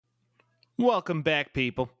Welcome back,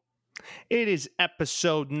 people. It is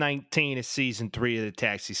episode 19 of season 3 of the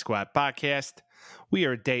Taxi Squad podcast. We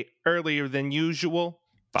are a day earlier than usual,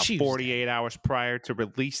 about Tuesday. 48 hours prior to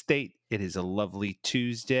release date. It is a lovely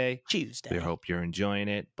Tuesday. We hope you're enjoying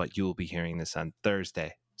it, but you will be hearing this on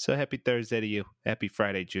Thursday. So happy Thursday to you. Happy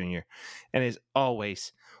Friday, Junior. And as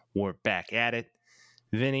always, we're back at it.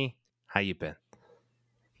 Vinny, how you been?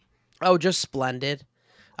 Oh, just splendid.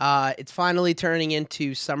 It's finally turning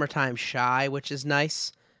into summertime shy, which is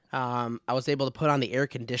nice. I was able to put on the air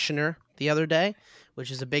conditioner the other day, which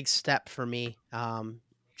is a big step for me.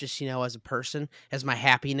 Just, as a person, as my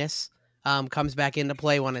happiness comes back into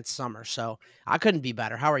play when it's summer. So I couldn't be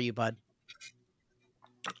better. How are you, bud?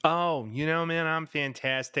 Oh, man, I'm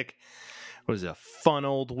fantastic. It was a fun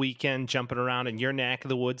old weekend jumping around in your neck of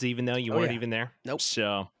the woods, even though you weren't even there. Nope.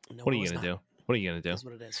 So what are you going to do? What are you going to do? That's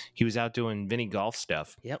what it is. He was out doing Vinny golf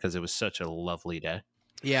stuff Yep. because it was such a lovely day.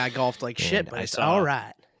 Yeah, I golfed like shit, but it's saw, all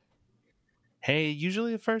right. Hey,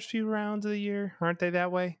 usually the first few rounds of the year, aren't they that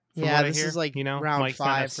way? Yeah, this is like round Mike's 5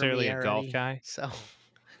 not necessarily for me a golf guy. So,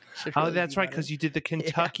 oh, that's right, because you did the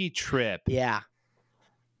Kentucky trip. Yeah.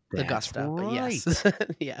 That's Augusta, right. But yes.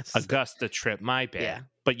 Yes. Augusta trip, my bad. Yeah.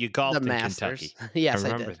 But you golfed The in Masters. Kentucky. Yes, I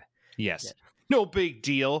I remember did. that. Yes. Yeah. No big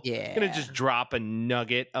deal. Yeah. Gonna just drop a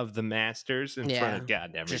nugget of the Masters in front of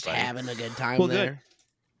God everybody. Just having a good time there. Good.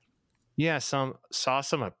 Yeah, saw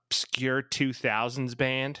some obscure 2000s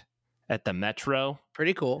band at the Metro.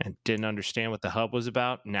 Pretty cool. And didn't understand what the hub was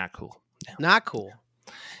about. Not cool. No. Not cool.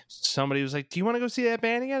 Somebody was like, "Do you want to go see that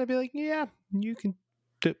band again?" I'd be like, "Yeah, you can."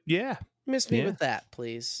 Yeah. Miss me with that,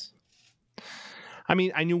 please. I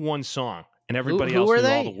mean, I knew one song, and everybody who else were knew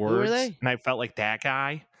they? all the words. Who were they? And I felt like that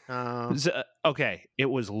guy. Okay, it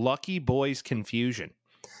was Lucky Boys Confusion.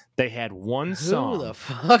 They had one song. Who the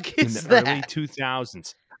fuck is in the that? early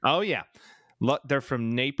 2000s. Oh, yeah. They're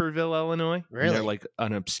from Naperville, Illinois. Really? They're like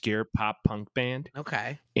an obscure pop punk band.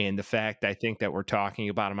 Okay. And the fact I think that we're talking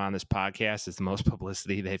about them on this podcast is the most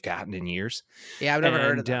publicity they've gotten in years. Yeah, I've never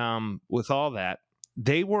heard of them. With all that,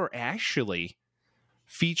 they were actually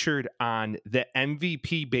featured on the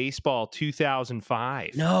MVP Baseball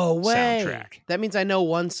 2005 No way. soundtrack. That means I know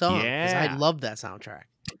one song. Yeah. I love that soundtrack.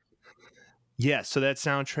 Yeah, so that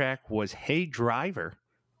soundtrack was Hey Driver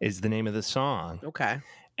is the name of the song. Okay.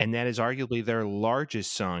 And that is arguably their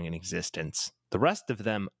largest song in existence. The rest of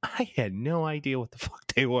them, I had no idea what the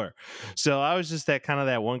fuck they were. So I was just that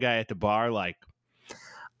one guy at the bar, like,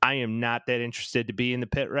 I am not that interested to be in the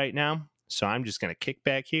pit right now. So I'm just going to kick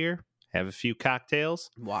back here, have a few cocktails.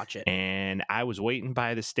 Watch it. And I was waiting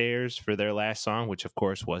by the stairs for their last song, which of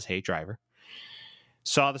course was Hey Driver.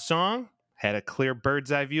 Saw the song, had a clear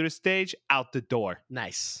bird's eye view to stage, out the door.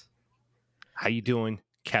 Nice. How you doing?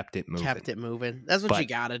 Kept it moving. That's what you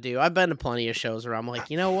gotta do. I've been to plenty of shows where I'm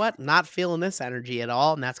like, you know what? Not feeling this energy at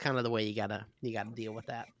all, and that's kind of the way you gotta deal with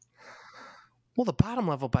that. Well, the bottom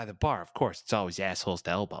level by the bar, of course, it's always assholes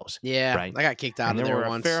to elbows. Yeah, right. I got kicked out of there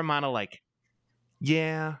once. There were a fair amount of like,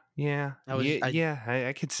 I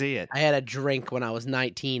could see it. I had a drink when I was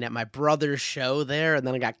 19 at my brother's show there, and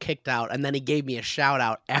then I got kicked out, and then he gave me a shout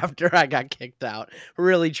out after I got kicked out.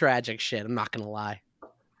 Really tragic shit. I'm not gonna lie.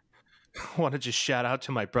 I want to just shout out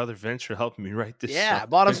to my brother Vince for helping me write this. Yeah, I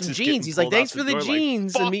bought him some jeans. He's like, "Thanks for the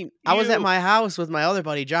jeans." Like, I was at my house with my other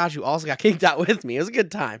buddy Josh, who also got kicked out with me. It was a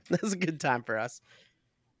good time. That was a good time for us.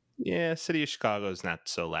 Yeah, city of Chicago is not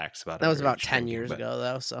so lax about it. That was about 10 years ago,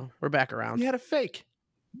 though, so we're back around. You had a fake.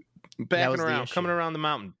 Backing around, coming around the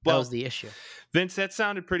mountain. Well, that was the issue. Vince, that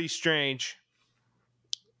sounded pretty strange.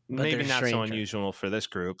 But maybe not so unusual for this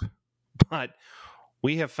group, but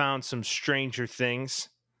we have found some stranger things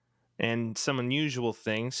and some unusual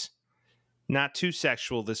things. Not too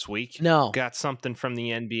sexual this week. No. Got something from the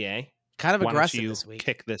NBA. Kind of aggressive Why don't you this week.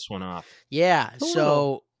 Kick this one off. Yeah.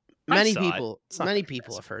 So many people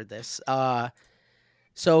have heard this.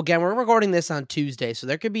 So again, we're recording this on Tuesday, so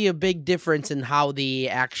there could be a big difference in how the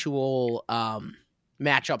actual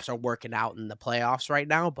matchups are working out in the playoffs right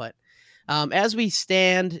now. But as we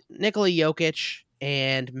stand, Nikola Jokic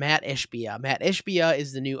and Matt Ishbia. Matt Ishbia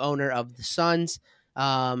is the new owner of the Suns.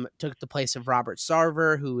 Took the place of Robert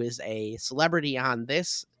Sarver, who is a celebrity on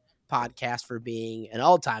this podcast for being an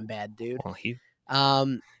all-time bad dude. Well,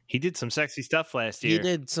 he did some sexy stuff last year. He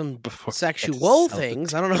did some sexual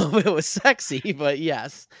things. I don't know if it was sexy, but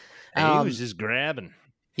yes. He was just grabbing.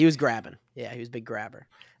 He was grabbing. Yeah, he was a big grabber.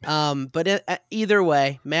 But either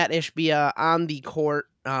way, Matt Ishbia on the court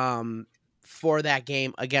for that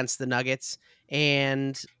game against the Nuggets,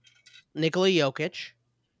 and Nikola Jokic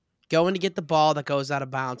going to get the ball that goes out of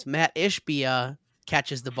bounds. Matt Ishbia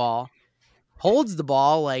catches the ball, holds the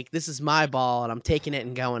ball like this is my ball and I'm taking it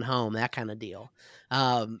and going home, that kind of deal.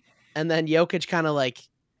 And then Jokic kind of like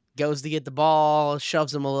goes to get the ball,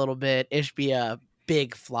 shoves him a little bit. Ishbia,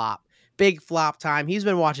 big flop time. He's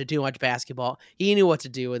been watching too much basketball. He knew what to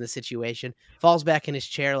do in the situation. Falls back in his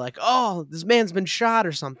chair like, oh, this man's been shot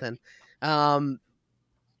or something.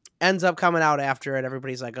 Ends up coming out after it.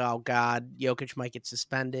 Everybody's like, oh, God, Jokic might get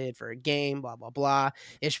suspended for a game, blah, blah, blah.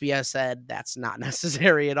 Ishbia said that's not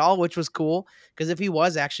necessary at all, which was cool, because if he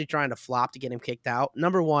was actually trying to flop to get him kicked out,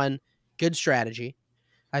 number one, good strategy.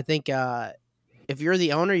 I think if you're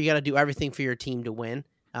the owner, you got to do everything for your team to win,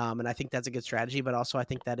 and I think that's a good strategy, but also I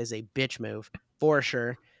think that is a bitch move for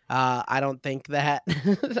sure. I don't think that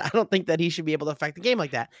he should be able to affect the game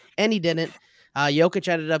like that, and he didn't. Jokic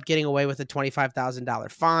ended up getting away with a $25,000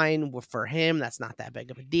 fine for him. That's not that big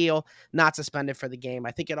of a deal. Not suspended for the game.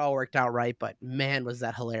 I think it all worked out right, but man, was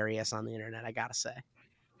that hilarious on the internet, I gotta say.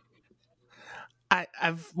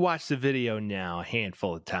 I've watched the video now a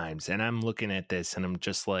handful of times, and I'm looking at this, and I'm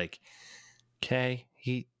just like, okay,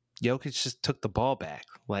 Jokic just took the ball back,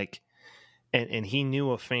 like, and he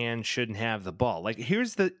knew a fan shouldn't have the ball. Like,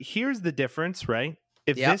 here's the difference, right?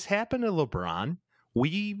 If this happened to LeBron,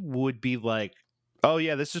 we would be like, oh,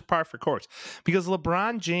 yeah, this is par for course. Because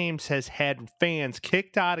LeBron James has had fans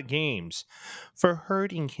kicked out of games for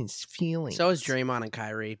hurting his feelings. So is Draymond and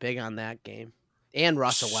Kyrie, big on that game. And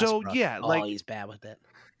Russell Westbrook. So, yeah, like, he's bad with it.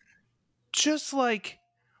 Just like,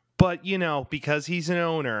 but, because he's an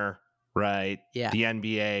owner, right? Yeah. The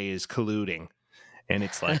NBA is colluding. And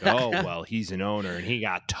it's like, oh, well, he's an owner, and he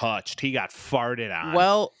got touched. He got farted on.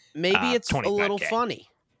 Well, maybe it's a little funny.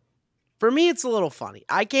 For me, it's a little funny.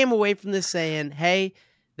 I came away from this saying, hey,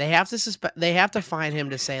 they have to fine him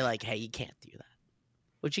to say, like, hey, you can't do that.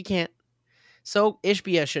 Which you can't. So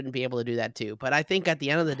Ishbia shouldn't be able to do that too. But I think at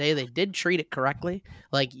the end of the day, they did treat it correctly.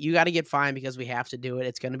 Like, you got to get fined because we have to do it.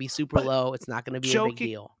 It's going to be super low. It's not going to be a big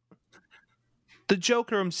deal. The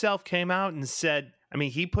Joker himself came out and said, I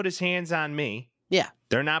mean, he put his hands on me. Yeah.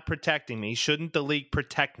 They're not protecting me. Shouldn't the league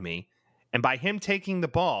protect me? And by him taking the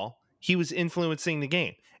ball, he was influencing the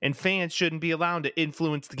game. And fans shouldn't be allowed to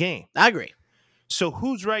influence the game. I agree. So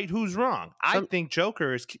who's right, who's wrong? I think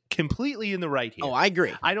Joker is completely in the right here. Oh, I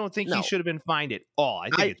agree. I don't think he should have been fined at all. I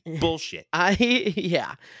think it's bullshit.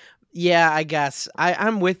 Yeah, I guess.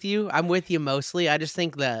 I'm with you. I'm with you mostly. I just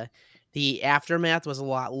think the aftermath was a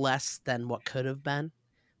lot less than what could have been,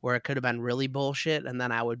 where it could have been really bullshit, and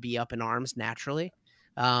then I would be up in arms naturally.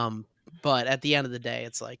 But at the end of the day,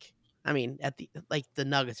 it's like, I mean, the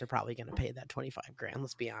Nuggets are probably going to pay that $25,000.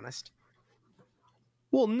 Let's be honest.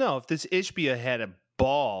 Well, no, if this Ishbia had a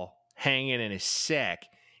ball hanging in his sack,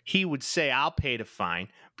 he would say, I'll pay the fine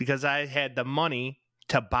because I had the money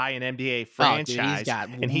to buy an NBA franchise.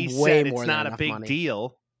 And he said it's not a big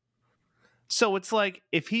deal. So it's like,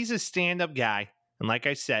 if he's a stand-up guy, and like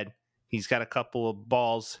I said, he's got a couple of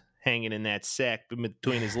balls hanging in that sack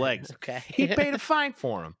between his legs, okay. He'd pay the fine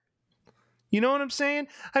for him. You know what I'm saying?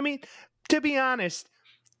 I mean, to be honest,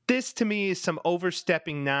 this to me is some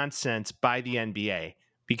overstepping nonsense by the NBA.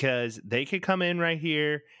 Because they could come in right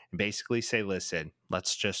here and basically say, listen,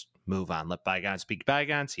 let's just move on. Let bygones be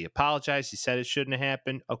bygones. He apologized. He said it shouldn't have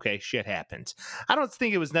happened. Okay, shit happens. I don't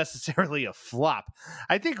think it was necessarily a flop.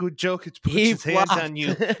 I think when Jokic puts his hands on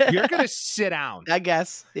you, you're going to sit down. I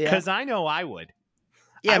guess. Yeah. Because I know I would.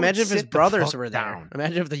 Yeah, imagine if his brothers were there. Down.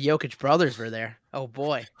 Imagine if the Jokic brothers were there. Oh,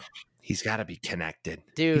 boy. He's got to be connected.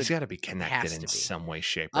 Dude. He's got to be connected in some way,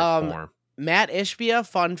 shape, or form. Matt Ishbia,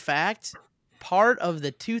 fun fact, part of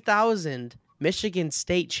the 2000 Michigan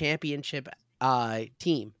State Championship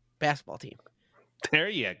basketball team. There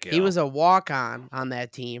you go. He was a walk-on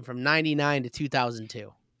that team from 99 to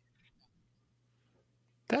 2002.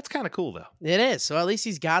 That's kind of cool, though. It is. So at least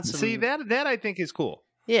he's got some... See, that I think is cool.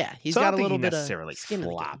 Yeah, he's got a little bit necessarily of skin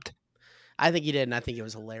flopped. I think he did, and I think it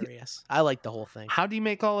was hilarious. I like the whole thing. How do you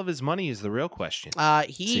make all of his money is the real question.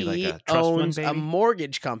 He owns a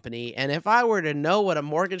mortgage company, and if I were to know what a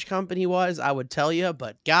mortgage company was, I would tell you,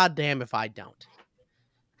 but goddamn if I don't.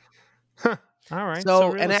 Huh. All right.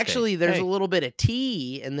 So and actually, there's a little bit of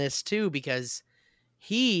tea in this, too, because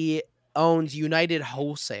he owns United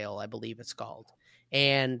Wholesale, I believe it's called.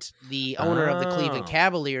 And the owner of the Cleveland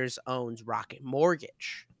Cavaliers owns Rocket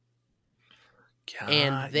Mortgage.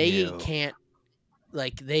 And they can't,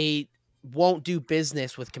 like, they won't do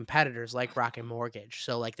business with competitors like Rocket Mortgage.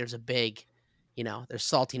 So, like, there's a big, there's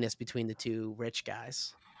saltiness between the two rich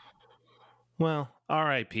guys. Well,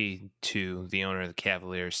 R.I.P. to the owner of the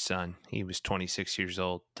Cavaliers' son. He was 26 years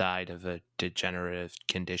old, died of a degenerative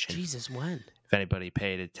condition. Jesus, when? If anybody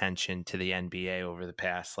paid attention to the NBA over the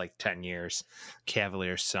past, 10 years,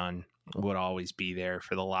 Cavaliers' son would always be there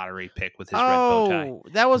for the lottery pick with his red bow tie. Oh,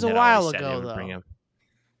 that was a That while always said they ago, would though. bring him.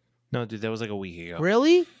 No, dude, that was like a week ago.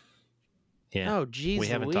 Really? Yeah. Oh, geez, we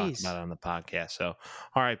haven't Louise. talked about it on the podcast, so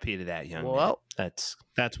R.I.P. to that young man. Well, That's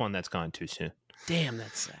one that's gone too soon. damn,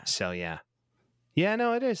 that's sad. So yeah,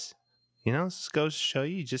 no, it is. This goes to show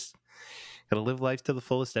you just gotta live life to the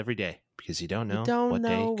fullest every day because you don't know what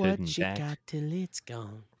day could in fact. Got till it's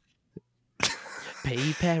gone.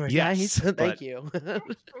 Pay paradise. Yes, Thank you.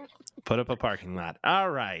 Put up a parking lot. All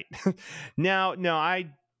right. Now, no, I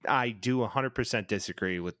do 100%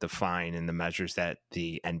 disagree with the fine and the measures that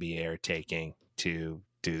the NBA are taking to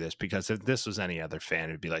do this, because if this was any other fan,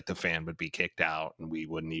 it'd be like the fan would be kicked out and we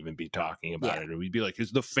wouldn't even be talking about it. Or we'd be like,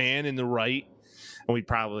 is the fan in the right? And we'd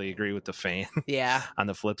probably agree with the fan. Yeah. On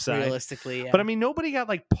the flip side. Realistically, yeah. But I mean, nobody got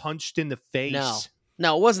like punched in the face.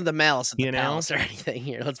 No, it wasn't the malice at the palace or anything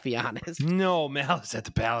here. Let's be honest. No, malice at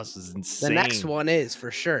the palace is insane. The next one is for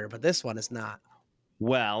sure, but this one is not.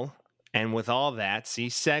 Well, and with all that,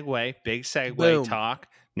 big segue Boom. talk.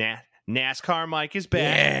 NASCAR Mike is back.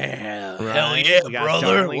 Yeah. Right. Hell yeah, We got brother.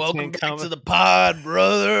 Darlington Welcome back coming. to the pod,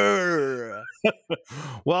 brother.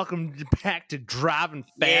 Welcome back to driving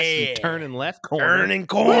fast and turning left corners. Turning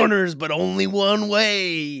corners, but only one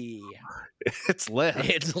way. It's left.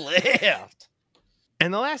 It's left.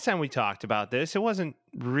 And the last time we talked about this, it wasn't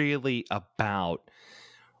really about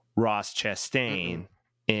Ross Chastain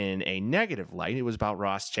in a negative light. It was about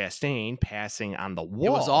Ross Chastain passing on the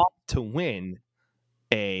wall to win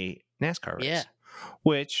a NASCAR race,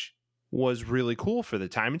 which was really cool for the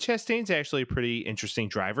time. And Chastain's actually a pretty interesting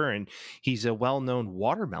driver, and he's a well-known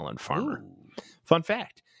watermelon farmer. Ooh. Fun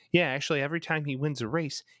fact. Yeah, actually, every time he wins a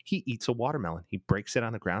race, he eats a watermelon. He breaks it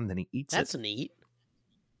on the ground, then he eats it. That's neat.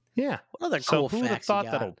 Yeah. What other cool facts you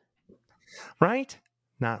got? Right?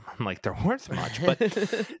 Not like they're worth much.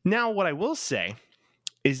 But now what I will say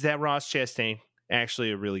is that Ross Chastain,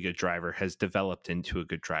 actually a really good driver, has developed into a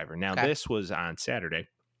good driver. Now, this was on Saturday,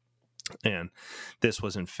 and this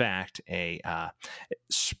was, in fact, a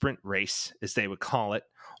sprint race, as they would call it,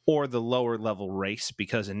 or the lower level race,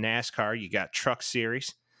 because in NASCAR, you got Truck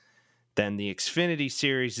Series, then the Xfinity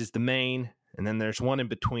Series is the main, and then there's one in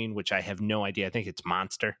between, which I have no idea. I think it's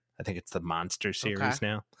Monster. I think it's the Monster Series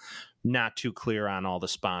now. Not too clear on all the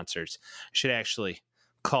sponsors. I should actually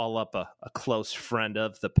call up a close friend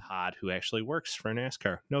of the pod who actually works for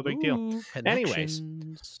NASCAR. No big deal. Anyways,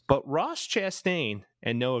 but Ross Chastain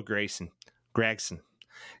and Noah Gragson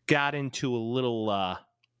got into a little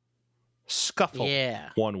scuffle,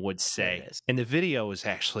 one would say. And the video is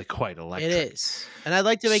actually quite electric. It is. And I'd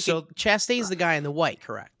like to make it, Chastain's the guy in the white,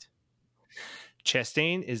 correct?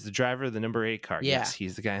 Chastain is the driver of the number 8 car. Yeah. Yes,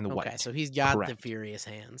 he's the guy in the white. Okay, so he's got the furious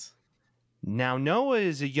hands. Now, Noah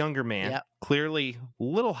is a younger man, clearly a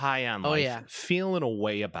little high on life, feeling a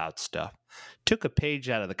way about stuff. Took a page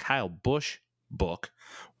out of the Kyle Busch book,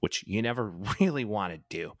 which you never really want to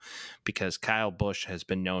do, because Kyle Busch has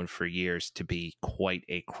been known for years to be quite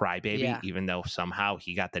a crybaby, even though somehow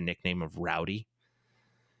he got the nickname of Rowdy.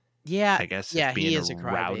 Yeah, I guess. Yeah, being he is a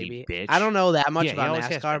rowdy bitch. I don't know that much about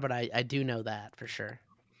NASCAR, but I do know that for sure.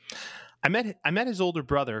 I met his older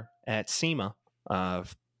brother at SEMA,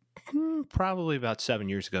 probably about 7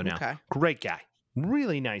 years ago now. Okay. Great guy,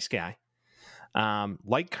 really nice guy.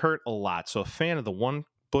 Like Kurt a lot, so a fan of the one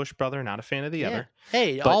Busch brother, not a fan of the other.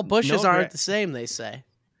 Hey, but all Bushes aren't the same, they say.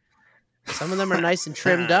 Some of them are nice and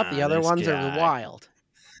trimmed up. The other ones are wild.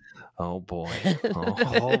 Oh boy!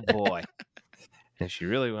 Oh boy! If you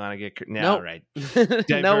really want to get no, all right.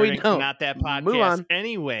 No, we don't. Not that podcast. Move on.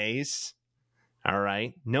 Anyways, all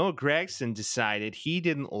right. Noah Gragson decided he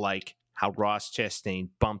didn't like how Ross Chastain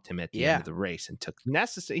bumped him at the end of the race and took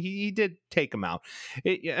necessary. He did take him out.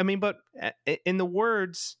 But in the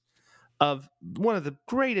words of one of the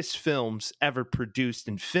greatest films ever produced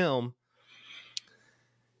in film,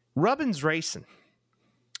 Rubbin's racing,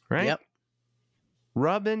 right? Yep.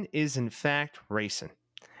 Rubbin is in fact racing.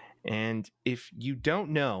 And if you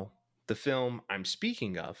don't know the film I'm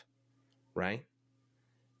speaking of, right?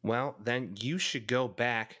 Well, then you should go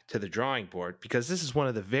back to the drawing board, because this is one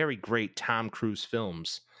of the very great Tom Cruise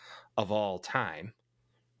films of all time,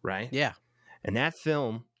 right? Yeah. And that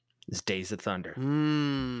film is Days of Thunder.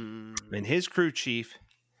 And his crew chief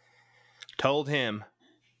told him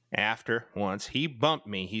after once he bumped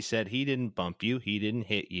me, he said he didn't bump you, he didn't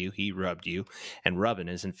hit you, he rubbed you. And Rubbin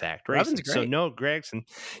is in fact racing. So Noah Gragson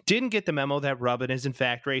didn't get the memo that Rubbin is in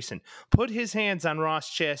fact racing. Put his hands on Ross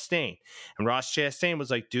Chastain, and Ross Chastain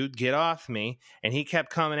was like, dude, get off me. And he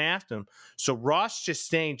kept coming after him. So Ross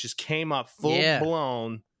Chastain just came up full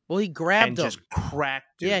blown Well, he grabbed him. Just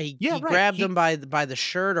cracked him. Yeah, he grabbed him by the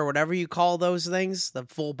shirt or whatever you call those things, the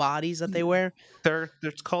full bodies that they wear.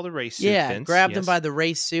 It's called a race suit. Yeah, Vince. Grabbed him by the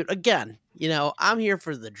race suit. Again, I'm here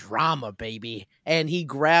for the drama, baby. And he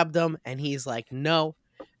grabbed him, and he's like, no.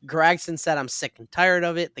 Gregson said, I'm sick and tired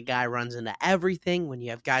of it. The guy runs into everything. When you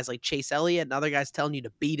have guys like Chase Elliott and other guys telling you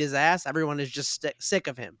to beat his ass, everyone is just sick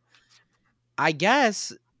of him. I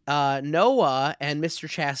guess Noah and Mr.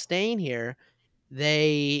 Chastain here,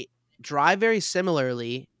 they drive very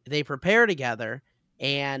similarly. They prepare together,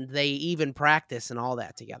 and they even practice and all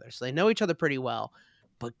that together. So they know each other pretty well.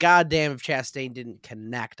 But goddamn if Chastain didn't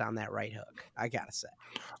connect on that right hook, I gotta say.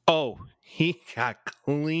 Oh, he got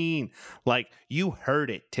clean. Like, you heard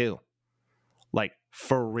it too. Like,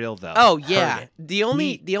 for real though. Oh yeah. The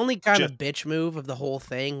only kind of bitch move of the whole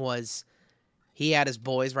thing was he had his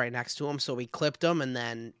boys right next to him, so he clipped them, and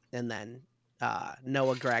then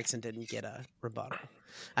Noah Gragson didn't get a rebuttal.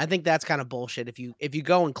 I think that's kind of bullshit. If you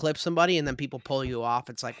go and clip somebody and then people pull you off,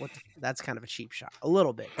 it's like that's kind of a cheap shot, a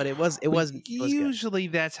little bit. But it wasn't usually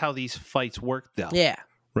good. That's how these fights work, though. Yeah,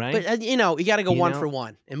 right. But you got to go one for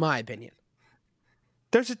one, in my opinion.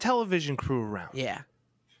 There's a television crew around. Yeah.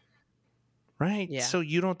 Right. Yeah. So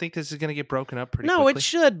you don't think this is going to get broken up pretty quickly? No, it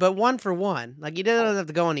should, but one for one. Like, he doesn't have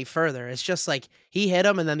to go any further. It's just like he hit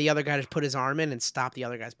him, and then the other guy just put his arm in and stopped the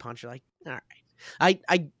other guy's punch. You're like, all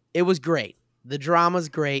right. It was great. The drama's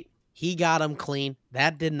great. He got him clean.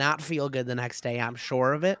 That did not feel good the next day. I'm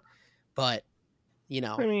sure of it. But,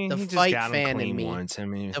 the fight fan in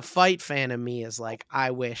me, the fight fan in me is like,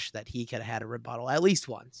 I wish that he could have had a rebuttal at least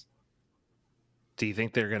once. Do you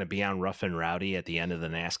think they're going to be on Rough and Rowdy at the end of the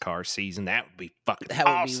NASCAR season? That would be fucking awesome.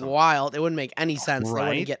 That would be wild. It wouldn't make any sense. Right? They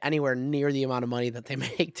wouldn't get anywhere near the amount of money that they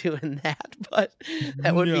make doing that, but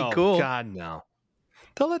that would be cool. God, no.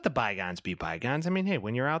 They'll let the bygones be bygones. I mean, hey,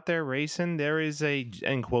 when you're out there racing, there is a,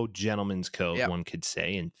 end quote, gentleman's code, one could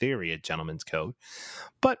say, in theory, a gentleman's code.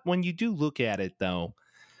 But when you do look at it, though,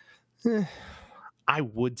 I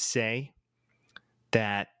would say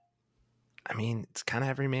that, I mean, it's kind of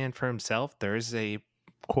every man for himself. There is a,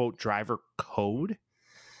 quote, driver code.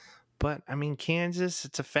 But, I mean, Kansas,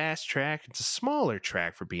 it's a fast track. It's a smaller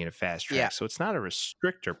track for being a fast track. So it's not a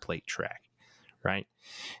restrictor plate track, right?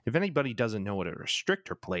 If anybody doesn't know what a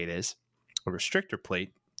restrictor plate is, a restrictor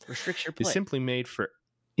plate is simply made for,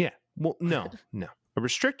 no. A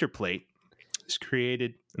restrictor plate is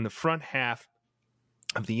created in the front half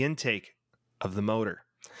of the intake of the motor,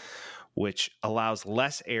 which allows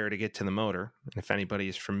less air to get to the motor. And if anybody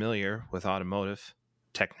is familiar with automotive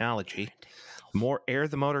technology, the more air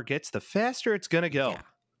the motor gets, the faster it's going to go. Yeah.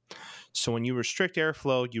 So when you restrict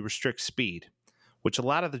airflow, you restrict speed, which a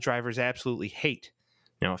lot of the drivers absolutely hate.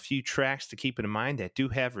 Now, a few tracks to keep in mind that do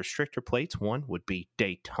have restrictor plates. One would be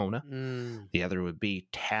Daytona. The other would be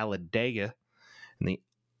Talladega. And the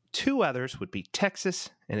two others would be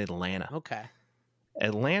Texas and Atlanta. Okay.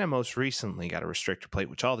 Atlanta most recently got a restrictor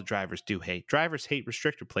plate, which all the drivers do hate. Drivers hate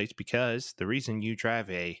restrictor plates because the reason you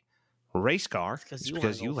drive a race car is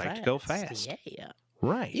because you like to go fast. Yeah.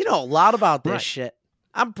 Right. You know a lot about this shit.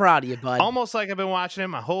 I'm proud of you, bud. Almost like I've been watching it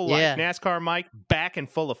my whole life. NASCAR Mike back in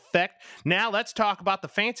full effect. Now let's talk about the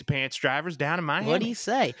fancy pants drivers down in Miami. What do you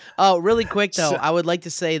say? Oh, really quick though, I would like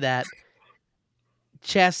to say that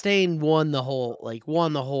Chastain won the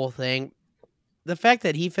whole thing. The fact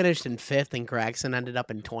that he finished in 5th and Gragson ended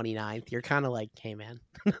up in 29th, you're kind of like, hey man,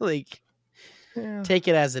 take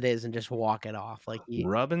it as it is and just walk it off. Like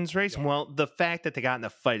Rubbin's race. Yeah. Well, the fact that they got in the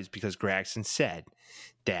fight is because Gragson said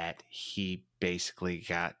that he basically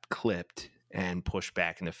got clipped and pushed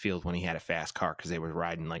back in the field when he had a fast car because they were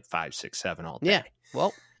riding like 5, 6, 7 all day. Yeah.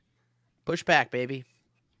 Well, push back, baby.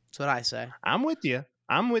 That's what I say. I'm with you.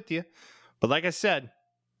 But like I said,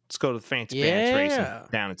 let's go to the fancy pants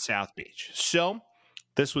racing down at South Beach. So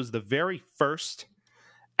this was the very first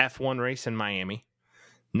F1 race in Miami.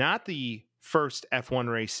 Not the first F1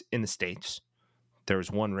 race in the States. There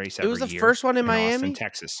was one race every year. It was the first one in Miami? Austin,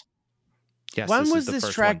 Texas. Yes. When was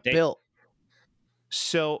this track built?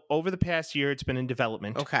 So over the past year, it's been in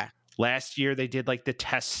development. Okay. Last year, they did like the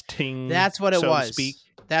testing. That's what it was. To speak.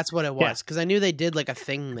 That's what it was. Because I knew they did like a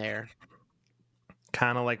thing there.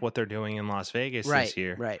 Kind of like what they're doing in Las Vegas this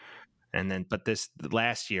year. Right. And then, but this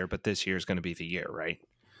year is going to be the year, right?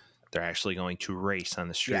 They're actually going to race on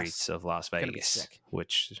the streets of Las Vegas,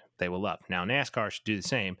 which they will love. Now, NASCAR should do the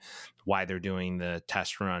same. Why they're doing the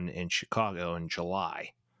test run in Chicago in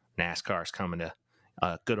July. NASCAR's coming to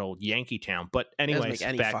good old Yankee Town. But anyways,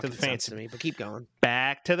 back to the fancy. To me, but keep going.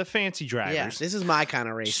 Back to the fancy drivers. Yeah, this is my kind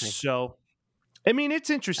of racing. So, I mean, it's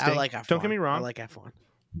interesting. I like F1. Don't get me wrong. I like F1.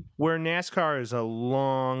 Where NASCAR is a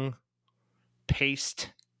long-paced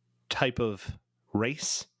type of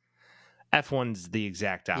race. F1's the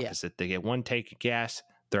exact opposite. They get one tank of gas.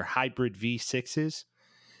 They're hybrid V6s,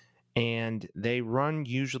 and they run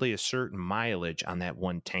usually a certain mileage on that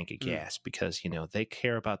one tank of gas because, they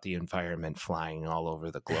care about the environment flying all over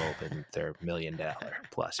the globe in their $1 million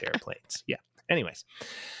plus airplanes. Yeah. Anyways,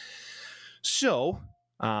 so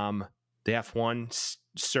the F1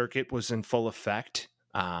 circuit was in full effect.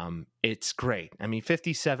 It's great. I mean,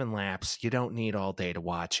 57 laps. You don't need all day to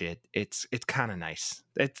watch it. It's kind of nice.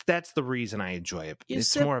 That's the reason I enjoy it.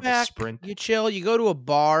 It's more back, of a sprint. You chill. You go to a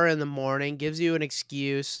bar in the morning. Gives you an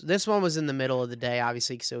excuse. This one was in the middle of the day,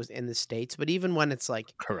 obviously, because it was in the States. But even when it's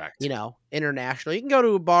like, correct, international, you can go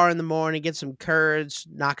to a bar in the morning, get some curds,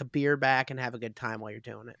 knock a beer back, and have a good time while you're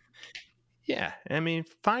doing it. Yeah, I mean,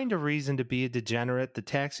 find a reason to be a degenerate. The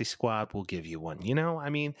Taxi Squad will give you one. I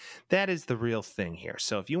mean, that is the real thing here.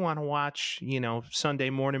 So if you want to watch, Sunday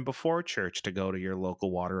morning before church to go to your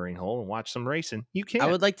local watering hole and watch some racing, you can. I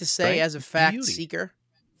would like to say, right? as a fact seeker,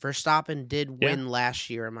 Verstappen did win last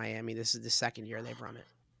year in Miami. This is the second year they've run it.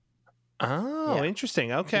 Oh,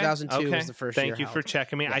 interesting. Okay. 2002 was the first year. Thank you for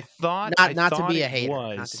checking me. Yeah. I thought not to be a hater.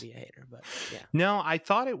 Not to be a hater, but yeah. No, I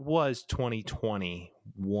thought it was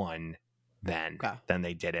 2021. Then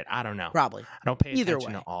they did it. I don't know. Probably. I don't pay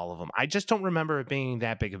attention to all of them. I just don't remember it being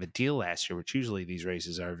that big of a deal last year, which usually these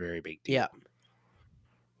races are a very big deal. Yeah.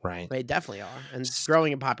 Right. They definitely are. And it's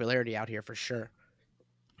growing in popularity out here for sure.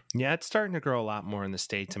 Yeah, it's starting to grow a lot more in the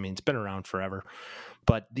States. I mean, it's been around forever.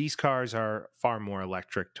 But these cars are far more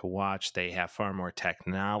electric to watch. They have far more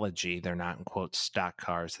technology. They're not, in quote, stock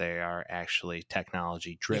cars. They are actually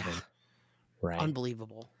technology driven. Yeah. Right.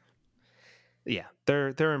 Unbelievable. Yeah,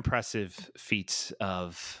 they're impressive feats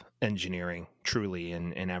of engineering, truly,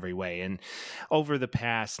 in every way. And over the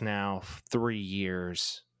past now 3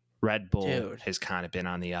 years, Red Bull has kind of been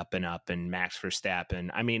on the up and up, and Max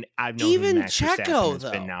Verstappen. I mean, I've known even who Max Checo Verstappen has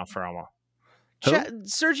though. Been now for a while.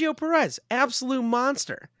 Sergio Perez, absolute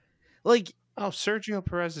monster. Like, Sergio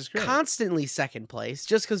Perez is great. Constantly second place,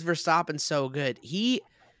 just because Verstappen's so good.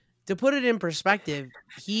 To put it in perspective,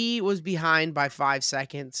 he was behind by 5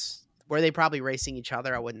 seconds. Were they probably racing each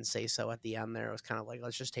other? I wouldn't say so at the end there. It was kind of like,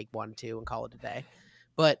 let's just take 1-2 and call it a day.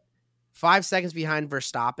 But 5 seconds behind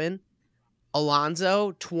Verstappen,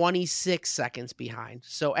 Alonso 26 seconds behind.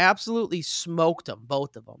 So absolutely smoked them,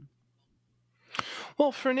 both of them.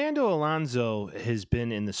 Well, Fernando Alonso has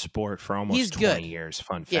been in the sport for almost 20 years.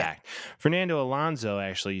 Fun fact. Fernando Alonso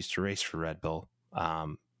actually used to race for Red Bull.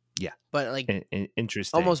 Yeah. But like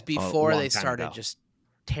interesting. Almost before they started just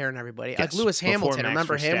tearing everybody. Like Lewis Hamilton,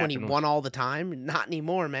 remember him when he won all the time? Not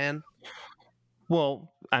anymore, man.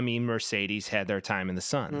 Well, I mean, Mercedes had their time in the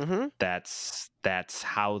sun. Mm-hmm. That's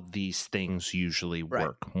how these things usually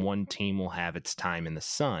work. Right. One team will have its time in the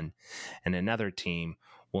sun, and another team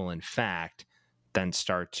will, in fact, then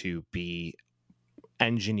start to be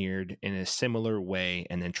engineered in a similar way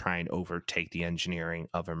and then try and overtake the engineering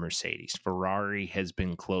of a Mercedes. Ferrari has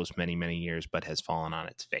been close many, many years, but has fallen on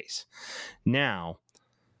its face. Now,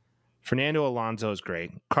 Fernando Alonso is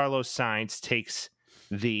great. Carlos Sainz takes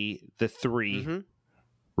the 3,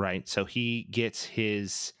 right? So he gets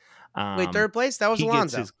his. Wait, third place? That was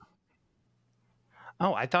Alonso.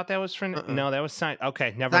 I thought that was No, that was Sainz.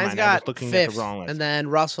 Okay, never mind. I was looking at the wrong list. And then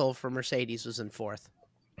Russell for Mercedes was in 4th.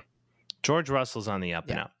 George Russell's on the up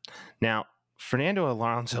and up. Now, Fernando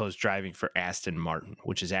Alonso is driving for Aston Martin,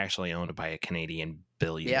 which is actually owned by a Canadian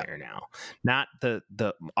billionaire now. Not the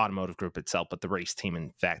automotive group itself, but the race team,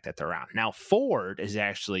 in fact, that they're on. Now, Ford is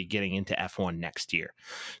actually getting into F1 next year.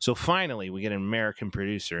 So finally, we get an American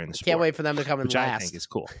producer in the sport. Can't wait for them to come in which last. I think is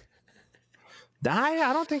cool. I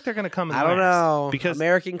don't think they're going to come in last. I don't know. Because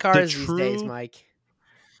American cars these days, Mike.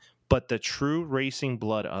 But the true racing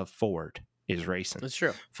blood of Ford is racing. That's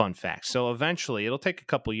true. Fun fact. So eventually, it'll take a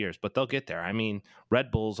couple years, but they'll get there. I mean,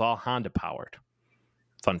 Red Bull's all Honda powered.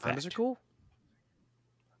 Fun fact. Hondas are cool.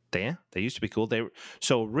 They used to be cool.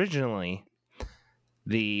 So originally,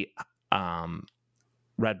 the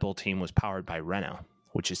Red Bull team was powered by Renault,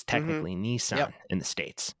 which is technically Nissan in the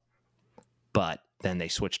States. But then they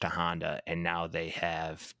switched to Honda, and now they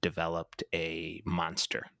have developed a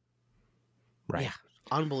monster. Right. Yeah.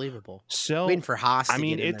 Unbelievable. So waiting for Haas to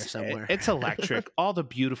get in there somewhere. It's electric. All the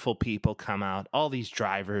beautiful people come out. All these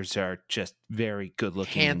drivers are just very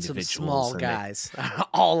good-looking handsome, individuals. Small guys.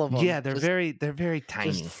 All of them. Yeah, they're very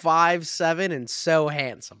tiny. Just 5'7" and so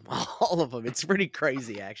handsome. All of them. It's pretty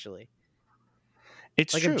crazy, actually.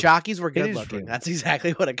 It's like true. If jockeys were good looking. That's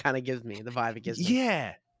exactly what it kind of gives me. The vibe it gives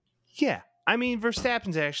me. Yeah. I mean,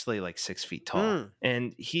 Verstappen's actually like 6 feet tall,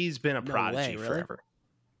 and he's been a prodigy forever.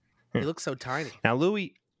 He looks so tiny. Now,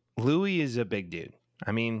 Louis is a big dude.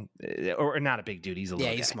 I mean, or not a big dude. He's a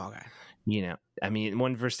little guy. He's a small guy. You know, I mean,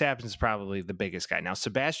 when Verstappen is probably the biggest guy. Now,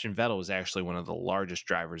 Sebastian Vettel was actually one of the largest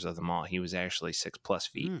drivers of them all. He was actually 6+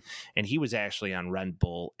 feet, and he was actually on Red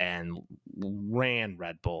Bull and ran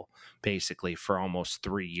Red Bull basically for almost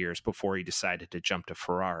 3 years before he decided to jump to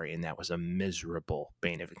Ferrari, and that was a miserable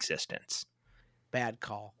bane of existence. Bad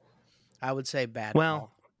call. I would say bad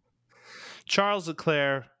call. Charles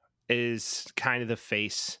Leclerc is kind of the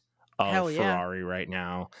face of Ferrari right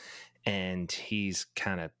now, and he's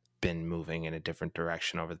kind of been moving in a different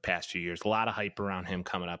direction over the past few years. A lot of hype around him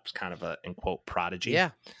coming up as kind of a, in quote, prodigy.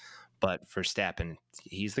 Yeah. But Verstappen,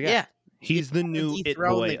 he's the guy. Yeah. He's the new it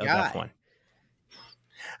boy of F1.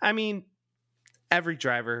 I mean, every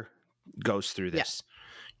driver goes through this. Yeah.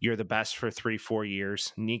 You're the best for 3-4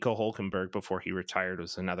 years. Nico Hülkenberg, before he retired,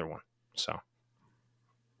 was another one. So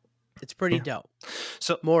it's pretty dope.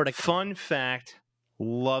 So more to fun fact,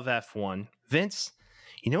 love F1. Vince,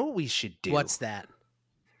 you know what we should do? What's that?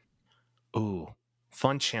 Ooh,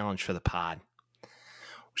 fun challenge for the pod. We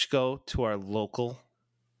should go to our local.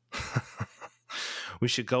 We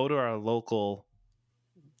should go to our local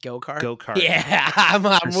go-kart. Yeah, I'm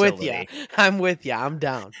with you. I'm with you. I'm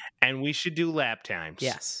down. And we should do lap times.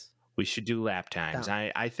 Yes, we should do lap times.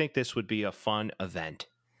 I think this would be a fun event.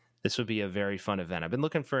 This would be a very fun event. I've been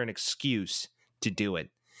looking for an excuse to do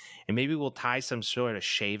it. And maybe we'll tie some sort of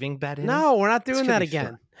shaving bet in. No, we're not doing that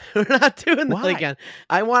again. We're not doing that again.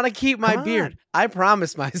 I want to keep my beard. I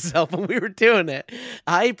promised myself when we were doing it.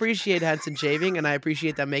 I appreciate Henson shaving, and I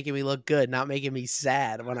appreciate them making me look good, not making me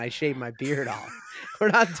sad when I shave my beard off. We're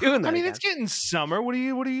not doing that. I mean, again. It's getting summer. What are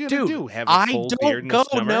you gonna do? Have a full beard? I don't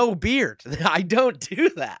go no beard. I don't do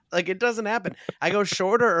that. Like, it doesn't happen. I go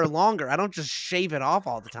shorter or longer. I don't just shave it off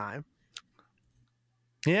all the time.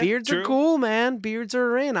 Yeah, beards are cool, man. Beards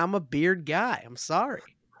are in. I'm a beard guy. I'm sorry.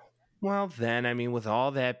 Well, then, I mean, with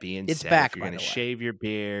all that being said, if you're going to shave your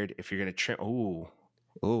beard, if you're going to trim,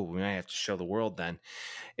 we might have to show the world then.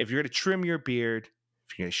 If you're going to trim your beard,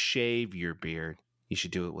 if you're going to shave your beard, you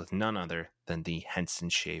should do it with none other than the Henson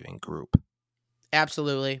Shaving Group.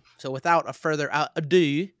 Absolutely. So without a further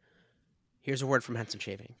ado, here's a word from Henson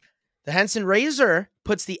Shaving. The Henson razor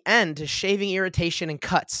puts the end to shaving irritation and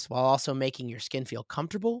cuts while also making your skin feel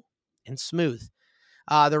comfortable and smooth.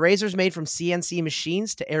 The razor is made from CNC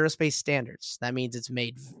machines to aerospace standards. That means it's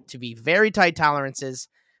made to be very tight tolerances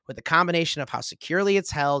with a combination of how securely it's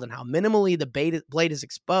held and how minimally the blade is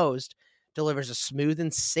exposed delivers a smooth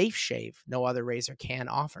and safe shave no other razor can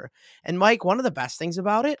offer. And Mike, one of the best things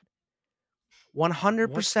about it,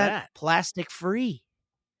 100% plastic free.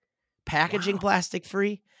 Packaging plastic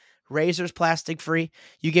free. Razor's plastic free.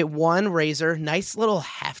 You get one razor, nice little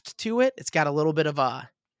heft to it. It's got a little bit of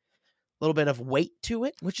weight to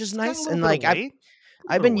it, which is nice. And like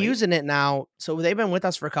I've been using it now. So they've been with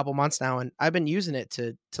us for a couple months now, and I've been using it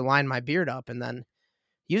to line my beard up, and then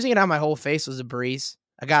using it on my whole face was a breeze.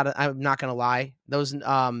 I'm not gonna lie. Those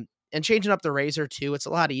and changing up the razor too, it's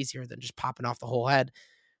a lot easier than just popping off the whole head.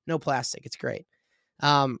 No plastic. It's great.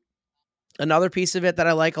 Another piece of it that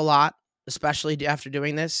I like a lot, especially after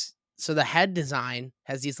doing this. So the head design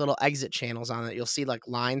has these little exit channels on it. You'll see like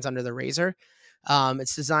lines under the razor.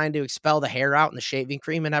 It's designed to expel the hair out and the shaving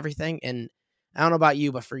cream and everything. And I don't know about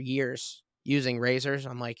you, but for years using razors,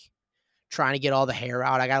 I'm like trying to get all the hair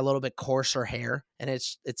out. I got a little bit coarser hair, and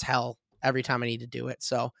it's hell every time I need to do it.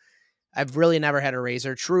 So I've really never had a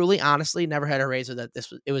razor, truly, honestly, never had a razor that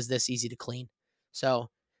it was this easy to clean. So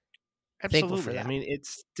absolutely. For that. I mean,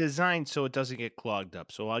 it's designed so it doesn't get clogged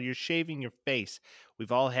up. So while you're shaving your face,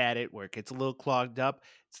 we've all had it where it gets a little clogged up.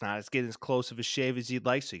 It's not getting as close of a shave as you'd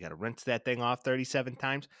like. So you got to rinse that thing off 37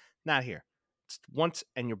 times. Not here. It's once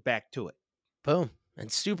and you're back to it. Boom.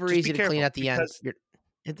 And super easy to clean at the end.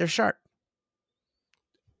 They're sharp.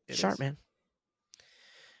 Sharp, man.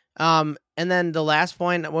 And then the last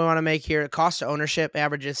point that we want to make here, cost of ownership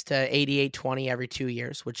averages to $88.20 every 2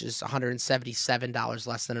 years, which is $177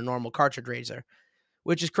 less than a normal cartridge razor,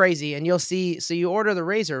 which is crazy. And you'll see, so you order the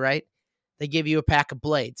razor, right? They give you a pack of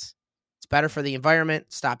blades. It's better for the environment.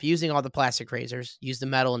 Stop using all the plastic razors. Use the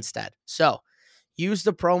metal instead. So use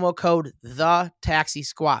the promo code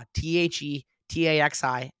THETAXISQUAD,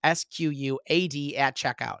 THETAXISQUAD at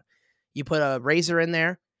checkout. You put a razor in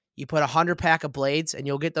there. You put 100 pack of blades, and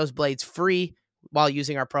you'll get those blades free while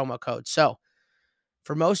using our promo code. So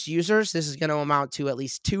for most users, this is going to amount to at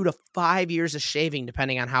least 2 to 5 years of shaving,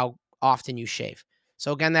 depending on how often you shave.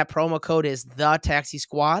 So again, that promo code is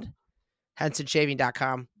THETAXISQUAD,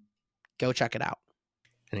 HensonShaving.com. Go check it out.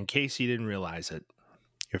 And in case you didn't realize it,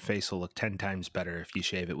 your face will look 10 times better if you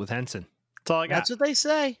shave it with Henson. That's all I got. That's what they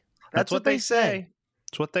say. That's what they say.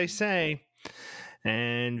 It's what they say.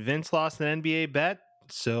 And Vince lost an NBA bet.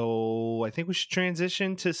 So I think we should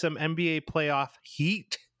transition to some NBA playoff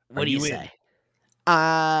heat. What do you say?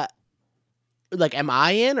 Like, am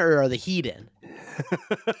I in or are the Heat in?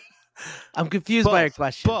 I'm confused by your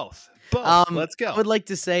question. Both. Let's go. I would like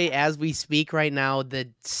to say, as we speak right now, the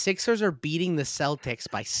Sixers are beating the Celtics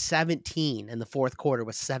by 17 in the fourth quarter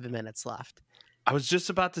with 7 minutes left. I was just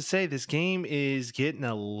about to say, this game is getting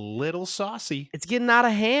a little saucy. It's getting out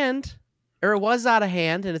of hand, or it was out of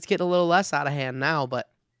hand, and it's getting a little less out of hand now, but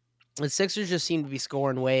the Sixers just seem to be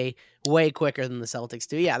scoring way, way quicker than the Celtics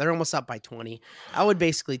do. Yeah, they're almost up by 20. I would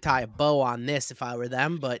basically tie a bow on this if I were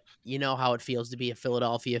them, but you know how it feels to be a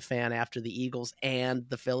Philadelphia fan after the Eagles and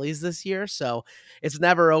the Phillies this year, so it's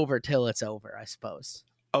never over till it's over, I suppose.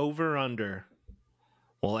 Over, under.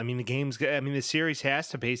 Well, I mean, the series has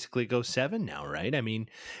to basically go 7 now, right? I mean,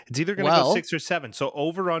 it's either going to go 6 or 7. So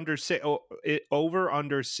over, under 6. Over,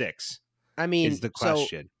 under 6. I mean, is the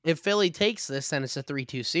question. So if Philly takes this, then it's a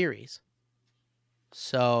 3-2 series.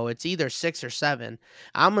 So it's either 6 or 7.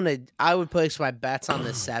 I would place my bets on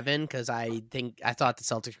the 7 because I thought the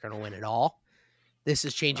Celtics were going to win it all. This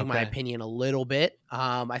is changing my opinion a little bit.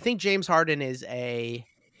 I think James Harden is a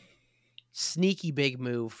sneaky big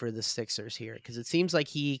move for the Sixers here because it seems like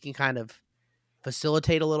he can kind of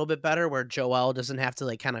facilitate a little bit better where Joel doesn't have to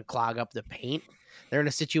like kind of clog up the paint. They're in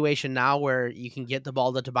a situation now where you can get the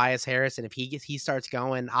ball to Tobias Harris, and if he starts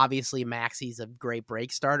going, obviously Maxi's a great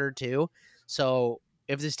break starter too. So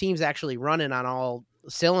if this team's actually running on all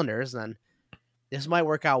cylinders, then this might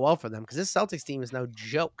work out well for them because this Celtics team is no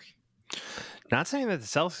joke. Not saying that the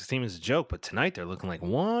Celtics team is a joke, but tonight they're looking like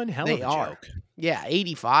one hell of a joke. Yeah,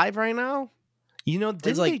 85 right now. You know,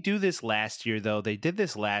 didn't they do this last year, though? They did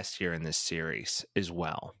this last year in this series as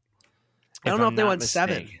well. I don't know if they went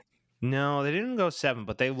 7. No, they didn't go 7,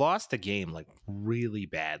 but they lost a game like really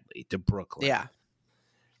badly to Brooklyn. Yeah.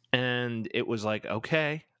 And it was like,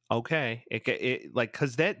 okay. It like,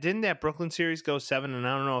 because didn't that Brooklyn series go 7? And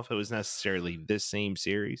I don't know if it was necessarily this same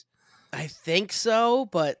series. I think so,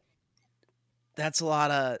 but that's a lot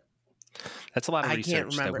of research. I can't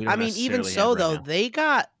remember. I mean, even so, though, they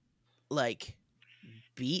got like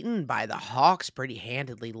beaten by the Hawks pretty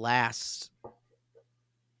handedly last.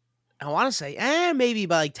 I want to say, maybe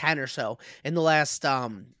by like 10 or so in the last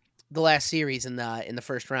series in the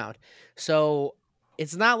first round. So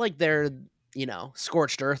it's not like they're,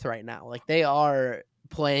 scorched earth right now. Like they are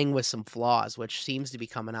playing with some flaws, which seems to be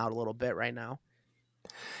coming out a little bit right now.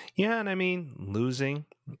 Yeah, and I mean, losing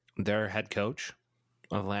their head coach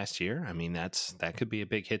of last year, I mean, that could be a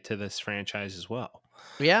big hit to this franchise as well.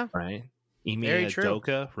 Yeah. Right? Ime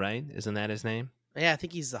Udoka, right? Isn't that his name? Yeah, I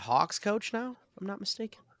think he's the Hawks coach now, if I'm not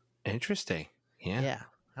mistaken. Interesting. Yeah. Yeah.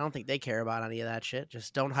 I don't think they care about any of that shit.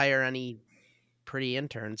 Just don't hire any pretty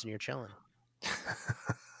interns and you're chilling.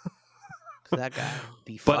 That guy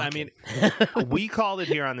be fucking. But I mean, we called it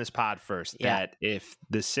here on this pod first that if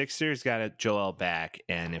the Sixers got Joel back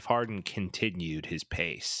and if Harden continued his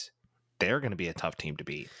pace, they're going to be a tough team to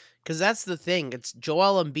beat. Because that's the thing. It's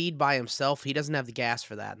Joel Embiid by himself. He doesn't have the gas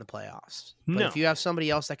for that in the playoffs. But if you have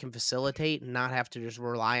somebody else that can facilitate and not have to just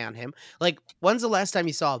rely on him. Like, when's the last time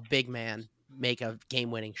you saw a big man make a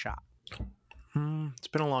game-winning shot? It's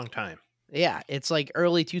been a long time. Yeah, it's like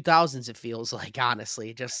early 2000s, it feels like,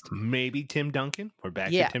 honestly. Just maybe Tim Duncan. We're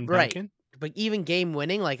back to Tim Duncan. But even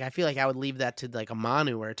game-winning, like, I feel like I would leave that to, like, a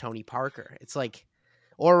Manu or a Tony Parker. It's like,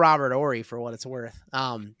 or Robert Horry for what it's worth.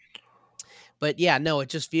 But yeah, no, it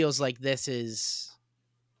just feels like it's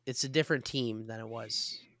a different team than it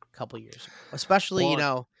was a couple years ago. Especially,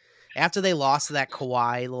 after they lost to that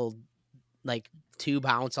Kawhi little, like, 2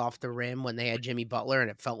 bounce off the rim when they had Jimmy Butler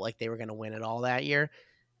and it felt like they were going to win it all that year.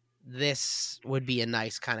 This would be a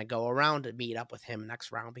nice kind of go around to meet up with him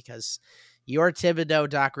next round because your Thibodeau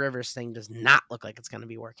Doc Rivers thing does not look like it's going to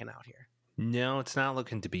be working out here. No, it's not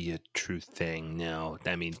looking to be a true thing. No,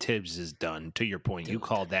 I mean, Tibbs is done. To your point, you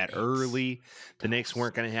called that early. The Knicks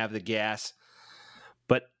weren't going to have the gas.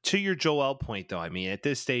 But to your Joel point, though, I mean, at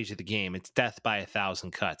this stage of the game, it's death by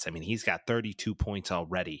 1,000 cuts. I mean, he's got 32 points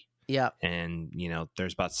already. Yeah. And,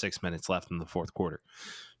 there's about 6 minutes left in the fourth quarter.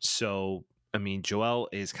 So, I mean, Joel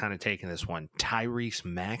is kind of taking this one. Tyrese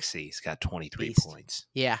Maxey's got 23 points.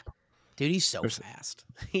 Yeah. Dude, he's so fast.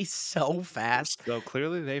 He's so fast. So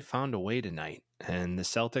clearly they found a way tonight, and the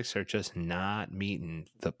Celtics are just not meeting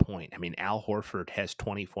the point. I mean, Al Horford has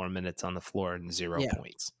 24 minutes on the floor and 0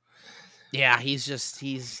 points. Yeah, he's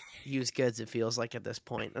used goods, it feels like, at this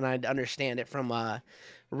point. And I understand it from a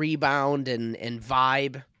rebound and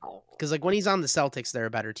vibe. Because, like, when he's on the Celtics, they're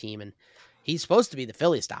a better team, and he's supposed to be the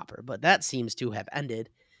Philly stopper, but that seems to have ended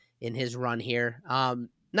in his run here.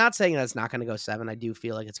 Not saying that it's not going to go 7. I do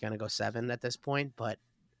feel like it's going to go 7 at this point, but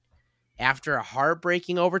after a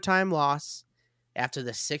heartbreaking overtime loss, after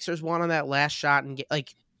the Sixers won on that last shot, and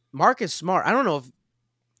like Marcus Smart, I don't know if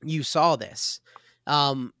you saw this.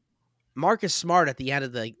 Marcus Smart at the end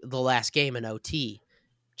of the last game in OT,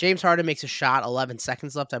 James Harden makes a shot, 11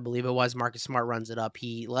 seconds left, I believe it was. Marcus Smart runs it up.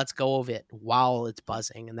 He lets go of it while it's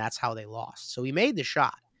buzzing, and that's how they lost. So he made the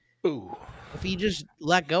shot. Ooh. If he just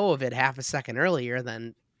let go of it half a second earlier,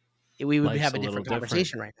 then we would have a different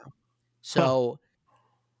conversation right now. So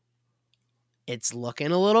it's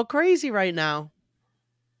looking a little crazy right now.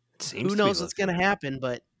 Who knows what's going to happen,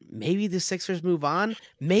 but maybe the Sixers move on.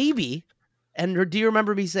 Maybe. And do you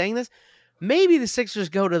remember me saying this? Maybe the Sixers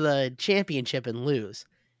go to the championship and lose,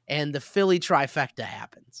 and the Philly trifecta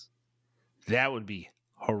happens. That would be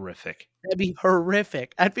horrific. That'd be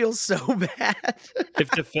horrific. I'd feel so bad.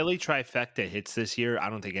 If the Philly trifecta hits this year,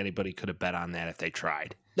 I don't think anybody could have bet on that if they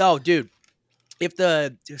tried. No, dude. If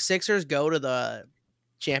the Sixers go to the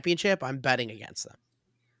championship, I'm betting against them.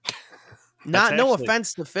 No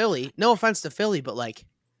offense to Philly. No offense to Philly, but like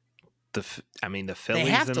the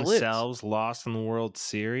Phillies themselves lost in the World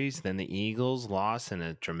Series, then the Eagles lost in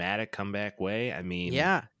a dramatic comeback way. I mean,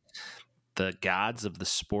 yeah. The gods of the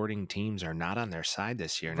sporting teams are not on their side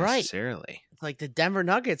this year necessarily. Like the Denver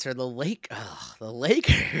Nuggets or the Lakers.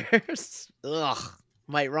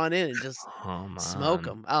 Might run in and just smoke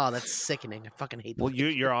them. Oh, that's sickening. I fucking hate that. Well,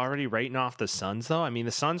 you're already writing off the Suns, though. I mean,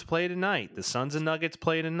 the Suns play tonight. The Suns and Nuggets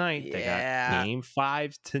play tonight. Yeah. They got Game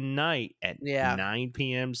 5 tonight at 9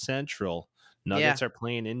 p.m. Central. Nuggets are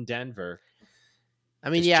playing in Denver. I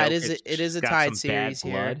mean, it is a tied series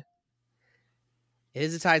here. It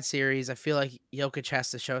is a tied series. I feel like Jokic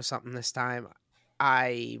has to show something this time.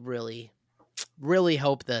 I really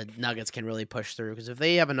hope the Nuggets can really push through, because if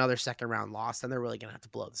they have another second round loss, then they're really going to have to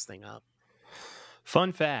blow this thing up.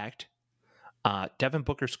 Fun fact, Devin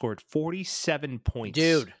Booker scored 47 points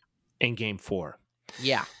in Game 4.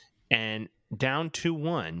 Yeah. And down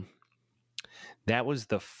 2-1, that was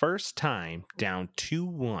the first time down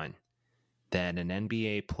 2-1 that an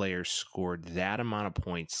NBA player scored that amount of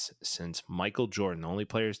points since Michael Jordan. The only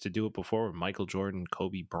players to do it before were Michael Jordan,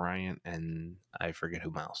 Kobe Bryant, and I forget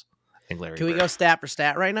who else. I think Larry Can we Bird. go stat for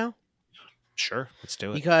stat right now? Sure, let's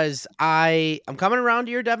do it. Because I'm coming around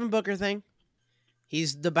to your Devin Booker thing.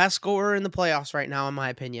 He's the best scorer in the playoffs right now, in my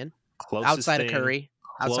opinion. Outside of Curry,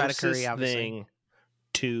 obviously. Thing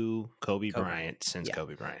to Kobe Bryant since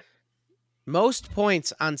Kobe Bryant. Most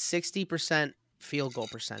points on 60% field goal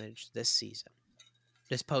percentage this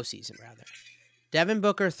postseason rather. Devin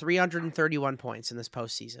Booker 331 points in this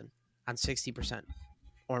postseason on 60%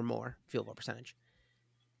 or more field goal percentage.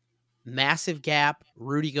 Massive gap,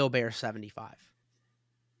 Rudy Gobert 75.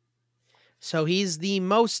 So he's the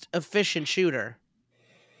most efficient shooter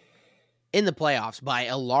in the playoffs by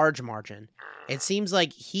a large margin. It seems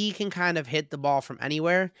like he can kind of hit the ball from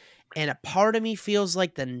anywhere, and a part of me feels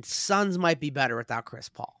like the Suns might be better without Chris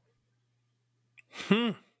Paul.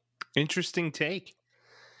 Interesting take.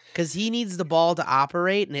 Because he needs the ball to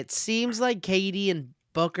operate, and it seems like KD and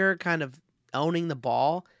Booker kind of owning the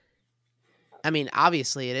ball. I mean,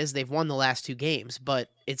 obviously it is. They've won the last 2 games, but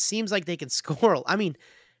it seems like they can score. I mean,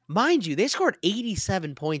 mind you, they scored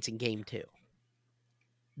 87 points in Game 2.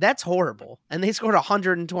 That's horrible. And they scored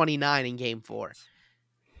 129 in Game 4.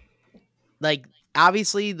 Like,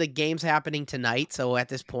 obviously the game's happening tonight, so at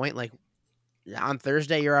this point, like, on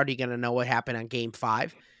Thursday, you're already going to know what happened on Game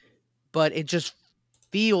 5. But it just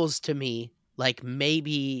feels to me like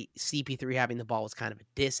maybe CP3 having the ball was kind of a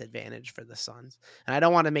disadvantage for the Suns. And I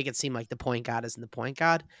don't want to make it seem like the point guard isn't the point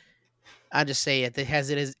guard. I just say it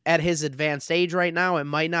is at his advanced age right now, it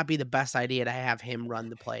might not be the best idea to have him run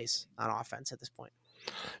the plays on offense at this point.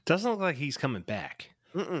 Doesn't look like he's coming back.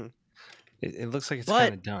 Mm-mm. It looks like it's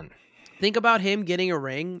kind of done. Think about him getting a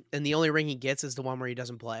ring, and the only ring he gets is the one where he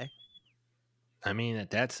doesn't play. I mean,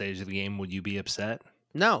 at that stage of the game, would you be upset?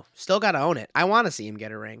 No, still got to own it. I want to see him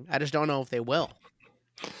get a ring. I just don't know if they will.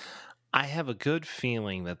 I have a good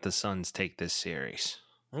feeling that the Suns take this series.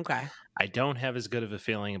 Okay. I don't have as good of a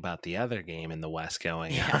feeling about the other game in the West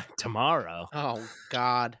going on tomorrow. Oh,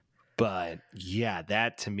 God. But, yeah,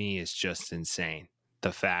 that to me is just insane.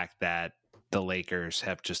 The fact that the Lakers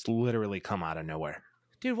have just literally come out of nowhere.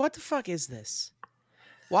 Dude, what the fuck is this?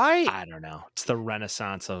 Why? I don't know. It's the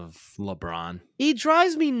renaissance of LeBron. He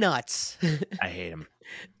drives me nuts. I hate him.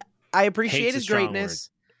 I appreciate his greatness.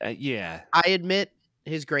 Yeah. I admit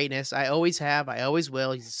his greatness. I always have. I always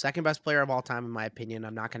will. He's the second best player of all time, in my opinion.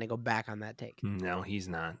 I'm not going to go back on that take. No, he's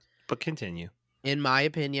not. But continue. In my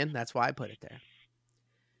opinion, that's why I put it there.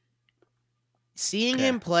 Seeing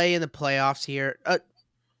him play in the playoffs here,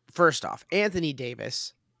 first off, Anthony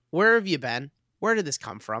Davis, where have you been? Where did this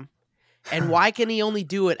come from? And why can he only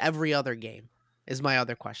do it every other game? Is my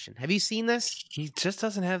other question. Have you seen this? He just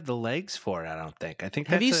doesn't have the legs for it, I don't think. I think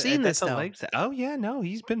Have you seen this, a though? legs. Oh, yeah, no,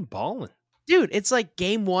 he's been balling. Dude, it's like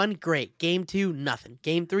game 1, great. Game 2, nothing.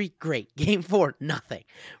 Game 3, great. Game 4, nothing.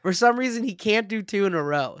 For some reason, he can't do 2 in a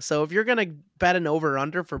row. So if you're going to bet an over or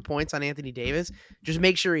under for points on Anthony Davis, just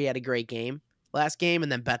make sure he had a great game last game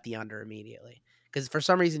and then bet the under immediately. Because for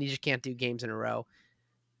some reason, he just can't do games in a row.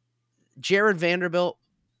 Jared Vanderbilt,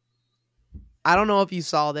 I don't know if you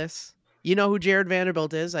saw this. You know who Jared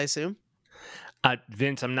Vanderbilt is, I assume?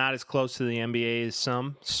 Vince, I'm not as close to the NBA as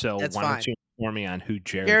some, so That's why fine. don't you inform me on who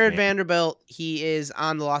Jared Vanderbilt, he is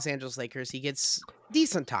on the Los Angeles Lakers. He gets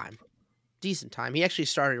decent time. He actually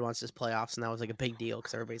started once this playoffs, and that was like a big deal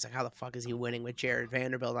because everybody's like, how the fuck is he winning with Jared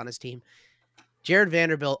Vanderbilt on his team? Jared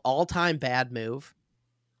Vanderbilt, all-time bad move.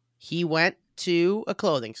 He went to a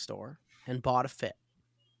clothing store and bought a fit.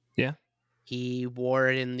 Yeah. He wore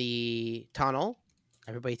it in the tunnel.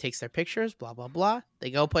 Everybody takes their pictures, blah, blah, blah. They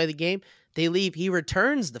go play the game. They leave. He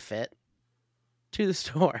returns the fit to the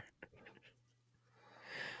store.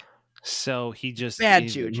 So he just... Bad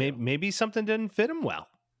juju. Maybe something didn't fit him well.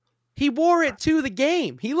 He wore it to the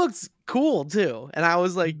game. He looks cool, too. And I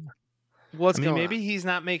was like, what's going on? Maybe he's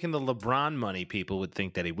not making the LeBron money people would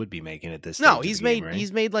think that he would be making at this stage. No, he's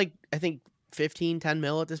made like, I think, 10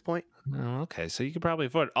 mil at this point. Oh, okay. So you could probably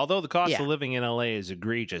afford it. Although the cost of living in LA is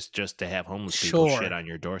egregious just to have homeless people shit on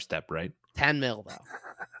your doorstep, right? 10 mil,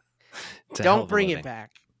 though. Don't bring it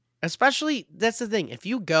back. Especially, that's the thing. If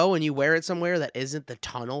you go and you wear it somewhere that isn't the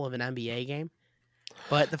tunnel of an NBA game,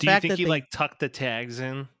 but the Do fact you think that he like tucked the tags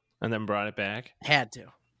in and then brought it back? Had to.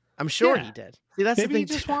 I'm sure he did. See, that's maybe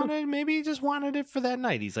the thing. Maybe he just wanted it for that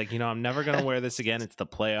night. He's like, I'm never gonna wear this again. It's the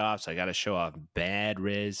playoffs. I got to show off bad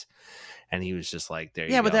Riz. And he was just like, there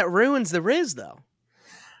you go. Yeah, but that ruins the Riz, though.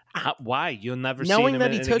 Why? You'll never see knowing him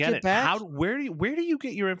that he took it back. Where do you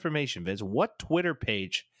get your information, Vince? What Twitter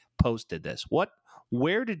page posted this?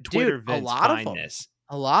 Where did Twitter Vince find this?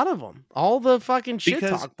 A lot of them. All the fucking shit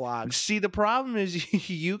talk blogs. See, the problem is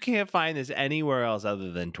you can't find this anywhere else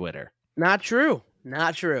other than Twitter. Not true.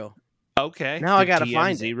 Okay. Now I gotta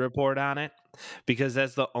find it. Report on it. Because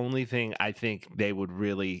that's the only thing I think they would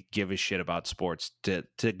really give a shit about sports to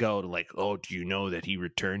go to like, oh, do you know that he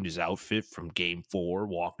returned his outfit from game 4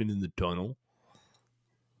 walking in the tunnel?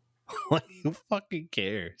 Like, who fucking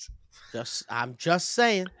cares? I'm just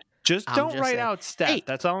saying. Don't write out Steph. Hey,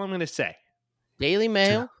 that's all I'm going to say. Daily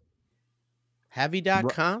Mail,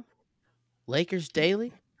 Heavy.com, Lakers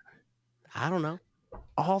Daily. I don't know.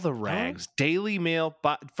 All the rags. Daily Mail,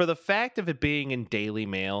 but for the fact of it being in Daily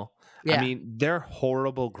Mail, I mean, their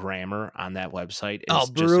horrible grammar on that website is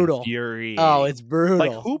brutal. Just infuriating. Oh, it's brutal.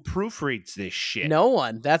 Like, who proofreads this shit? No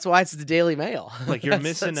one. That's why it's the Daily Mail. Like, you're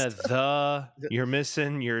missing you're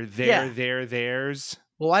missing your theirs.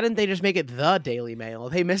 Well, why didn't they just make it the Daily Mail?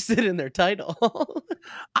 They missed it in their title.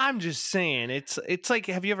 I'm just saying, it's like,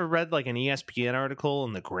 have you ever read like an ESPN article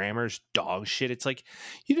and the grammar's dog shit? It's like,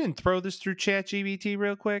 you didn't throw this through ChatGPT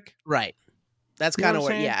real quick? Right. That's kind of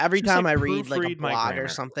what, every time I read like a blog or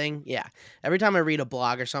something, every time I read a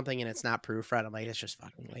blog or something and it's not proofread, I'm like, it's just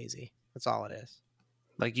fucking lazy. That's all it is.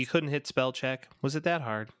 Like, you couldn't hit spell check? Was it that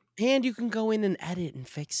hard? And you can go in and edit and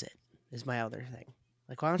fix it, is my other thing.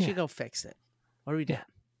 Like, why don't you go fix it? What are we doing?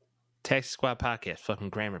 Taxi Squad Podcast, fucking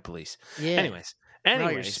grammar police. Yeah. Anyways. No,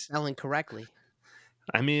 you're spelling correctly.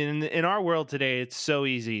 I mean, in our world today, it's so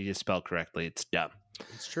easy to spell correctly. It's dumb.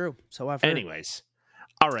 It's true. So I've heard. Anyways.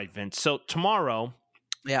 All right, Vince. So tomorrow,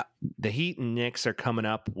 the Heat and Knicks are coming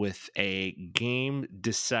up with a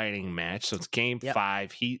game-deciding match. So it's Game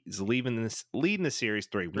 5. Heat is leading the series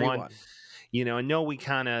 3-1. I know we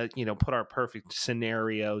kind of put our perfect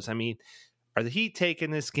scenarios. I mean, are the Heat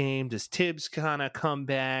taking this game? Does Tibbs kind of come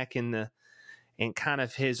back in kind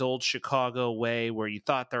of his old Chicago way, where you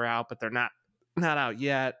thought they're out, but they're not out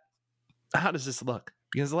yet? How does this look?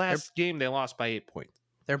 Because the last game they lost by 8 points.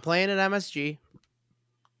 They're playing at MSG.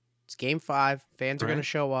 It's Game 5. Fans are going to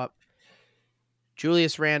show up.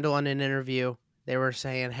 Julius Randle in an interview, they were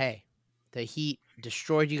saying, hey, the Heat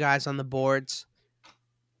destroyed you guys on the boards.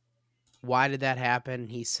 Why did that happen?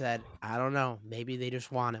 He said, I don't know. Maybe they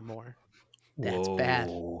just wanted more. That's bad.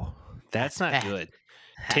 That's not bad. Good.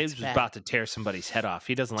 Tibbs was about to tear somebody's head off.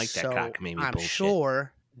 He doesn't like that cockamamie bullshit. I'm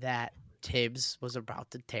sure that Tibbs was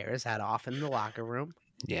about to tear his head off in the locker room.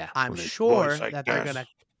 Yeah. I'm sure that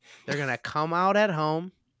they're gonna come out at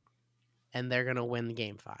home and they're going to win the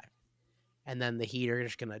Game 5. And then the Heat are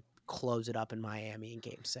just going to close it up in Miami in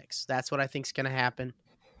Game 6. That's what I think is going to happen.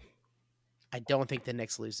 I don't think the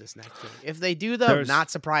Knicks lose this next game. If they do, though,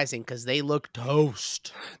 not surprising because they look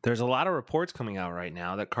toast. There's a lot of reports coming out right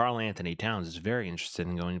now that Karl Anthony Towns is very interested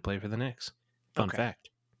in going to play for the Knicks. Fun fact.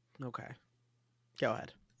 Okay. Go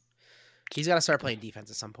ahead. He's got to start playing defense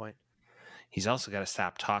at some point. He's also got to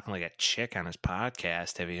stop talking like a chick on his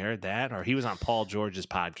podcast. Have you heard that? Or he was on Paul George's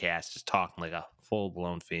podcast just talking like a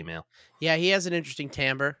full-blown female. Yeah, he has an interesting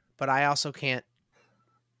timbre, but I also can't,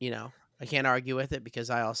 I can't argue with it because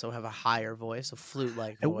I also have a higher voice, a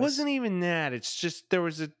flute-like voice. It wasn't even that. It's just there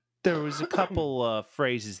was a couple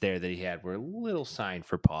phrases there that he had were a little sign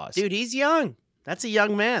for pause. Dude, he's young. That's a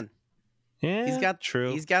young man. Yeah,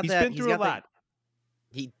 true. He's been through a lot.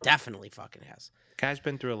 He definitely fucking has. Guy's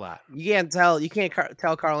been through a lot. You can't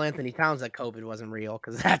tell Karl Anthony Towns that COVID wasn't real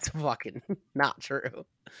because that's fucking not true.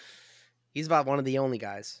 He's about one of the only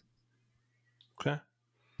guys. Okay.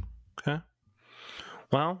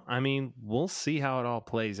 Well, I mean, we'll see how it all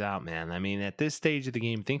plays out, man. I mean, at this stage of the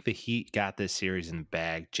game, I think the Heat got this series in the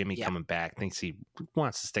bag. Jimmy coming back, thinks he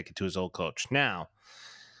wants to stick it to his old coach. Now,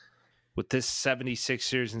 with this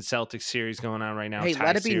 76ers and Celtics series going on right now, hey,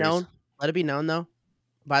 let it be known. Let it be known, though.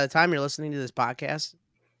 By the time you're listening to this podcast,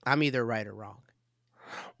 I'm either right or wrong.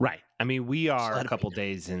 Right. I mean, we are a couple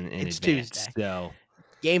days in advance. Tuesday. So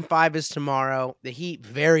Game 5 is tomorrow. The Heat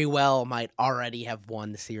very well might already have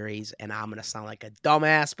won the series, and I'm going to sound like a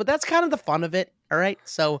dumbass, but that's kind of the fun of it, all right?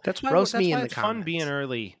 So roast me in the comments. Fun being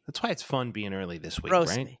early. That's why it's fun being early this week,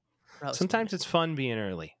 roast right? Me. Sometimes it's fun being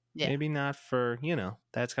early. Yeah. Maybe not for,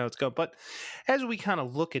 that's how it's going. But as we kind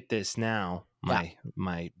of look at this now,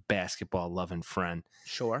 my basketball loving friend.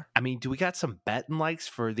 Sure. I mean, do we got some betting likes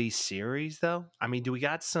for these series, though? I mean, do we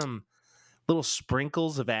got some little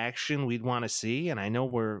sprinkles of action we'd want to see? And I know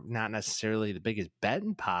we're not necessarily the biggest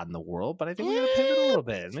betting pod in the world, but I think we got to pivot a little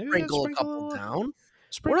bit. Maybe sprinkle a couple down.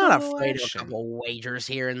 We're not afraid of a couple wagers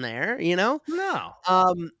here and there, No.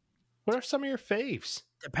 What are some of your faves?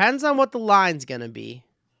 Depends on what the line's going to be,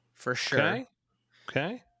 for sure.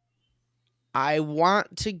 Okay. I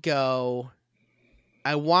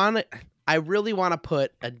really want to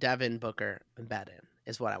put a Devin Booker bet in,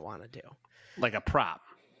 is what I want to do. Like a prop.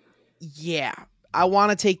 Yeah. I want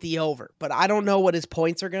to take the over, but I don't know what his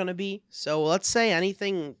points are going to be. So let's say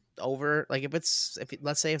anything over, like let's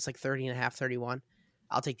say it's like 30.5, 31,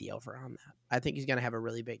 I'll take the over on that. I think he's going to have a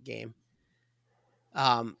really big game.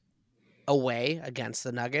 Away against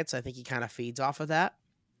the Nuggets, I think he kind of feeds off of that.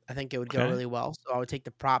 I think it would go really well. So I would take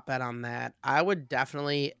the prop bet on that.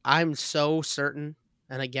 I'm so certain,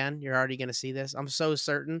 and again, you're already going to see this. I'm so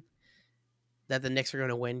certain that the Knicks are going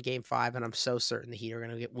to win Game 5, and I'm so certain the Heat are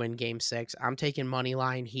going to win Game 6. I'm taking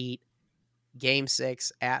moneyline Heat, Game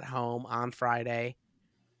 6 at home on Friday.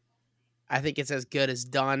 I think it's as good as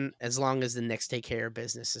done as long as the Knicks take care of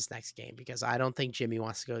business this next game, because I don't think Jimmy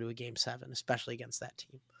wants to go to a Game 7, especially against that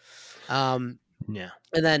team. Yeah.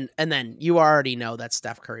 And then you already know that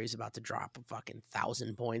Steph Curry's about to drop a fucking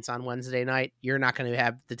 1,000 points on Wednesday night. You're not going to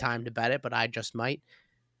have the time to bet it, but I just might.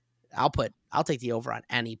 I'll take the over on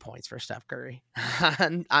any points for Steph Curry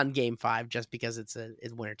on Game 5 just because it's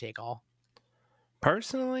winner take all.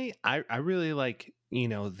 Personally, I really like,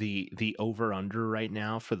 the over under right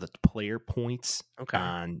now for the player points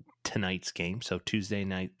on tonight's game. So Tuesday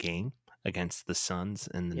night game against the Suns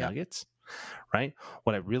and the Nuggets, right?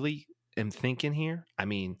 What I really am thinking here, I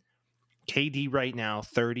mean, KD right now,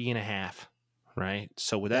 30.5, right?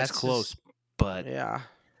 So that's close, but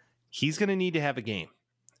he's going to need to have a game.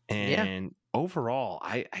 And overall,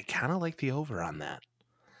 I kind of like the over on that.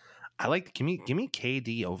 I like, give me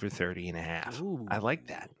KD over 30.5. Ooh. I like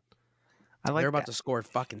that. They're about to score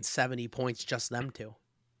fucking 70 points, just them two.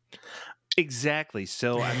 Exactly.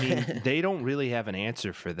 So, I mean, they don't really have an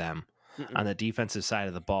answer for them on the defensive side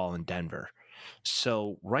of the ball in Denver.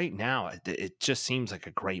 So right now, it just seems like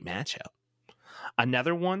a great matchup.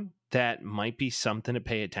 Another one that might be something to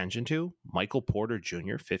pay attention to, Michael Porter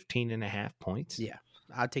Jr., 15.5 points. Yeah.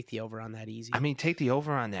 I'll take the over on that easy. I mean, take the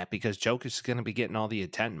over on that because Jokic is going to be getting all the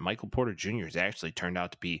attention. Michael Porter Jr. has actually turned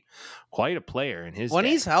out to be quite a player in his When day.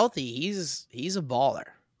 he's healthy, he's a baller.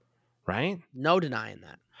 Right? No denying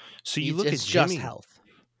that. So you look at Jimmy. Just health.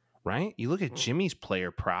 Right? You look at Jimmy's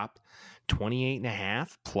player prop,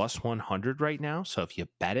 28.5 plus 100 right now. So if you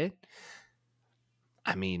bet it,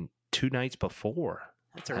 I mean, 2 nights before.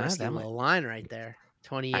 That's a risky little line right there.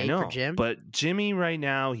 28 for Jim. But Jimmy right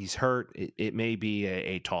now, he's hurt. It may be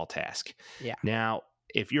a tall task. Yeah. Now,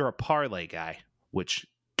 if you're a parlay guy, which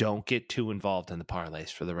don't get too involved in the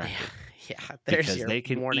parlays for the record. Yeah, there's because your they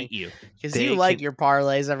can warning. eat you. Because you like your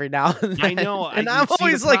parlays every now and then. I know. And I'm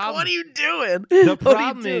always like, what are you doing? The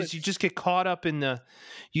problem is you just get caught up in the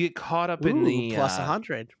plus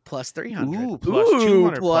 100, plus 300. Ooh, plus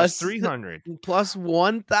 200, plus 300. Plus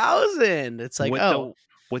 1,000. It's like,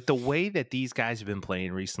 with the way that these guys have been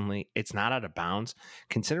playing recently, it's not out of bounds.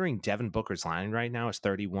 Considering Devin Booker's line right now is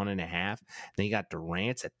 31.5, then you got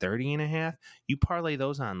Durant's at 30.5. You parlay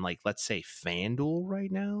those on, like, let's say FanDuel right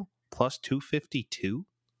now, plus 252,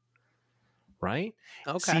 right?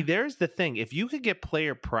 Okay. See, there's the thing. If you could get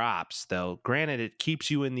player props, though, granted, it keeps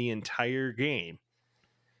you in the entire game.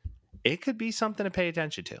 It could be something to pay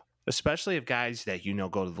attention to, especially if guys that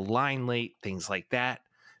go to the line late, things like that.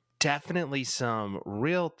 Definitely some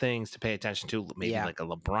real things to pay attention to. Maybe like a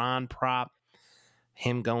LeBron prop,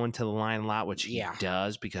 him going to the line a lot, which he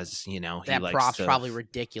does because, he that likes prop's probably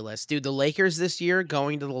ridiculous. Dude, the Lakers this year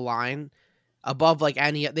going to the line above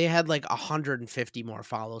they had like 150 more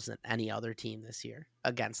follows than any other team this year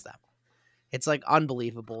against them. It's like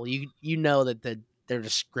unbelievable. You know that they're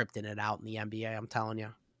just scripting it out in the NBA, I'm telling you.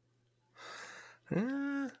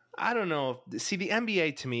 I don't know. See, the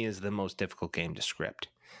NBA to me is the most difficult game to script.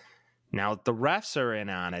 Now, if the refs are in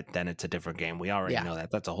on it, then it's a different game. We already know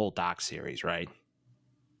that. That's a whole doc series, right?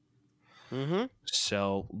 Mm-hmm.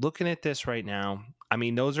 So, looking at this right now, I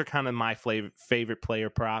mean, those are kind of my favorite player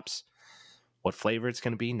props. What flavor it's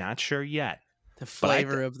going to be, not sure yet. The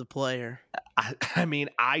flavor of the player. I mean,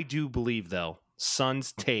 I do believe, though,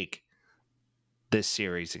 Suns take this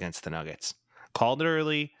series against the Nuggets. Called it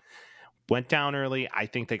early, went down early. I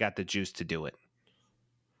think they got the juice to do it.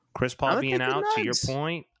 Chris Paul being out, to your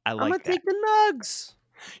point, I like that. I'm going to take the Nugs.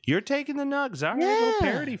 You're taking the Nugs. All right, a little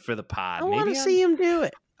parody for the pod. I want to see him do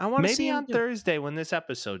it. Maybe on Thursday when this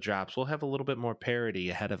episode drops, we'll have a little bit more parody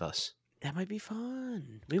ahead of us. That might be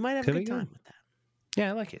fun. We might have a good time with that. Yeah,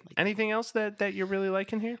 I like it. Anything else that you're really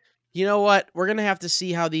liking here? You know what? We're going to have to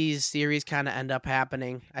see how these series kind of end up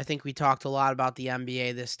happening. I think we talked a lot about the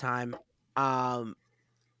NBA this time.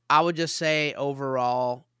 I would just say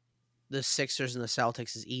overall, the Sixers and the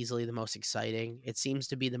Celtics is easily the most exciting. It seems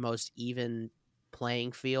to be the most even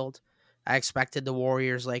playing field. I expected the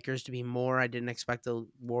Warriors-Lakers to be more. I didn't expect the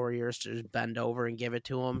Warriors to just bend over and give it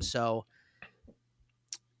to them. So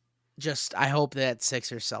I hope that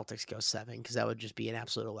Sixers-Celtics go 7 because that would just be an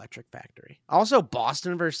absolute electric factory. Also,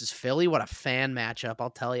 Boston versus Philly, what a fan matchup, I'll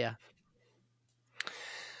tell you.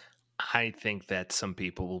 I think that some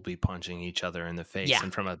people will be punching each other in the face. Yeah.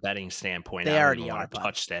 And from a betting standpoint, they I already don't want to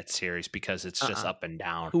touch that series because it's just up and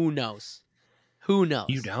down. Who knows?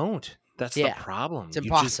 You don't. That's the problem. It's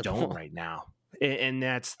impossible. You just don't right now. And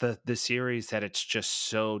that's the series that it's just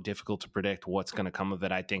so difficult to predict what's going to come of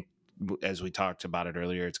it. I think, as we talked about it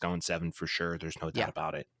earlier, it's going 7 for sure. There's no doubt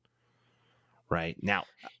about it. Right. Now,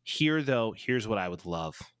 here's what I would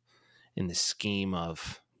love in the scheme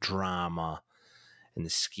of drama, in the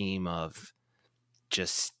scheme of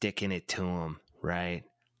just sticking it to him, right?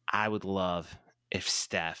 I would love if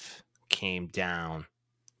Steph came down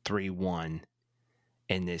 3-1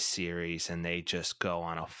 in this series and they just go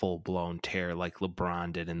on a full-blown tear like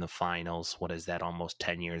LeBron did in the finals. What is that, almost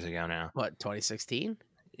 10 years ago now? What, 2016?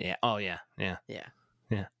 Yeah. Oh, yeah.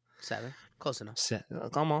 7. Close enough.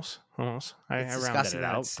 Almost. I rounded it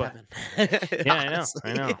out. 7. But yeah,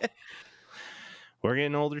 I know. We're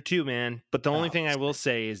getting older too, man. But the only thing I will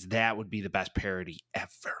say is that would be the best parody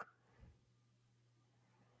ever.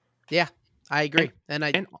 Yeah, I agree.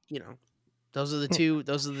 And those are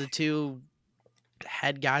the two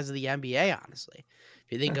head guys of the NBA, honestly.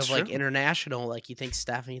 If you think of like international, like you think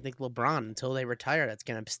Steph and you think LeBron, until they retire, that's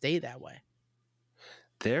going to stay that way.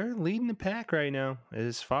 They're leading the pack right now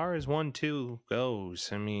as far as 1-2 goes.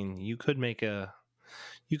 I mean, you could make an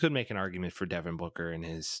argument for Devin Booker and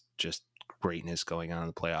his just greatness going on in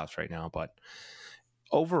the playoffs right now. But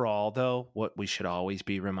overall, though, what we should always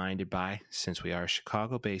be reminded by, since we are a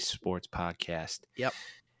Chicago-based sports podcast,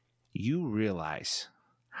 you realize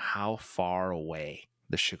how far away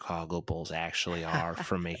the Chicago Bulls actually are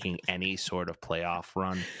from making any sort of playoff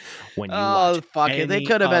run. When you watch they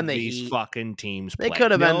could have been the these Heat. Fucking teams play. They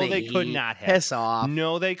could have been the they Heat. could not have. Piss off.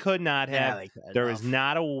 No, they could not have. They could there have. is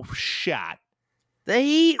not a shot. The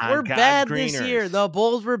Heat were bad Greeners. this year. The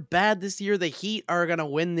Bulls were bad this year. The Heat are going to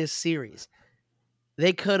win this series.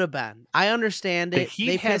 They could have been. I understand it. The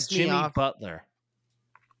Heat has Jimmy Butler.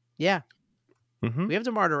 Yeah. Mm-hmm. We have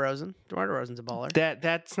DeMar DeRozan. DeMar DeRozan's a baller.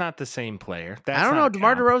 That's not the same player. I don't know.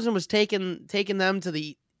 DeMar DeRozan was taking them to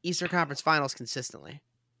the Eastern Conference Finals consistently.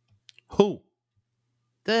 Who?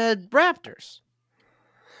 The Raptors.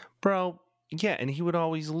 Bro, Yeah, and he would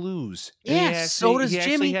always lose. Yeah, so does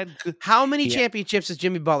Jimmy. How many championships does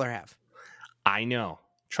Jimmy Butler have? I know.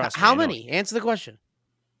 Trust me. How many? Answer the question.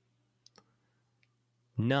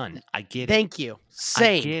 None. I get it. Thank you.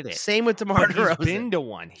 Same. I get it. Same with DeMar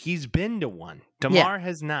DeRozan. He's been to one. DeMar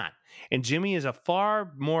has not. And Jimmy is a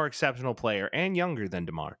far more exceptional player and younger than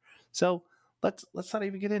DeMar. So let's not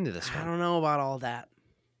even get into this one. I don't know about all that.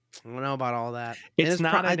 It's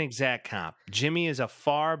not an exact comp. Jimmy is a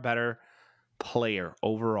far better player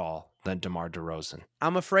overall than DeMar DeRozan.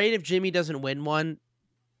 I'm afraid if Jimmy doesn't win one,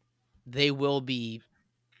 they will be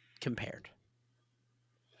compared.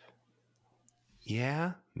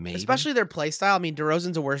 Yeah, maybe. Especially their play style. I mean,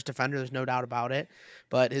 DeRozan's a worse defender. There's no doubt about it.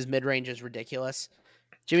 But his mid-range is ridiculous.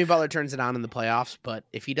 Jimmy Butler turns it on in the playoffs. But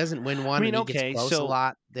if he doesn't win one and he gets close a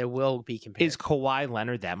lot, there will be compared. Is Kawhi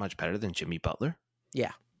Leonard that much better than Jimmy Butler?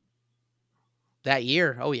 Yeah. That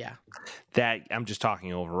year? Oh, yeah. That I'm just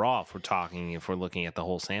talking overall. If we're looking at the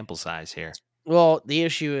whole sample size here. Well, the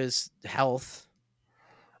issue is health.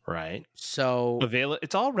 Right. So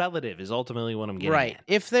it's all relative is ultimately what I'm getting right. at.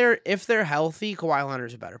 If they're healthy, Kawhi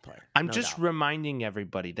Leonard's a better player. I'm just reminding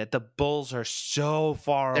everybody that the Bulls are so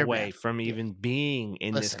far away from even being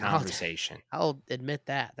in this conversation. I'll admit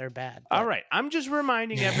that. They're bad. All right. I'm just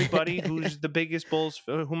reminding everybody who's the biggest Bulls,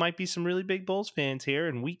 who might be some really big Bulls fans here,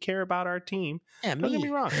 and we care about our team. Yeah, don't get me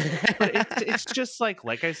wrong. But it's just like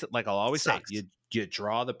I said, like I'll always say, you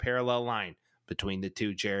draw the parallel line between the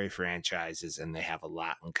two Jerry franchises, and they have a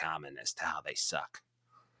lot in common as to how they suck.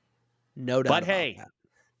 No doubt. But hey,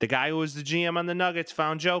 the guy who was the GM on the Nuggets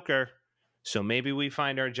found Joker, so maybe we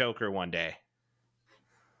find our Joker one day.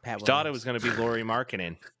 Thought it was going to be Lauri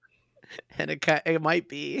Markkanen. And it might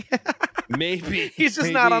be. Maybe. He's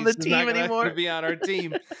just not on the team anymore. To be on our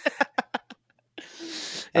team.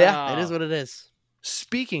 Yeah, it is what it is.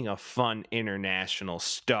 Speaking of fun international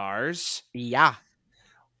stars. Yeah.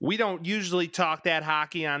 We don't usually talk that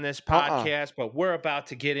hockey on this podcast, but we're about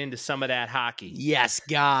to get into some of that hockey. Yes,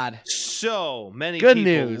 God. So many Good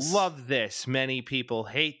people news. love this. Many people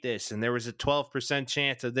hate this. And there was a 12%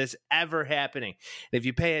 chance of this ever happening. And if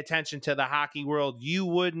you pay attention to the hockey world, you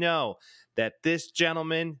would know that this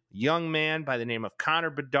gentleman, young man by the name of Connor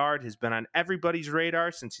Bedard, has been on everybody's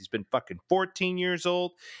radar since he's been fucking 14 years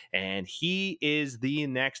old. And he is the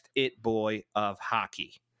next it boy of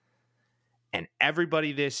hockey. And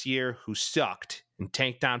everybody this year who sucked and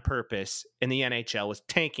tanked on purpose in the NHL was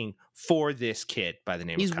tanking for this kid by the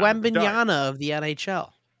name of Connor Bedard. He's Wembanyama of the NHL.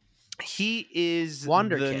 He is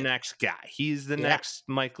next guy. He's the next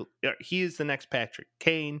Michael. He is the next Patrick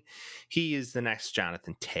Kane. He is the next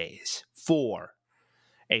Jonathan Toews for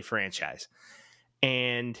a franchise.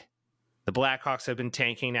 And the Blackhawks have been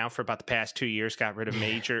tanking now for about the past 2 years, got rid of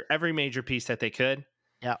every major piece that they could.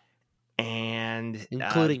 Yep. And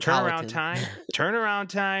including turnaround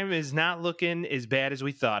time is not looking as bad as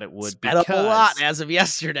we thought it would. Sped up a lot as of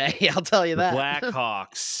yesterday. I'll tell you that. The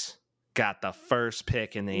Blackhawks got the first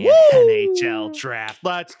pick in the NHL draft.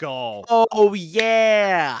 Let's go. Oh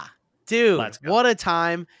yeah, dude! What a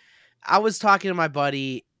time! I was talking to my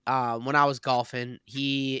buddy when I was golfing.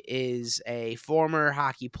 He is a former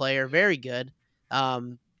hockey player, very good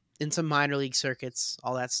in some minor league circuits,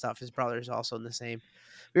 all that stuff. His brother is also in the same.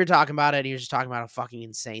 We were talking about it, and he was just talking about how fucking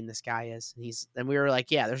insane this guy is. And we were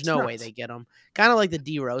like, yeah, there's no way they get him. Kind of like the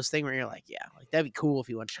D Rose thing where you're like, yeah, like that'd be cool if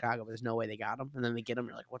he went to Chicago, but there's no way they got him. And then they get him,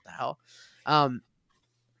 you're like, what the hell?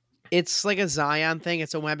 It's like a Zion thing.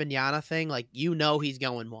 It's a Wembanyama thing. Like, he's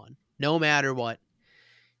going one, no matter what.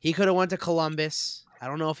 He could have went to Columbus. I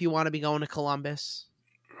don't know if you want to be going to Columbus.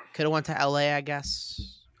 Could have went to LA, I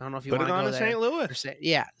guess. I don't know if you want to go to St. Louis.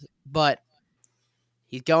 Yeah, but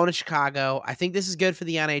he's going to Chicago. I think this is good for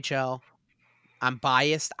the NHL. I'm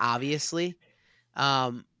biased, obviously.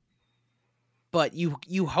 But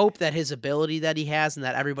you hope that his ability that he has and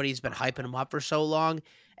that everybody's been hyping him up for so long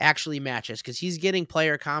actually matches, because he's getting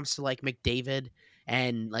player comps to like McDavid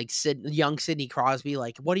and like young Sidney Crosby.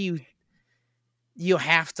 Like, what do you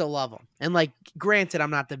have to love him. And like, granted, I'm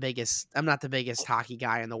not the biggest hockey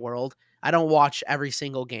guy in the world. I don't watch every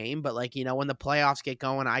single game, but like, when the playoffs get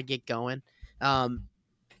going, I get going.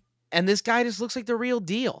 And this guy just looks like the real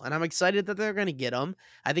deal. And I'm excited that they're going to get him.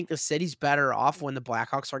 I think the city's better off when the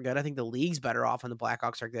Blackhawks are good. I think the league's better off when the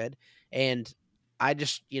Blackhawks are good. And I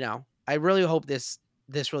just, I really hope this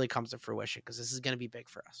really comes to fruition, because this is going to be big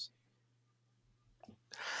for us.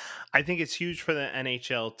 I think it's huge for the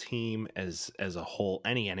NHL team as a whole,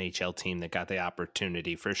 any NHL team that got the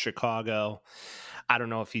opportunity. For Chicago, I don't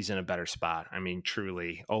know if he's in a better spot. I mean,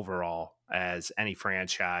 truly, overall, as any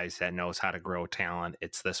franchise that knows how to grow talent,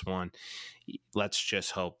 it's this one. Let's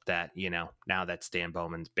just hope that, now that Stan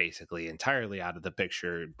Bowman's basically entirely out of the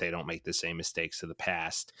picture, they don't make the same mistakes of the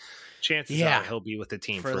past. Chances are he'll be with the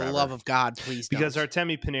team forever. For the love of God, please don't. Because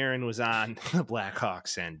Artemi Panarin was on the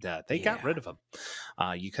Blackhawks, and they got rid of him.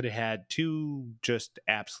 You could have had two just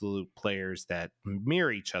absolute players that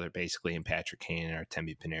mirror each other, basically, in Patrick Kane and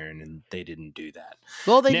Artemi Panarin, and they didn't do that.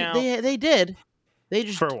 Well, they did. They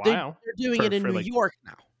just for a while. They're doing it in New York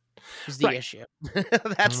now. Is the issue?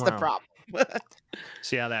 That's the problem.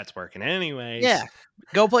 See how that's working. Anyways,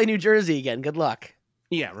 go play New Jersey again. Good luck.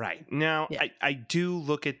 Yeah, right. Now, I do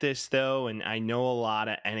look at this, though, and I know a lot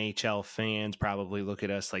of NHL fans probably look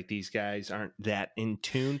at us like these guys aren't that in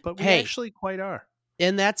tune, but we actually quite are.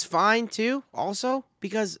 And that's fine, too, also,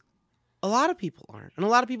 because a lot of people aren't. And a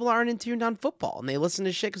lot of people aren't in tuned on football, and they listen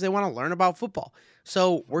to shit because they want to learn about football.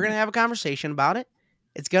 So we're going to have a conversation about it.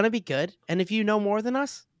 It's going to be good. And if you know more than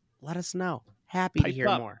us, let us know. Happy to hear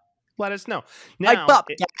more. Let us know. Now, Pipe up,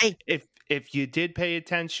 guy. If you did pay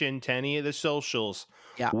attention to any of the socials,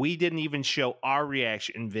 we didn't even show our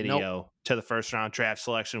reaction video to the first round draft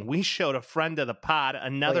selection. We showed a friend of the pod,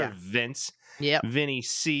 another Vince, Vinny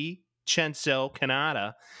C, Chenso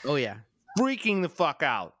Canada. Oh, yeah. Freaking the fuck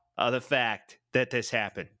out of the fact that this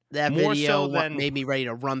happened. That more video made me ready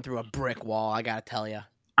to run through a brick wall, I got to tell you.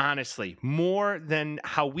 Honestly, more than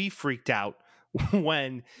how we freaked out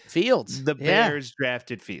when the Bears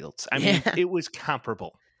drafted Fields. I mean, it was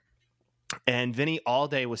comparable. And Vinny all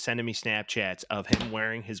day was sending me Snapchats of him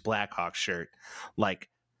wearing his Blackhawks shirt. Like,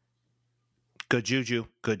 good juju,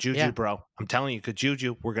 bro. I'm telling you, good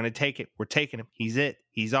juju. We're going to take it. We're taking him. He's it.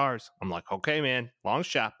 He's ours. I'm like, okay, man, long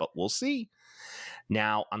shot, but we'll see.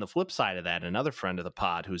 Now, on the flip side of that, another friend of the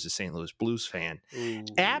pod who's a St. Louis Blues fan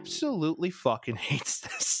absolutely fucking hates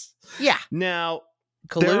this. Yeah. Now,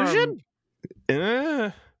 Collusion?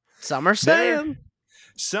 Some are saying.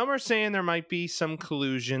 Some are saying there might be some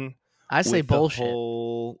collusion. I say bullshit. The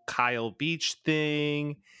whole Kyle Beach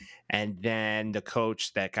thing, and then the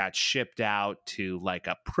coach that got shipped out to like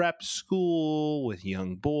a prep school with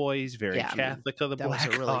young boys, very Catholic of the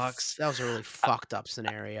Blackhawks. That was a really fucked up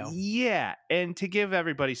scenario. Yeah, and to give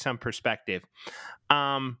everybody some perspective,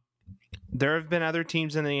 there have been other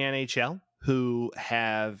teams in the NHL who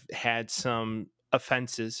have had some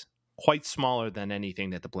offenses quite smaller than anything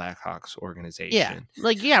that the Blackhawks organization.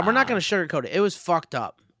 Yeah, we're not going to sugarcoat it. It was fucked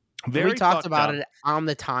up. We talked about it on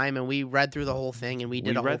the time, and we read through the whole thing, and we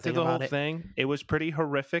did a whole thing about it. It was pretty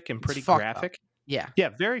horrific and pretty graphic. Yeah,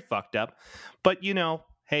 very fucked up. But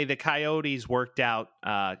hey, the Coyotes worked out,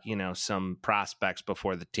 some prospects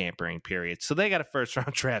before the tampering period, so they got a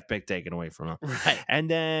first-round draft pick taken away from them. Right, and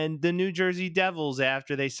then the New Jersey Devils,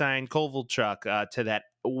 after they signed Kovalchuk to that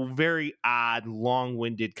very odd,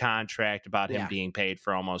 long-winded contract about him being paid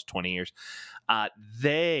for almost 20 years.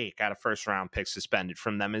 They got a first-round pick suspended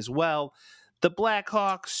from them as well. The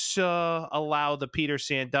Blackhawks allow the Peter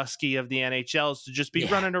Sandusky of the NHLs to just be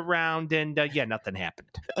running around, and nothing happened.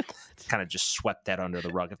 Kind of just swept that under the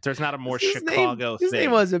rug. If there's not a more Chicago thing. His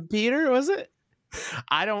name wasn't Peter, was it?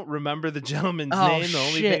 I don't remember the gentleman's name. The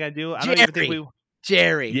only thing I do, I don't even think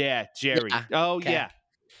Jerry. Yeah, Jerry. Yeah. Oh, okay. Yeah.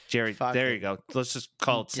 Jerry, there you go. Let's just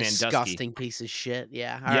call it Sandusky. Disgusting piece of shit.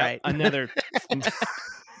 Yeah. All right. Another.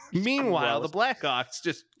 Meanwhile, the Blackhawks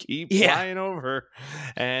just keep flying over.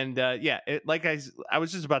 And like I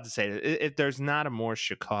was just about to say, if there's not a more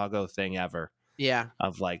Chicago thing ever. Yeah.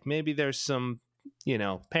 Of like, maybe there's some,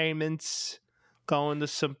 payments going to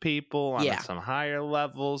some people on some higher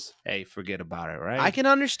levels. Hey, forget about it, right? I can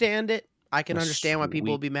understand it. I can understand why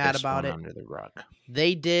people will be mad about it. Under the rug.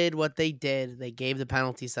 They did what they did. They gave the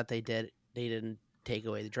penalties that they did. They didn't take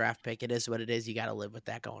away the draft pick. It is what it is. You got to live with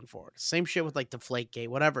that going forward. Same shit with like Deflategate,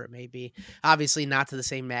 whatever it may be. Obviously not to the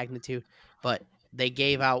same magnitude, but they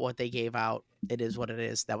gave out what they gave out. It is what it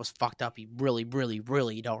is. That was fucked up. You really, really,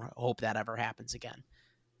 really don't hope that ever happens again.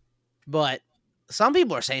 But some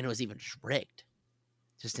people are saying it was even just rigged,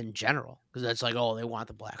 just in general, because it's like, oh, they want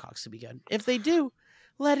the Blackhawks to be good. If they do,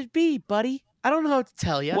 let it be, buddy. I don't know what to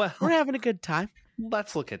tell you. Well, we're having a good time.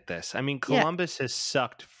 Let's look at this. I mean, Columbus has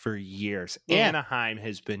sucked for years. Anaheim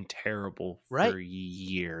has been terrible for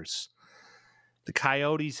years. The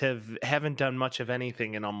Coyotes haven't done much of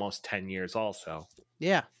anything in almost 10 years also.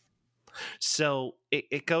 Yeah. So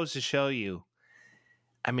it goes to show you,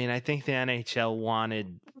 I mean, I think the NHL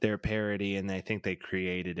wanted their parity, and I think they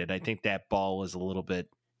created it. I think that ball was a little bit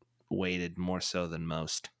weighted more so than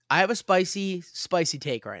most. I have a spicy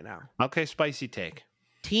take right now. Okay, spicy take.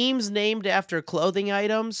 Teams named after clothing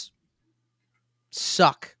items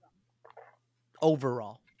suck.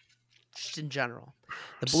 overall, just in general.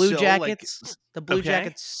 The Blue Jackets,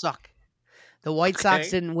 Jackets suck. The White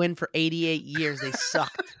Sox didn't win for 88 years. They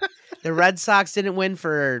sucked. The Red Sox didn't win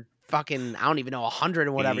for fucking, I don't even know, 100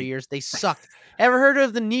 or whatever years. They sucked. Ever heard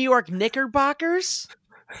of the New York Knickerbockers?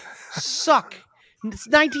 Suck.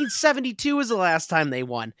 1972 was the last time they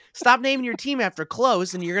won. Stop naming your team after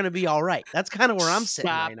clothes and you're going to be all right. That's kind of where I'm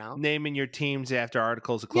sitting right now. Naming your teams after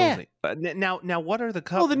articles of clothing. Yeah. Now, what are the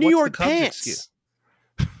Cubs? Well, the New York Pants.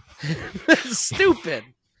 Stupid.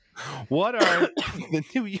 What are the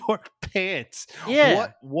New York Pants?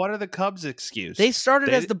 Yeah. What are the Cubs' excuse? They started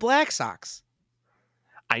as the Black Sox.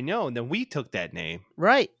 I know, and then we took that name.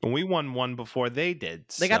 Right. And we won one before they did.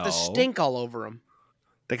 They got the stink all over them.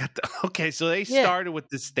 They got so they started with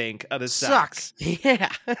the stink of the Sox. Yeah.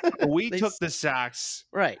 We took the Sox.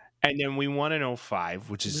 Right. And then we won in 2005,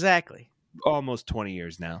 which is almost 20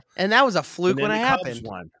 years now. And that was a fluke when it happened. Cubs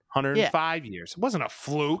won 105 years. It wasn't a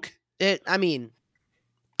fluke. Don't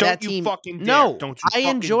you fucking dare. No, Don't you I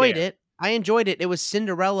enjoyed it. I enjoyed it. It was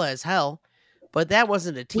Cinderella as hell. But that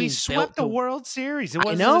wasn't a team. We swept the World Series.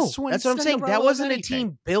 I know. That's what I'm saying. That wasn't a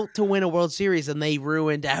team built to win a World Series, and they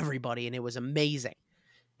ruined everybody, and it was amazing.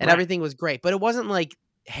 And everything was great. But it wasn't like,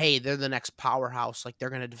 hey, they're the next powerhouse. Like, they're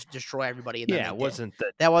going to destroy everybody. And it wasn't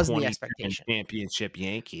that wasn't the expectation. Championship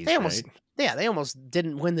Yankees, they almost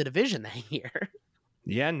didn't win the division that year.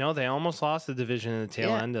 Yeah, no, they almost lost the division in the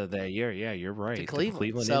tail end of that year. Yeah, you're right. The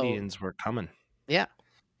Cleveland Indians were coming. Yeah.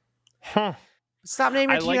 Huh. Stop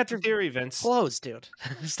naming your team after theory, Vince. Clothes, dude.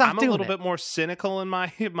 Stop doing it. I'm a little bit more cynical in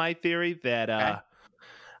my theory that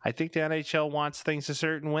I think the NHL wants things a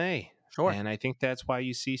certain way. Sure. And I think that's why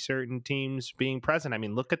you see certain teams being present. I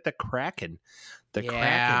mean, look at the Kraken.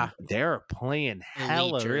 Kraken, they're playing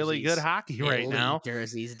hella really good hockey right now.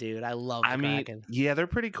 Jerseys, dude. I love the Kraken. Yeah, they're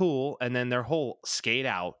pretty cool. And then their whole skate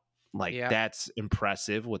out, that's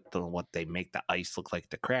impressive with what they make the ice look like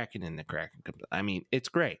the Kraken and the Kraken. I mean, it's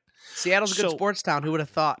great. Seattle's a good sports town. Who would have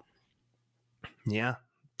thought? Yeah.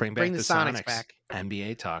 Bring back the Sonics back.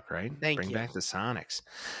 NBA talk, right? Bring back the Sonics.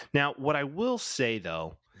 Now, what I will say,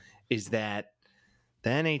 though, is that the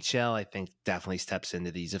NHL, I think, definitely steps into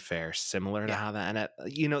these affairs, similar to how the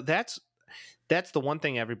NFL, that's the one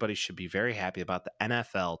thing everybody should be very happy about. The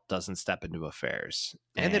NFL doesn't step into affairs.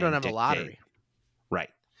 And they don't have a lottery. Right.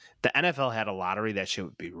 The NFL had a lottery. That shit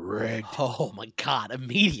would be rigged. Oh, my God.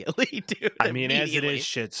 Immediately, dude. I mean, as it is,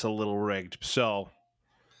 shit's a little rigged. So,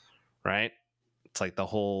 right? It's like the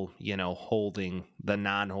whole, the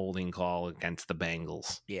non-holding call against the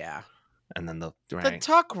Bengals. Yeah. And then the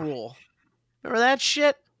tuck rule. Remember that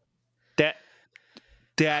shit?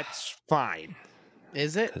 That's fine.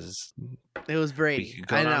 Is it? Because it was Brady. We can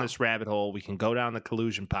go down this rabbit hole. We can go down the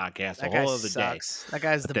Collusion podcast the whole other day. That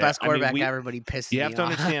guy's the best quarterback everybody pisses me off. You have to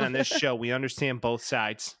understand on this show, we understand both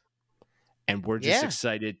sides. And we're just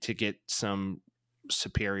excited to get some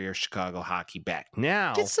superior Chicago hockey back.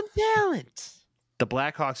 Now, get some talent. The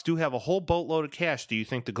Blackhawks do have a whole boatload of cash. Do you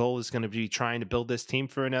think the goal is going to be trying to build this team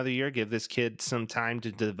for another year, give this kid some time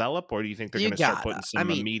to develop, or do you think they're going to start putting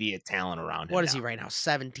some immediate talent around him? What is he right now,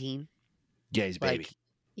 17? Yeah, he's baby.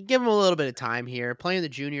 You give him a little bit of time here, playing the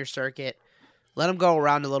junior circuit, let him go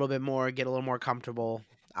around a little bit more, get a little more comfortable.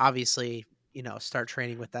 Obviously, start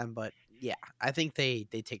training with them. But, yeah, I think they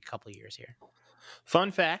take a couple of years here.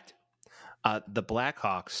 Fun fact, the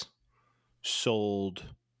Blackhawks sold,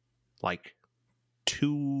 I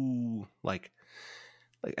think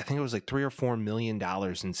it was $3 or $4 million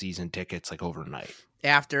in season tickets overnight.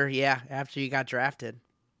 After you got drafted.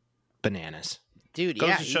 Bananas. Dude,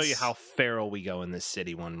 Goes to show you how feral we go in this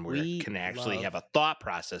city when we can actually have a thought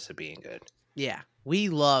process of being good. Yeah. We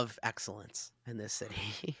love excellence in this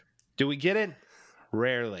city. Do we get it?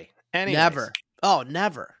 Rarely. Anyways. Never. Oh,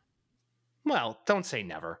 never. Well, don't say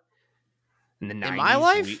never. In the 90s, in my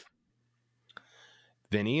life?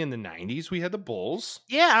 Vinny, in the 90s, we had the Bulls.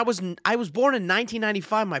 Yeah, I was born in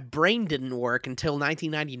 1995. My brain didn't work until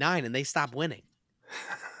 1999, and they stopped winning.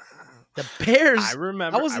 The Bears.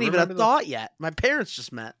 I wasn't even a thought yet. My parents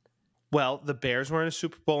just met. Well, the Bears were in a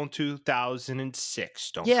Super Bowl in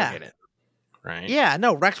 2006. Don't forget it. Right? Yeah,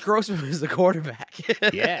 no, Rex Grossman was the quarterback.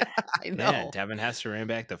 Yeah. I know. Yeah, Devin Hester ran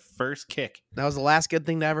back the first kick. That was the last good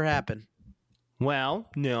thing to ever happen. Well,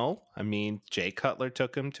 no. I mean, Jay Cutler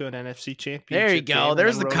took him to an NFC championship. There you go.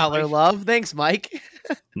 There's the Cutler love. Thanks, Mike.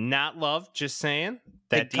 Not love, just saying.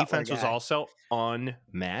 That defense was also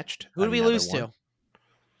unmatched. Who did we lose to?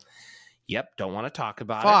 Yep, don't want to talk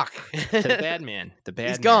about it. The bad man. The bad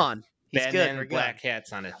man. He's gone. He's bad good. Man and black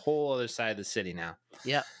hats on a whole other side of the city now.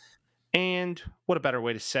 Yep. And what a better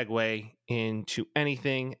way to segue into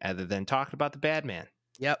anything other than talking about the bad man.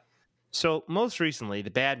 Yep. So most recently,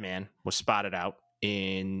 the bad man was spotted out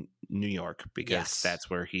in New York because that's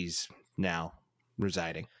where he's now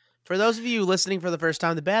residing. For those of you listening for the first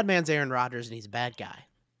time, the bad man's Aaron Rodgers, and he's a bad guy.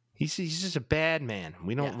 He's just a bad man.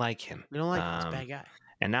 We don't like him. We don't like him. He's a bad guy.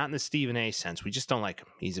 And not in the Stephen A. sense. We just don't like him.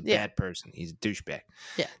 He's a bad person. He's a douchebag.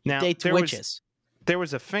 Yeah. Now, dates witches. There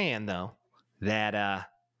was a fan, though, that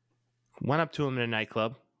went up to him in a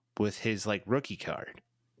nightclub with his, like, rookie card.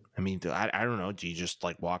 I mean, I don't know. Do you just,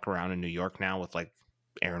 like, walk around in New York now with, like,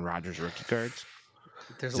 Aaron Rodgers rookie cards?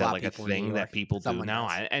 There's Is that like a thing that people do now?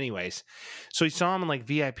 Anyways, so he saw him in like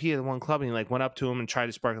VIP at the one club, and he like went up to him and tried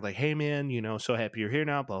to spark it, like, "Hey man, you know, so happy you're here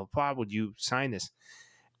now, blah blah blah. Would you sign this?"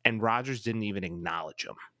 And Rodgers didn't even acknowledge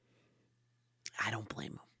him. I don't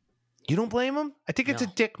blame him. You don't blame him? I think it's a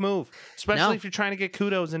dick move, especially if you're trying to get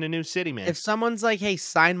kudos in a new city, man. If someone's like, "Hey,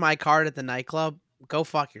 sign my card at the nightclub," go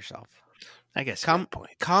fuck yourself. I guess come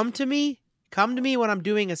to me when I'm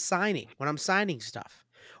doing a signing, when I'm signing stuff.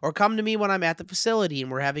 Or come to me when I'm at the facility and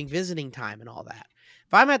we're having visiting time and all that.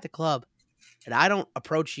 If I'm at the club and I don't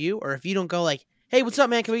approach you, or if you don't go like, "Hey, what's up,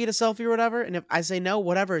 man? Can we get a selfie or whatever?" And if I say no,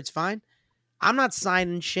 whatever, it's fine. I'm not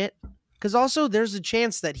signing shit. Because also there's a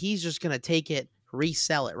chance that he's just going to take it,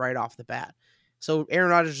 resell it right off the bat. So Aaron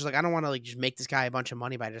Rodgers is like, I don't want to like just make this guy a bunch of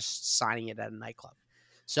money by just signing it at a nightclub.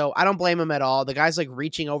 So I don't blame him at all. The guy's like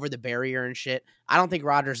reaching over the barrier and shit. I don't think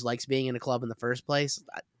Rodgers likes being in a club in the first place.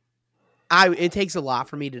 It takes a lot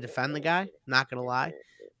for me to defend the guy, not going to lie.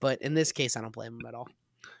 But in this case, I don't blame him at all.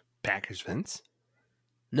 Packers Vince?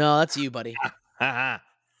 No, that's you, buddy. Got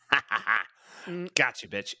you,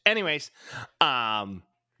 bitch. Anyways, bad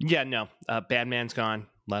man's gone.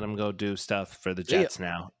 Let him go do stuff for the Jets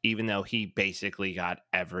now, even though he basically got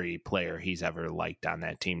every player he's ever liked on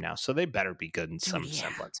that team now. So they better be good in some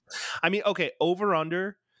semblance. I mean, okay, over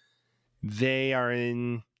under, they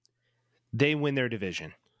win their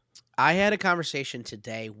division. I had a conversation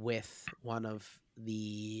today with one of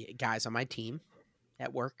the guys on my team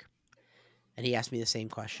at work, and he asked me the same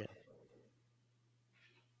question.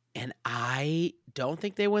 And I don't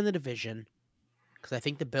think they win the division because I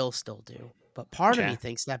think the Bills still do. But part of me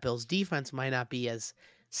thinks that Bills defense might not be as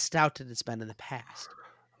stout as it's been in the past.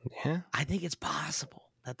 Yeah. I think it's possible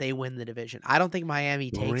that they win the division. I don't think Miami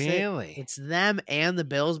takes it. Really? It's them and the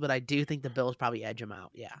Bills, but I do think the Bills probably edge them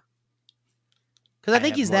out. Yeah. Because I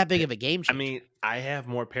think he's that big of a game changer. I mean, I have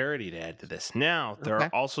more parity to add to this. Now, there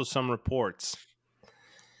are also some reports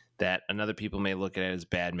that another people may look at it as a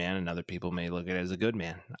bad man, and other people may look at it as a good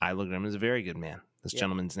man. I look at him as a very good man. This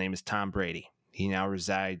gentleman's name is Tom Brady. He now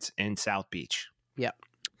resides in South Beach. Yep.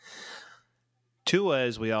 Tua,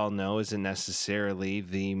 as we all know, isn't necessarily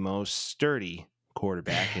the most sturdy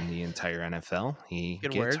quarterback in the entire NFL. He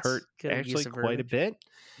gets hurt actually quite a bit.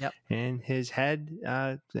 Yep. And his head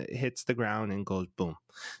hits the ground and goes boom.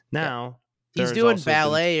 Now, he's doing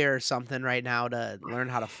ballet or something right now to learn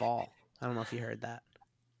how to fall. I don't know if you heard that.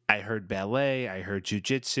 I heard ballet. I heard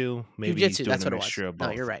jujitsu. Maybe jiu-jitsu, he's doing that's a what it mixture was. of both.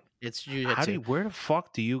 No, you're right. It's jujitsu. Where the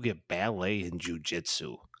fuck do you get ballet and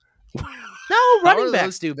jujitsu? No, running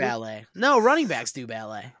backs do ballet. No, running backs do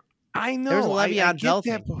ballet. I know. There's a Le'Veon Bell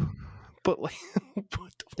thing. But like,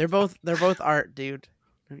 they're both art, dude.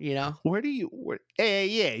 You know? Hey,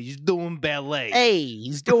 yeah, he's doing ballet. Hey,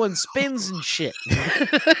 he's doing spins and shit.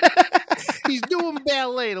 He's doing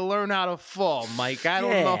ballet to learn how to fall, Mike. I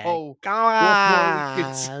don't know. Come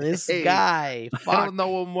on, this guy. Fuck. I don't know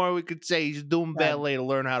what more we could say. He's doing ballet to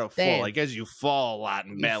learn how to fall. I guess you fall a lot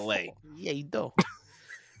in ballet. Yeah, you do.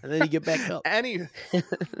 And then you get back up.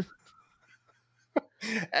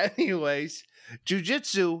 Anyways,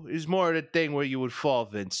 jiu-jitsu is more of the thing where you would fall,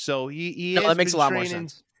 Vince. So he that makes a lot more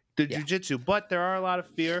sense. The jiu-jitsu, but there are a lot of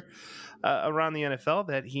fear around the NFL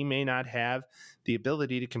that he may not have the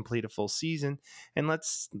ability to complete a full season. And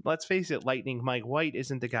let's face it, Lightning Mike White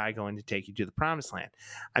isn't the guy going to take you to the promised land.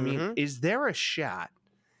 I mean, is there a shot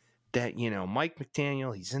that, Mike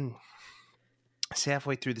McDaniel, he's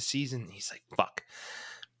halfway through the season, he's like, fuck,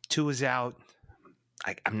 Tua's out.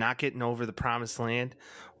 I'm not getting over the promised land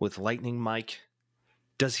with Lightning Mike.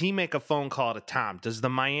 Does he make a phone call to Tom? Does the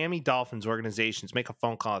Miami Dolphins organizations make a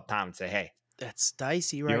phone call to Tom and say, hey, that's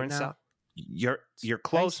dicey right now. You're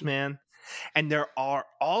close, dicey, man. And there are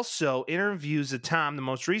also interviews of Tom. The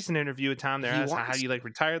most recent interview with Tom, they're asking how you like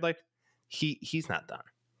retired life. He's not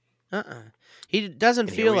done. He doesn't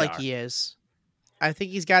feel like he is. I think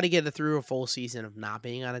he's got to get through a full season of not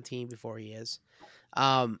being on a team before he is.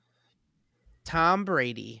 Tom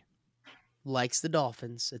Brady likes the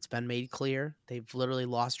Dolphins. It's been made clear. They've literally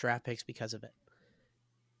lost draft picks because of it.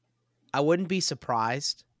 I wouldn't be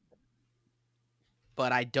surprised,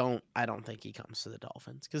 but I don't think he comes to the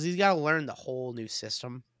Dolphins because he's got to learn the whole new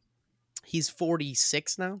system. He's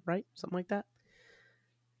 46 now, right? Something like that.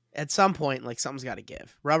 At some point, like, something's got to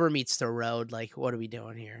give. Rubber meets the road. Like, what are we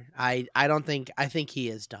doing here? I think he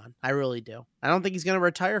is done. I really do. I don't think he's going to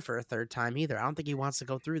retire for a third time either. I don't think he wants to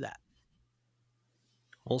go through that.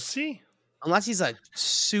 We'll see. Unless he's a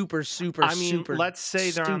super, let's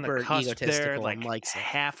say they're on the cusp there, like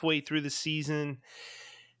halfway through the season.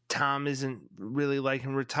 Tom isn't really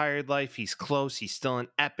liking retired life. He's close. He's still in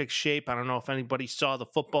epic shape. I don't know if anybody saw the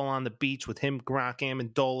football on the beach with him, Gronk,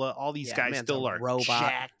 Amendola. All these guys still are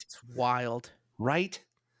jacked. It's wild. Right?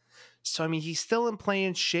 So, I mean, he's still in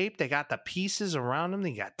playing shape. They got the pieces around him.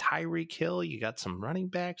 They got Tyreek Hill. You got some running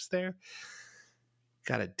backs there.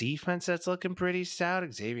 Got a defense that's looking pretty stout.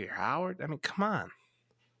 Xavier Howard. I mean, come on.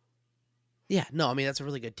 Yeah, no, I mean, that's a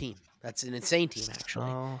really good team. That's an insane team,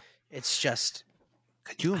 actually. It's just...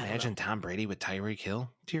 Could you imagine Tom Brady with Tyreek Hill?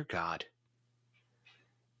 Dear God.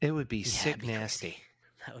 It would be sick nasty. Crazy.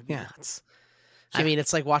 That would be nuts. I mean,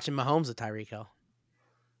 it's like watching Mahomes with Tyreek Hill.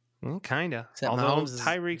 Kind of. Although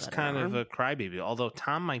Tyreek's kind of a crybaby. Although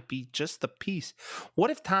Tom might be just the piece. What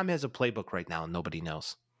if Tom has a playbook right now and nobody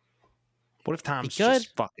knows? What if Tom's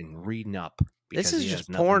just fucking reading up? This is just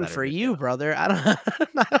porn for you, brother. I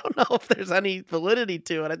don't know if there's any validity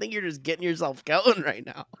to it. I think you're just getting yourself going right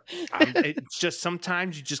now. It's just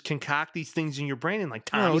sometimes you just concoct these things in your brain and like,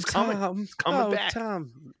 Tommy's coming. He's coming back.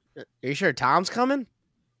 Tom. Are you sure Tom's coming?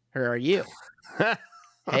 Or are you?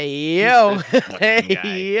 Hey, yo.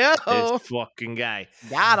 Hey, yo. This fucking guy.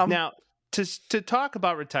 Got him. Now, to talk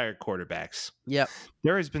about retired quarterbacks,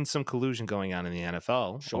 there has been some collusion going on in the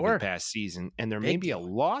NFL over the past season, and there may be a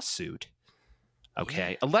lawsuit.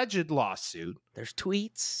 Okay, alleged lawsuit. There's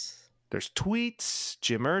tweets.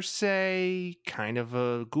 Jim Irsay, kind of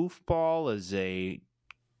a goofball as a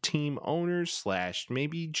team owner /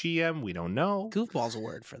 maybe GM. We don't know. Goofball's a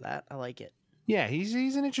word for that. I like it. Yeah, he's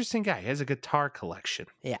an interesting guy. He has a guitar collection.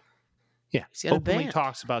 Yeah. He's openly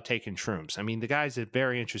talks about taking shrooms. I mean, the guy's a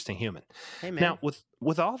very interesting human. Hey, man. Now,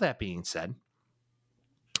 with all that being said,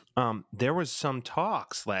 there was some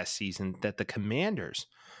talks last season that the Commanders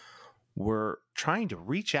were trying to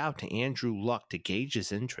reach out to Andrew Luck to gauge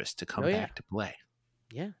his interest to come back to play.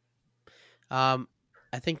 Yeah. I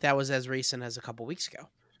think that was as recent as a couple weeks ago.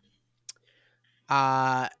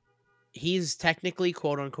 He's technically,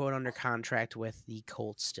 quote unquote, under contract with the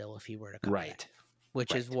Colts still if he were to come back,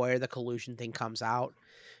 which is where the collusion thing comes out.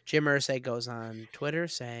 Jim Irsay goes on Twitter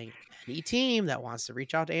saying, any team that wants to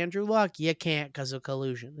reach out to Andrew Luck, you can't because of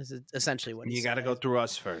collusion. This is essentially what he said. You got to go through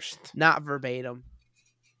us first. Not verbatim.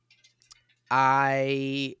 What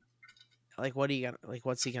are you gonna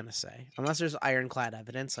what's he gonna say? Unless there's ironclad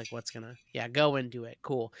evidence, go into it.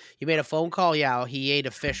 Cool. You made a phone call? Yeah, he ate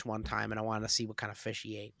a fish one time and I wanted to see what kind of fish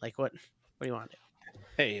he ate. Like what do you want to do?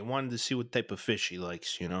 Hey, I wanted to see what type of fish he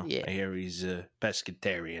likes, Yeah. I hear he's a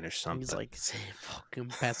pescatarian or something. He's like fucking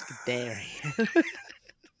pescatarian.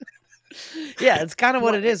 Yeah, it's kind of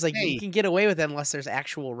what it is. Like you can get away with it unless there's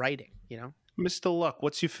actual writing, Mr. Luck,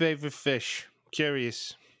 what's your favorite fish?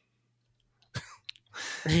 Curious.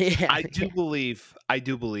 I do believe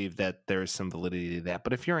that there is some validity to that.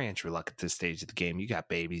 But if you're Andrew Luck at this stage of the game, you got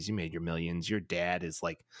babies, you made your millions. Your dad is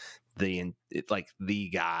like the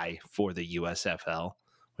guy for the USFL,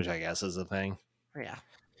 which I guess is a thing. Yeah,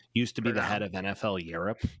 used to be the head of NFL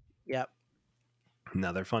Europe. Yep.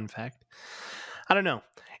 Another fun fact. I don't know.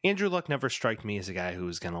 Andrew Luck never struck me as a guy who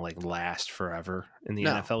was going to last forever in the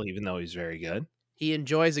NFL, even though he's very good. He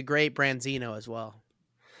enjoys a great Branzino as well.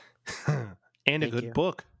 And a good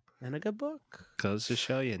book. And a good book. Goes to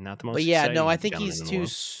show you, not the most. But yeah, no, I think he's too.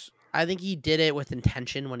 I think he did it with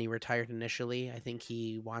intention when he retired initially. I think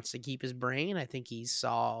he wants to keep his brain. I think he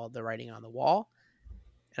saw the writing on the wall,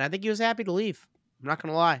 and I think he was happy to leave. I'm not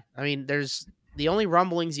gonna lie. I mean, there's the only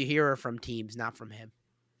rumblings you hear are from teams, not from him.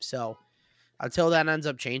 So until that ends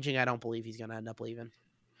up changing, I don't believe he's gonna end up leaving.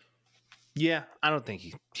 Yeah, I don't think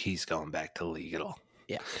he's going back to the league at all.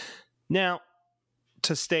 Yeah. Now,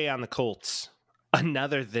 to stay on the Colts,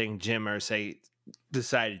 another thing Jim Irsay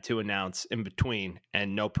decided to announce in between,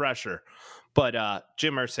 and no pressure, but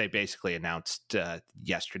Jim Irsay basically announced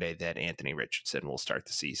yesterday that Anthony Richardson will start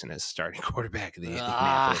the season as starting quarterback of the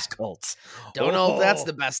Indianapolis Colts. Don't know if that's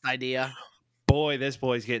the best idea. Boy, this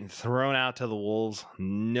boy's getting thrown out to the wolves.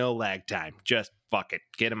 No lag time. Just fuck it.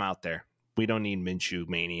 Get him out there. We don't need Minshew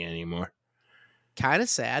mania anymore. Kind of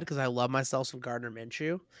sad because I love myself some Gardner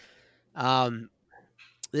Minshew.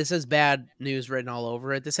 This has bad news written all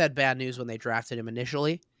over it. This had bad news when they drafted him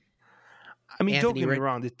initially. I mean, don't get me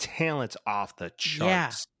wrong. The talent's off the charts.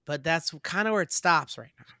 Yeah, but that's kind of where it stops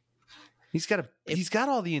right now. He's got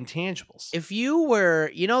all the intangibles. If you were,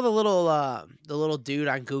 the little dude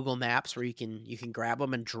on Google Maps where you can grab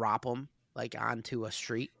him and drop him like onto a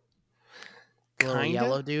street. The little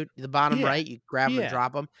yellow dude, the bottom right, you grab him and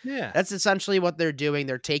drop him. Yeah. That's essentially what they're doing.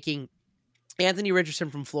 They're taking Anthony Richardson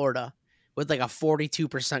from Florida with like a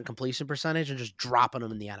 42% completion percentage and just dropping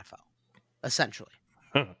him in the NFL, essentially.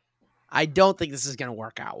 I don't think this is going to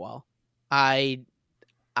work out well. I'm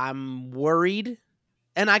worried,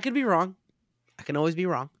 and I could be wrong. I can always be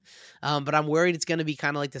wrong. But I'm worried it's going to be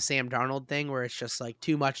kind of like the Sam Darnold thing where it's just like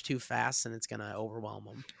too much too fast and it's going to overwhelm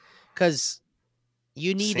him. Because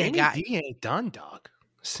you need a guy. Sammy D ain't done, dog.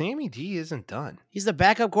 Sammy D isn't done. He's the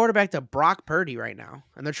backup quarterback to Brock Purdy right now.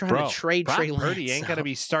 And they're trying to trade Trey Lance. Purdy ain't going to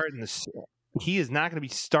be starting he is not going to be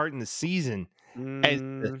starting the season as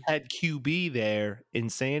the head QB there in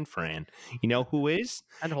San Fran. You know who is?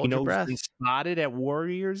 I'd hold your breath. Who's been spotted at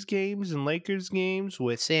Warriors games and Lakers games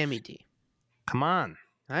with Sammy D. Come on.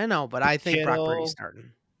 I know, but I think Brock Purdy's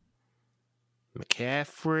starting.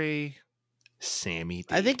 McCaffrey, Sammy D.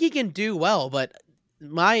 I think he can do well, but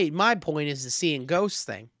my point is the seeing ghosts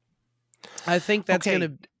thing. I think that's going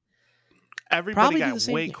to everybody got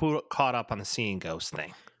way caught up on the seeing ghost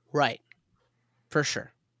thing. Right. For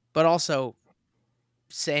sure. But also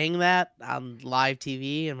saying that on live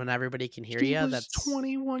TV and when everybody can hear you, that's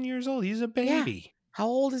 21 years old. He's a baby. Yeah. How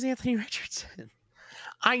old is Anthony Richardson?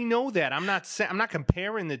 I know that. I'm not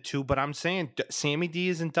comparing the two, but I'm saying Sammy D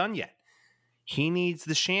isn't done yet. He needs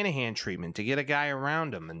the Shanahan treatment to get a guy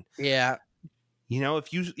around him. And yeah,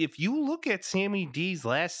 if you look at Sammy D's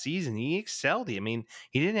last season, he excelled. I mean,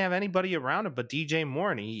 he didn't have anybody around him but DJ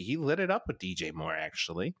Moore, and he lit it up with DJ Moore,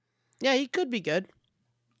 actually. Yeah, he could be good.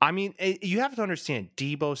 I mean, you have to understand,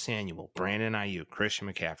 Deebo Samuel, Brandon Ayuk,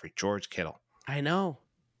 Christian McCaffrey, George Kittle. I know.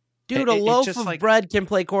 Dude, a loaf of bread can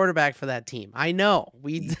play quarterback for that team. I know.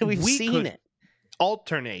 We've seen it.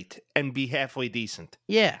 Alternate and be halfway decent.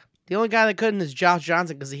 Yeah. The only guy that couldn't is Josh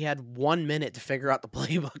Johnson because he had 1 minute to figure out the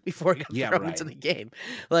playbook before he got thrown into the game.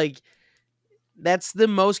 Like, that's the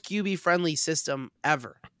most QB-friendly system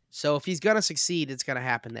ever. So if he's going to succeed, it's going to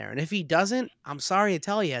happen there. And if he doesn't, I'm sorry to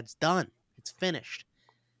tell you, it's done. It's finished.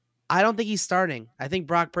 I don't think he's starting. I think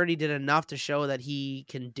Brock Purdy did enough to show that he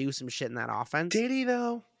can do some shit in that offense. Did he,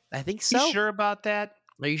 though? I think so. You sure about that?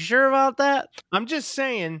 Are you sure about that? I'm just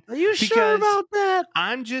saying. Are you sure about that?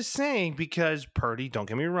 I'm just saying because Purdy, don't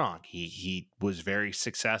get me wrong, he was very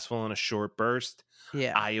successful in a short burst.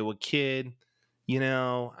 Yeah. Iowa kid,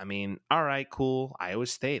 I mean, all right, cool. Iowa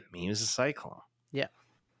State. I mean, he was a Cyclone. Yeah.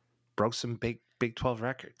 Broke some Big 12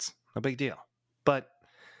 records. No big deal. But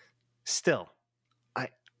still, I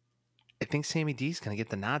think Sammy D's going to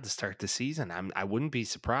get the nod to start the season. I wouldn't be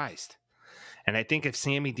surprised. And I think if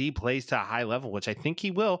Sammy D plays to a high level, which I think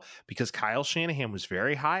he will, because Kyle Shanahan was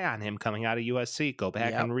very high on him coming out of USC. Go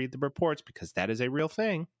back and read the reports because that is a real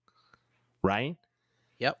thing, right?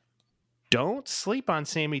 Yep. Don't sleep on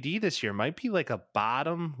Sammy D this year. Might be like a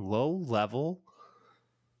bottom low level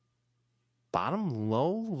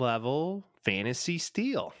fantasy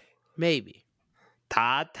steal. Maybe.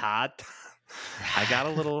 Todd. I got a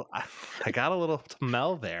little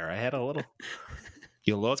Mel there. I had a little.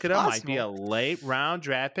 You look at him, might be a late round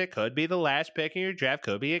draft pick, could be the last pick in your draft,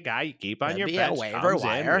 could be a guy you keep on your bench. Waiver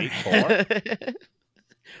wire.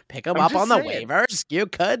 Pick him up on the waivers. You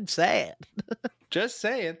could say it. Just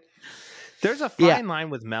saying. There's a fine line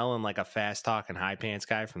with Mel and like a fast talking high pants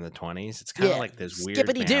guy from the 20s. It's kind of like this weird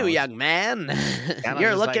skippity doo, young man.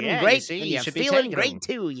 You're looking great. And you're feeling great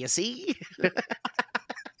too, you see?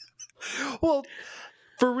 Well,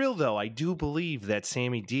 for real, though, I do believe that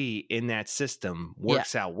Sammy D in that system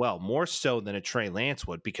works out well, more so than a Trey Lance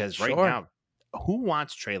would, because right now, who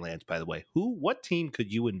wants Trey Lance, by the way? What team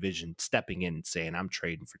could you envision stepping in and saying, I'm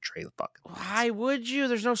trading for Trey fucking Lance? Why would you?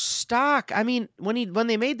 There's no stock. I mean, when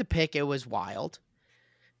they made the pick, it was wild.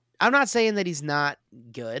 I'm not saying that he's not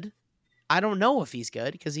good. I don't know if he's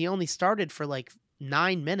good because he only started for like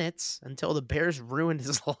 9 minutes until the Bears ruined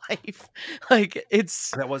his life.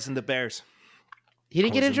 That wasn't the Bears. He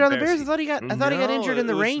didn't get injured on the Bears. I thought he got injured in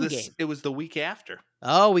the rain game. It was the week after.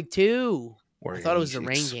 Oh, week 2. Where I thought it was the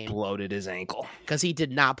rain game. Exploded his ankle because he did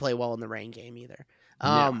not play well in the rain game either.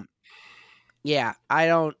 Yeah,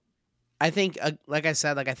 I think, like I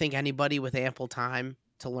said, I think anybody with ample time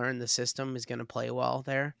to learn the system is going to play well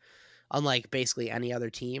there, unlike basically any other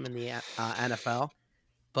team in the NFL.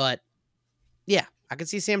 But yeah, I could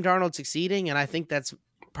see Sam Darnold succeeding, and I think that's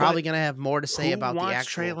probably going to have more to say about the actual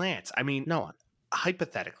Trey Lance. I mean, no one.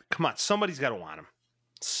 Hypothetically, come on, somebody's got to want him.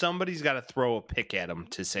 Somebody's got to throw a pick at him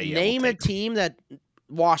to say, name a team that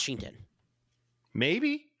Washington.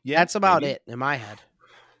 Maybe. Yeah, that's about it in my head.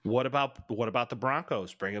 What about the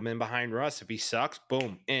Broncos? Bring him in behind Russ. If he sucks,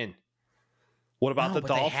 boom, in. What about the but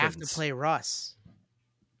Dolphins? They have to play Russ.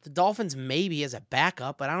 The Dolphins maybe as a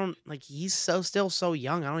backup, but I don't like. He's still so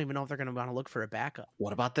young. I don't even know if they're going to want to look for a backup.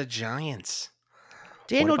 What about the Giants?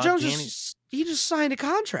 Daniel Jones just signed a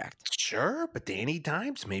contract. Sure, but Danny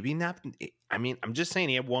Dimes maybe not. I mean, I'm just saying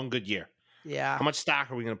he had one good year. Yeah. How much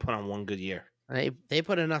stock are we going to put on one good year? They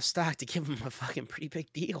put enough stock to give him a fucking pretty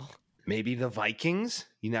big deal. Maybe the Vikings.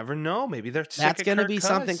 You never know. Maybe they're sick That's going to be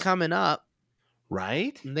something coming up,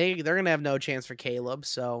 right? They're going to have no chance for Caleb.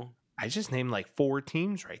 So I just named like 4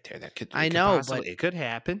 teams right there that could. I know, but it could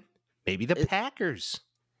happen. Maybe the Packers.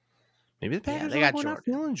 Maybe the Packers are not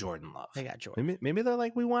feeling Jordan Love. They got Jordan. Maybe they're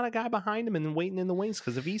like, we want a guy behind him and then waiting in the wings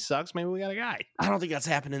because if he sucks, maybe we got a guy. I don't think that's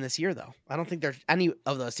happening this year, though. I don't think there's any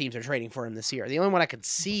of those teams are trading for him this year. The only one I could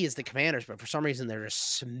see is the Commanders, but for some reason they're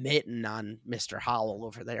just smitten on Mr. Howell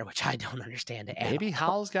over there, which I don't understand at all. Maybe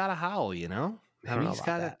Howell's got a howl, you know? I don't know he's about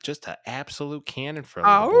got that. just an absolute cannon for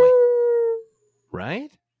a little boy.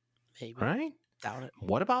 Right? Maybe. Right? Doubt it.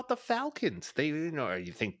 What about the Falcons? They,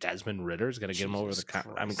 you think Desmond Ritter is going to get him over the?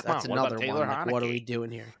 I mean, come that's on. another what about Taylor one. Heinicke? What are we doing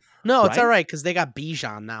here? No, it's all right because they got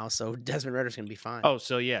Bijan now, so Desmond Ritter's going to be fine. Oh,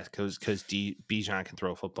 so yeah, because Bijan can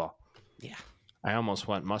throw a football. Yeah. I almost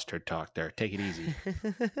went mustard talk there. Take it easy.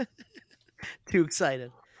 Too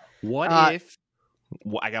excited. What if?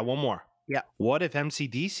 I got one more. Yeah. What if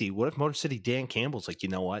MCDC? What if Motor City Dan Campbell's like, you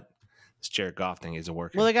know what? This Jared Goff thing isn't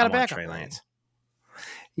working. Well, they got a backup. Trey Lance.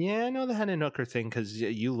 Yeah, I know the Hendon Hooker thing because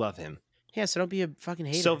you love him. Yeah, so don't be a fucking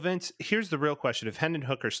hater. So, Vince, here's the real question. If Hendon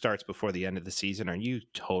Hooker starts before the end of the season, are you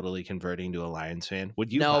totally converting to a Lions fan?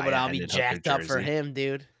 Would you? No, but I'll be jacked up for him,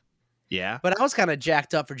 dude. Yeah? But I was kind of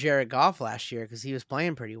jacked up for Jared Goff last year because he was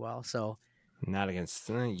playing pretty well. So not against...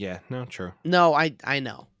 yeah, no, true. No, I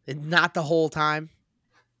know. Not the whole time,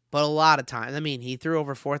 but a lot of times. I mean, he threw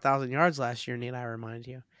over 4,000 yards last year, Nate, I remind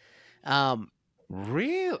you.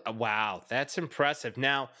 Really? Wow, that's impressive.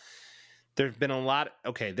 Now, there's been a lot.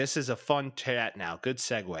 Okay, this is a fun chat now. Good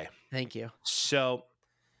segue. Thank you. So,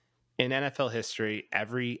 in NFL history,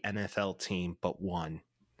 every NFL team but one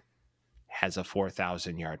has a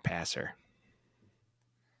 4,000-yard passer.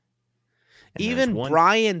 And even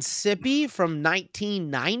Brian Sippy from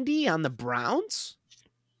 1990 on the Browns?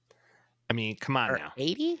 I mean, come on now.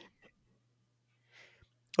 80?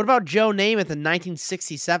 What about Joe Namath in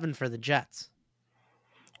 1967 for the Jets?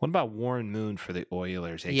 What about Warren Moon for the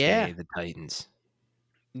Oilers, a.k.a. the Titans?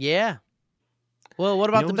 Yeah. Well, what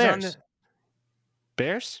about the Bears?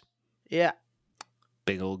 Bears? Yeah.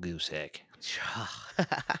 Big old goose egg.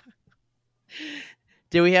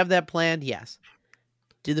 Do we have that planned? Yes.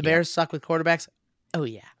 Do the Bears suck with quarterbacks? Oh,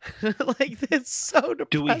 yeah. Like, that's so depressing.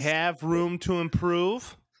 Do we have room to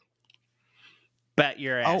improve? Bet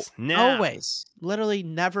your ass. Always. Literally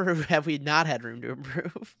never have we not had room to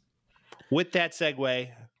improve. With that segue,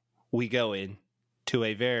 we go in to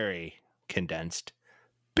a very condensed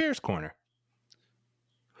Bears Corner.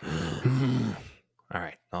 All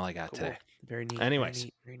right. All I got today. Very neat. Anyways.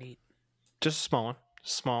 Very neat. Just a small one.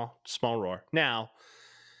 Small roar. Now,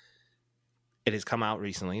 it has come out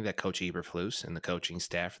recently that Coach Eberflus and the coaching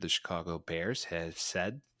staff of the Chicago Bears have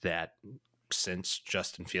said that since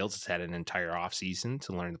Justin Fields has had an entire offseason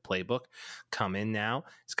to learn the playbook, come in now,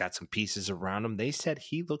 he's got some pieces around him. They said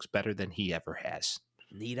he looks better than he ever has.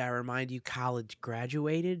 Need I remind you, college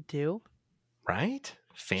graduated too? Right?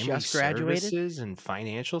 Family services and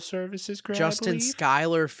financial services grad, Justin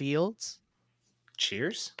Schuyler Fields.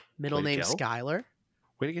 Cheers. Middle name Schuyler.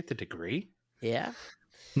 Way to get the degree. Yeah.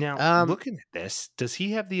 Now, looking at this, does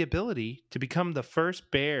he have the ability to become the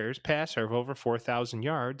first Bears passer of over 4,000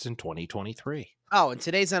 yards in 2023? Oh, in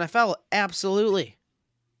today's NFL, absolutely.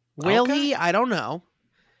 Will he? I don't know.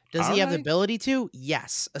 Does he have the ability to?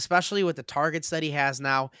 Yes, especially with the targets that he has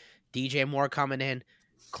now. DJ Moore coming in,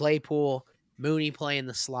 Claypool, Mooney playing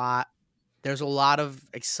the slot. There's a lot of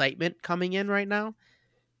excitement coming in right now.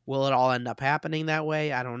 Will it all end up happening that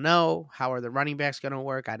way? I don't know. How are the running backs going to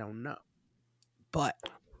work? I don't know. But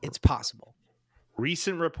it's possible.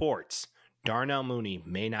 Recent reports, Darnell Mooney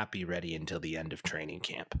may not be ready until the end of training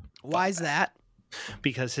camp. Why is that?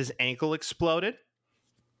 Because his ankle exploded.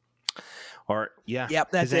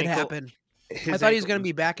 Yep, that did happen. I thought he was going to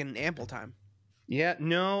be back in ample time. Yeah,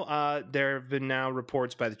 no, there have been now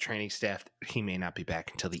reports by the training staff that he may not be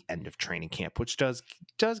back until the end of training camp, which does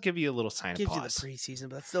give you a little sign of pause. Gives you the preseason,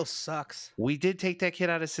 but that still sucks. We did take that kid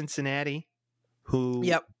out of Cincinnati, who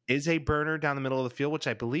is a burner down the middle of the field, which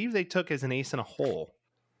I believe they took as an ace in a hole.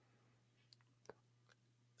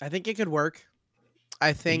 I think it could work.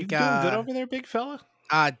 I think you doing good over there, big fella.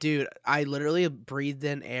 Dude, I literally breathed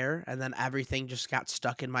in air and then everything just got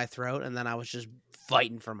stuck in my throat and then I was just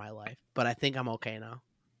fighting for my life. But I think I'm okay now.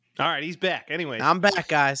 All right, he's back. Anyways, I'm back,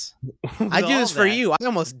 guys. I do this for you. I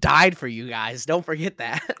almost died for you guys. Don't forget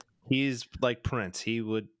that. He's like Prince. He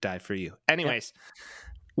would die for you. Anyways,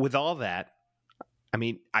 with all that, I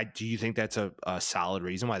mean, do you think that's a solid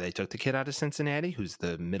reason why they took the kid out of Cincinnati, who's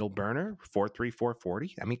the middle burner, 4.3,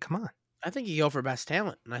 4.40? I mean, come on. I think you go for best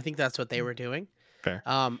talent, and I think that's what they were doing. Fair.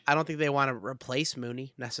 I don't think they want to replace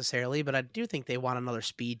Mooney necessarily, but I do think they want another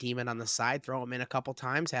speed demon on the side, throw him in a couple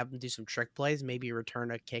times, have him do some trick plays, maybe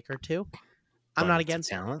return a kick or two. I'm not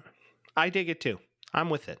against talent. I dig it too.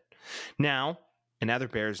 I'm with it. Now, in other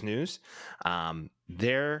Bears news,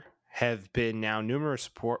 there have been now numerous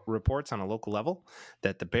reports on a local level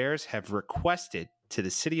that the Bears have requested to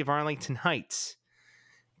the city of Arlington Heights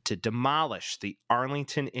to demolish the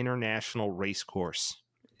Arlington International Racecourse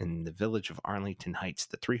in the village of Arlington Heights.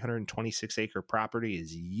 The 326-acre property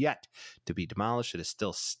is yet to be demolished. It is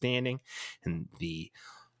still standing, and the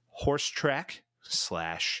horse track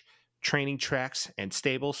 / training tracks and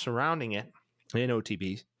stables surrounding it and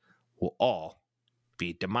OTBs will all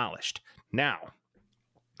be demolished. Now,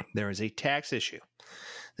 there is a tax issue.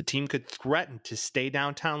 The team could threaten to stay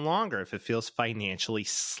downtown longer if it feels financially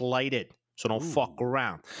slighted. So don't fuck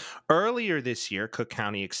around. Earlier this year, Cook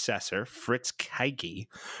County assessor Fritz Keike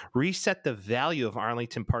reset the value of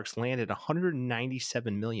Arlington Park's land at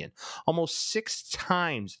 $197 million, almost 6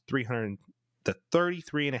 times the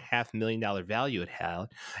 $33.5 million value it had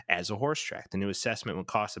as a horse track. The new assessment would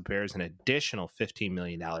cost the Bears an additional $15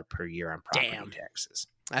 million per year on property taxes.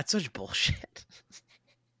 That's such bullshit.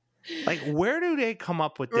 Like, where do they come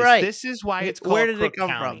up with this? Right. This is why it's called Where did Cook it come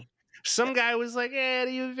County. from? Some guy was like,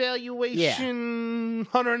 the evaluation,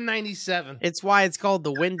 197. It's why it's called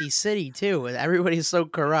the Windy City, too. Everybody's so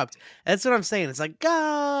corrupt. That's what I'm saying. It's like,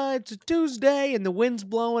 it's a Tuesday, and the wind's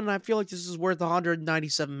blowing, and I feel like this is worth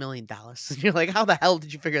 $197 million. And you're like, how the hell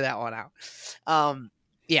did you figure that one out?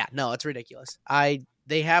 Yeah, no, it's ridiculous.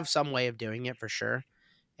 They have some way of doing it, for sure,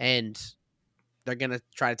 and they're going to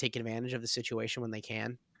try to take advantage of the situation when they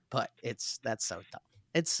can, but that's so dumb.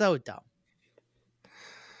 It's so dumb.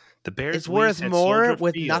 The Bears it's worth more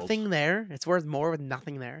with Field, nothing there. It's worth more with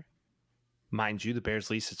nothing there. Mind you, the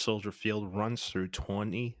Bears lease at Soldier Field runs through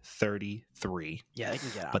 2033. Yeah, they can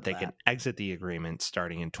get out but they can exit the agreement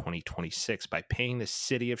starting in 2026 by paying the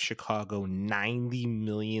city of Chicago $90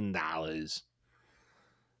 million.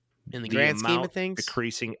 In the grand scheme of things,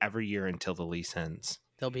 decreasing every year until the lease ends.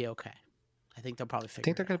 They'll be okay. I think they'll probably figure. I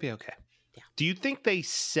think they're going to be okay. Yeah. Do you think they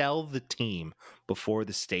sell the team before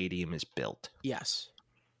the stadium is built? Yes.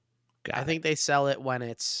 I think they sell it when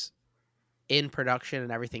it's in production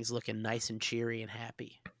and everything's looking nice and cheery and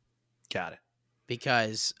happy. Got it.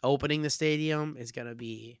 Because opening the stadium is going to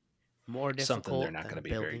be more difficult. Something they're not going to be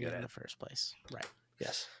very good at in the first place. Right.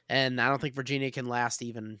 Yes. And I don't think Virginia can last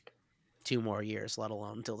even 2 more years, let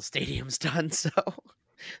alone until the stadium's done. So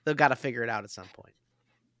they've got to figure it out at some point.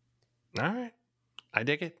 All right. I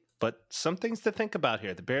dig it. But some things to think about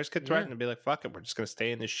here. The Bears could threaten and be like, fuck it, we're just going to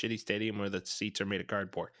stay in this shitty stadium where the seats are made of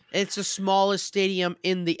cardboard. It's the smallest stadium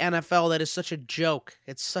in the NFL that is such a joke.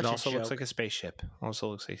 It's such a joke. It also looks like a spaceship.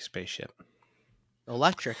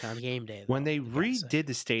 Electric on game day. When they redid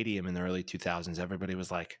the stadium in the early 2000s, everybody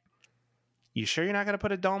was like, you sure you're not going to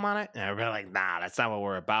put a dome on it? And everybody like, nah, that's not what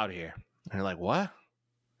we're about here. And they're like, what?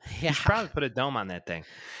 Yeah. You should probably put a dome on that thing.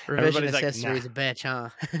 Revisionist history is a bitch, huh?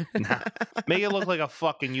 Nah. Make it look like a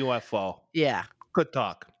fucking UFO. Yeah. Good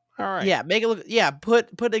talk. All right. Yeah, make it look. Yeah, put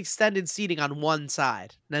extended seating on one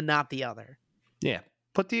side and not the other. Yeah,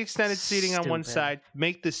 put the extended seating on one side.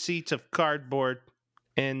 Make the seats of cardboard,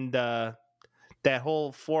 and that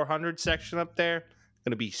whole 400 section up there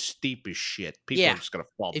gonna be steep as shit. People are just gonna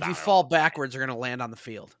fall. If you fall backwards, you're gonna land on the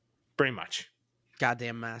field. Pretty much.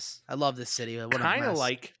 Goddamn mess. I love this city. Kind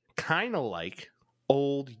of like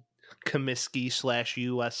old Comiskey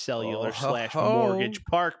 /US Cellular /Mortgage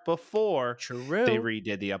Park before they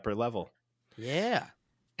redid the upper level. Yeah.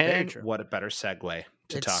 And what a better segue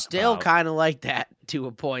to talk about. It's still kind of like that to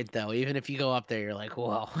a point, though. Even if you go up there, you're like,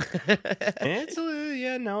 whoa.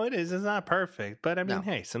 It is. It's not perfect. But I mean,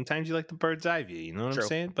 hey, sometimes you like the bird's eye view. You know what I'm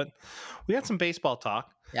saying? But we got some baseball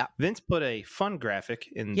talk. Yeah. Vince put a fun graphic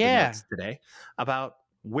in the notes today about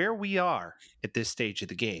where we are at this stage of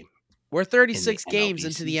the game. We're 36 games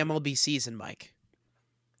into the MLB season, Mike.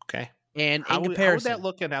 Okay. And how would that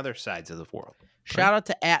look in other sides of the world? Shout out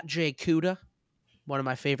to @JCuda, one of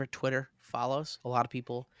my favorite Twitter follows. A lot of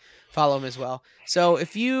people follow him as well. So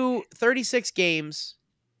 36 games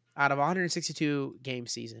out of 162 game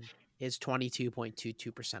season is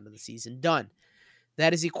 22.22% of the season done.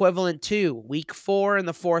 That is equivalent to week 4 in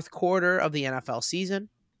the fourth quarter of the NFL season,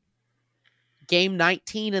 game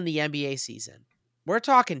 19 in the NBA season. We're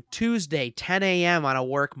talking Tuesday, 10 a.m. on a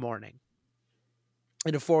work morning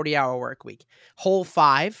in a 40-hour work week. Hole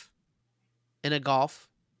 5 in a golf,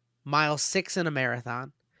 mile 6 in a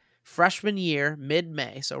marathon, freshman year,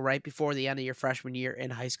 mid-May, so right before the end of your freshman year in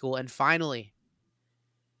high school, and finally,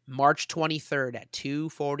 March 23rd at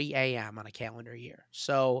 2:40 a.m. on a calendar year.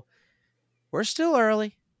 So we're still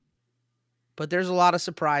early, but there's a lot of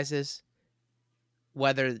surprises,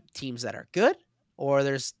 whether teams that are good or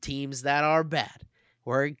there's teams that are bad.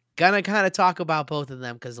 We're going to kind of talk about both of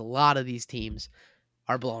them because a lot of these teams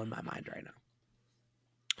are blowing my mind right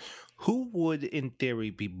now. Who would, in theory,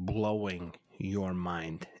 be blowing your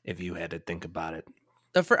mind if you had to think about it?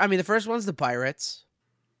 The first one's the Pirates.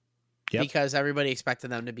 Yep. Because everybody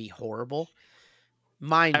expected them to be horrible.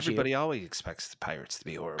 Everybody always expects the Pirates to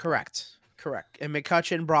be horrible. Correct. And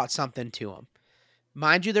McCutchen brought something to them.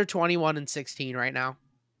 Mind you, they're 21-16 right now.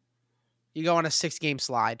 You go on a 6-game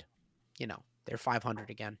slide, they're 500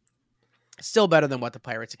 again. Still better than what the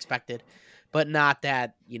Pirates expected, but not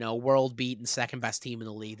that, world beaten second best team in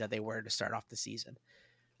the league that they were to start off the season.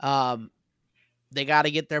 They got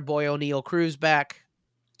to get their boy O'Neal Cruz back.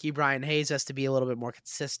 Brian Hayes has to be a little bit more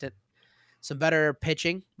consistent. Some better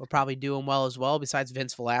pitching will probably do him well as well, besides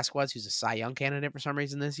Vince Velasquez, who's a Cy Young candidate for some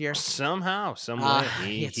reason this year. Somehow, some way.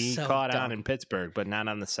 He so caught on in Pittsburgh, but not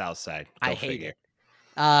on the South Side. I hate it.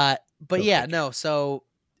 So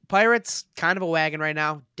Pirates, kind of a wagon right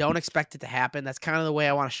now. Don't expect it to happen. That's kind of the way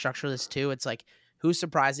I want to structure this too. It's like, who's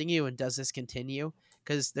surprising you and does this continue?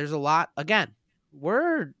 Because there's a lot. Again,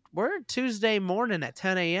 we're Tuesday morning at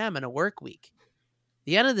 10 a.m. in a work week.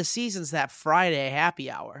 The end of the season's that Friday happy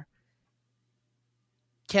hour.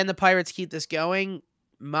 Can the Pirates keep this going?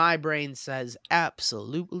 My brain says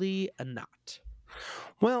absolutely not.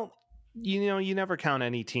 Well, you never count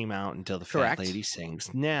any team out until the fat lady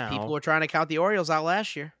sings. Now, people were trying to count the Orioles out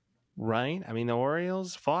last year. Right? I mean, the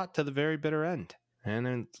Orioles fought to the very bitter end. And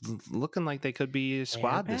it's looking like they could be a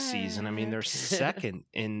squad this season. I mean, they're second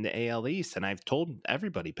in the AL East. And I've told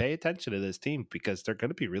everybody, pay attention to this team because they're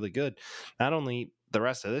going to be really good. Not only the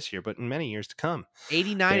rest of this year, but in many years to come.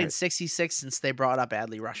 89-66 since they brought up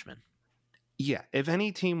Adley Rutschman. Yeah, if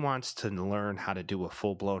any team wants to learn how to do a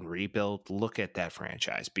full-blown rebuild, look at that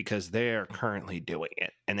franchise because they're currently doing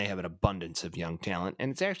it. And they have an abundance of young talent.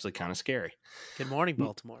 And it's actually kind of scary. Good morning,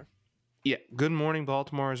 Baltimore. Yeah, good morning,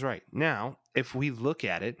 Baltimore is right. Now, if we look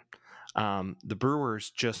at it, the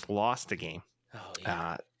Brewers just lost a game. Oh,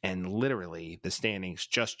 yeah. And literally, the standings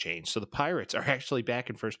just changed. So the Pirates are actually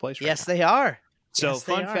back in first place right Yes, now. They are. So,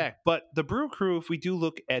 fun fact. But the Brew Crew, if we do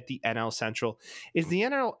look at the NL Central, is the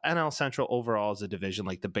NL Central overall as a division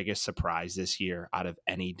like the biggest surprise this year out of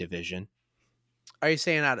any division? Are you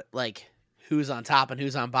saying who's on top and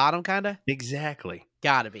who's on bottom, kind of? Exactly.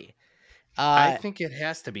 Gotta be. I think it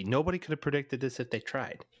has to be. Nobody could have predicted this if they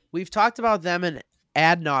tried. We've talked about them in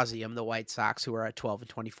ad nauseum, the White Sox, who are at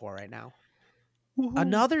 12-24 right now. Woo-hoo.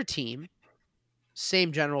 Another team,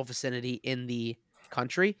 same general vicinity in the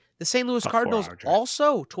country, the St. Louis Cardinals,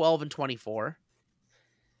 also 12-24.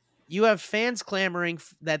 You have fans clamoring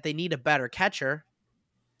that they need a better catcher.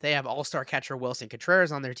 They have all-star catcher Wilson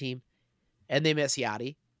Contreras on their team, and they miss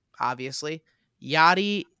Yachty, obviously.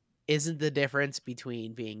 Yachty isn't the difference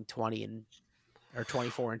between being 24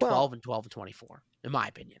 and 12 and 12 and 24, in my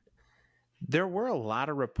opinion. There were a lot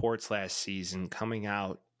of reports last season coming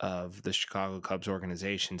out of the Chicago Cubs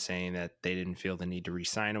organization saying that they didn't feel the need to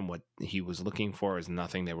re-sign him. What he was looking for is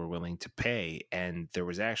nothing they were willing to pay. And there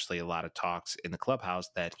was actually a lot of talks in the clubhouse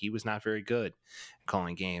that he was not very good at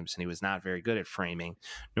calling games and he was not very good at framing,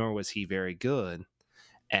 nor was he very good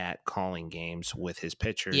at calling games with his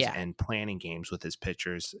pitchers and planning games with his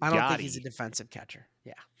pitchers. I don't think he's a defensive catcher.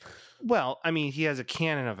 Yeah. Well, I mean, he has a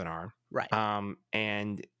cannon of an arm. Right.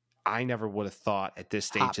 And I never would have thought at this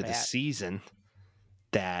stage of the season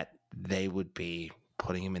that they would be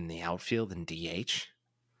putting him in the outfield in DH.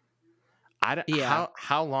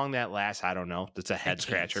 How long that lasts, I don't know. That's a head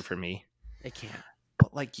scratcher for me. It can't.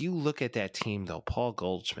 But you look at that team though, Paul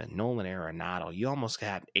Goldschmidt, Nolan Arenado, you almost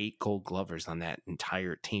got 8 Gold Glovers on that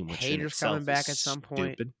entire team. Which Hader's coming back at some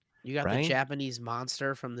point. You got right? the Japanese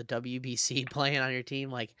monster from the WBC playing on your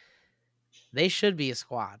team. They should be a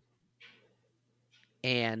squad.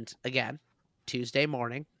 And again, Tuesday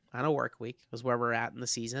morning on a work week is where we're at in the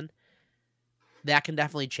season. That can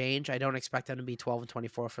definitely change. I don't expect them to be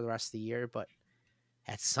 12-24 for the rest of the year, but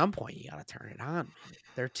at some point you got to turn it on.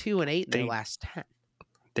 They're 2-8 in their last 10.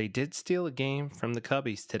 They did steal a game from the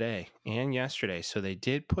Cubbies today and yesterday, so they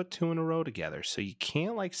did put 2 in a row together. So you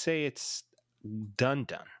can't say it's done.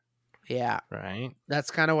 Yeah. Right?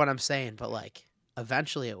 That's kind of what I'm saying, but like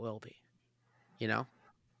eventually it will be. You know?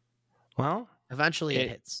 Well, Eventually it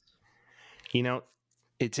hits. You know,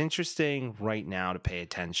 it's interesting right now to pay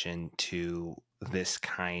attention to this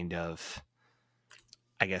kind of,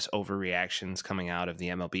 I guess, overreactions coming out of the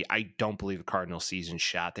MLB. I don't believe the Cardinals season's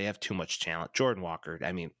shot. They have too much talent. Jordan Walker,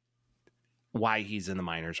 I mean, why he's in the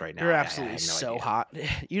minors right now, You're I absolutely have no so idea. hot.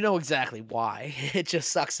 You know exactly why. It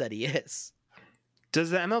just sucks that he is. Does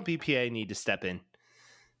the MLBPA need to step in?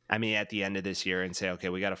 I mean, at the end of this year and say, okay,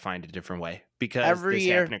 we got to find a different way because Every this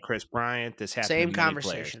year, happened to Chris Bryant. This happened same to many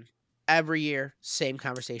conversation. players. Every year, same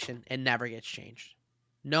conversation. It never gets changed.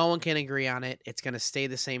 No one can agree on it. It's going to stay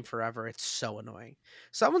the same forever. It's so annoying.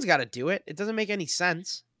 Someone's got to do it. It doesn't make any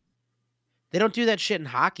sense. They don't do that shit in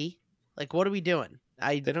hockey. Like, what are we doing?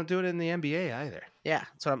 They don't do it in the NBA either. Yeah.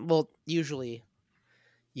 So, well, usually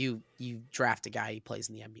you draft a guy, he plays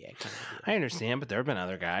in the NBA. Kind of I understand, but there have been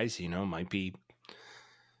other guys, might be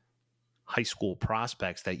high school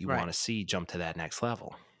prospects that you want to see jump to that next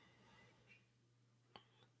level.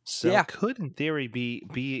 So it could, in theory,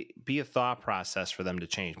 be a thought process for them to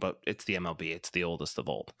change, but it's the MLB. It's the oldest of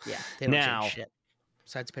old. Yeah, they don't change shit.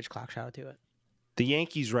 Besides pitch clock, shout out to it. The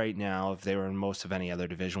Yankees right now, if they were in most of any other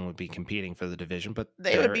division, would be competing for the division, but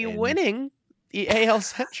they would be winning the AL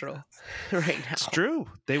Central right now. It's true.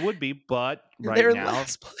 They would be, but they're now,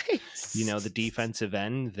 last place. The defensive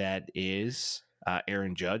end that is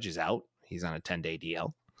Aaron Judge is out. He's on a 10-day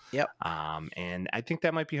DL. Yep. And I think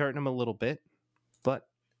that might be hurting him a little bit, but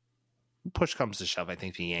push comes to shove, I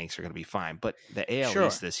think the Yanks are going to be fine. But the AL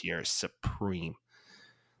East this year is supreme.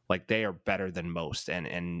 Like, they are better than most.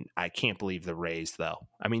 And I can't believe the Rays, though.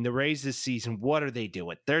 I mean, the Rays this season, what are they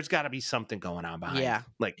doing? There's got to be something going on behind. Yeah.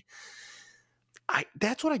 Like,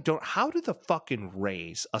 that's what I don't. How do the fucking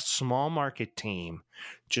Rays, a small market team,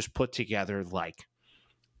 just put together like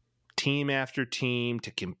team after team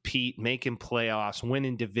to compete, making playoffs,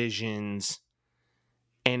 winning divisions,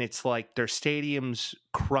 and it's like their stadium's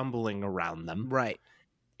crumbling around them, right?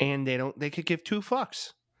 And they could give two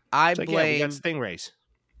fucks. I we blame got Stingrays.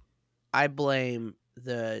 I blame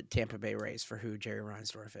the Tampa Bay Rays for who Jerry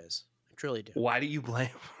Reinsdorf is. I truly do. Why do you blame?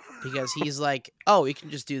 Because he's like, oh, you can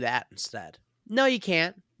just do that instead. No, you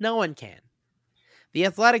can't. No one can. The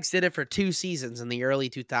Athletics did it for 2 seasons in the early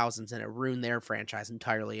 2000s, and it ruined their franchise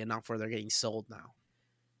entirely, enough where they're getting sold now.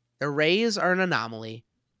 The Rays are an anomaly,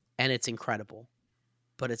 and it's incredible,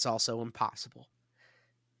 but it's also impossible.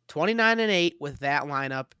 29-8 with that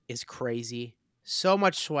lineup is crazy. So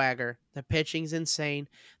much swagger. The pitching's insane.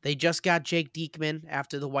 They just got Jake Diekman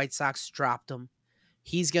after the White Sox dropped him.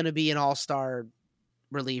 He's going to be an all-star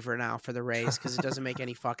reliever now for the Rays because it doesn't make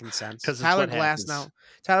any fucking sense. Tyler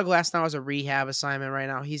Glasnow has a rehab assignment right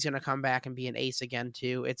now. He's going to come back and be an ace again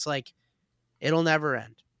too. It's like it'll never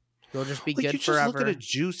end. They'll just be good forever. Just look at the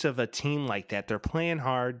juice of a team like that. They're playing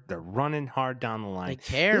hard. They're running hard down the line. They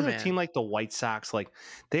care, man. A team like the White Sox, like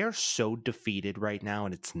they are so defeated right now,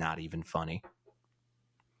 and it's not even funny.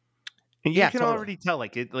 And you can already tell,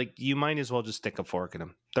 like you might as well just stick a fork in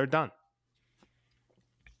them. They're done.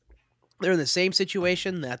 They're in the same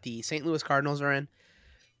situation that the St. Louis Cardinals are in.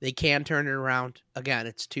 They can turn it around. Again,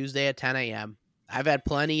 it's Tuesday at 10 a.m. I've had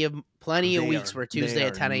plenty of weeks where Tuesday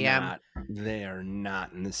at 10 a.m. They are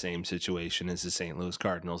not in the same situation as the St. Louis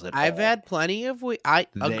Cardinals at all. I've had plenty of weeks. I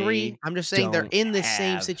agree. I'm just saying they're in the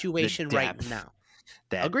same situation right now.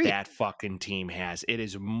 That fucking team has. It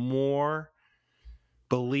is more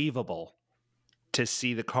believable to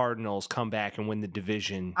see the Cardinals come back and win the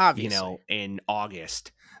division, in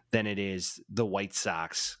August than it is the White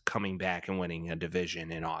Sox coming back and winning a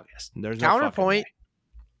division in August. There's no counterpoint.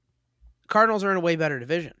 Cardinals are in a way better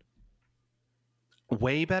division.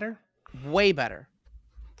 Way better? Way better.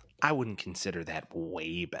 I wouldn't consider that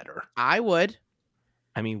way better. I would.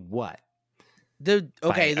 I mean, what?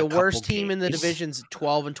 The worst team in the division's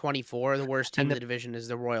 12-24. The worst team in the division is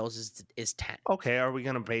the Royals is 10. Okay, are we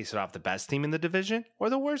going to base it off the best team in the division or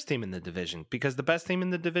the worst team in the division? Because the best team in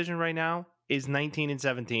the division right now is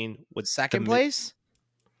 19-17 with second place.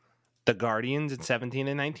 The Guardians at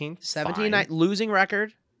 17-19. 17-9 losing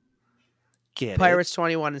record. Pirates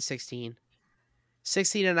 21-16.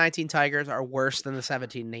 16-19 Tigers are worse than the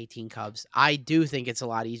 17-18 Cubs. I do think it's a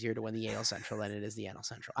lot easier to win the AL Central than it is the NL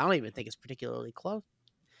Central. I don't even think it's particularly close.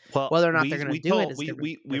 Well, whether or not they're going to do it is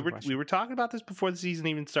we were talking about this before the season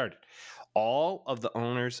even started. All of the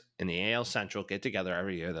owners in the AL Central get together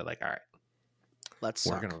every year. They're like, all right,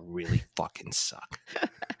 we're going to really fucking suck.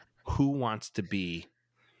 Who wants to be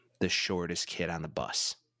the shortest kid on the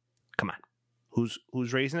bus? Come on.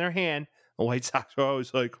 Who's raising their hand? The White Sox are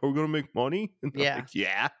always like, are we going to make money? And yeah. Like,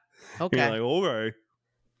 yeah. Okay. You're like, okay.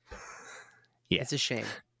 Yeah. It's a shame.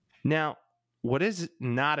 Now, what is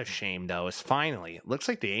not a shame, though, is finally, it looks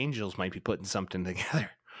like the Angels might be putting something together.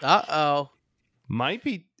 Uh-oh. Might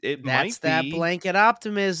be. That's that blanket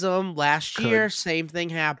optimism. Last year, Could. same thing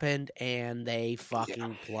happened, and they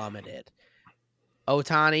fucking plummeted.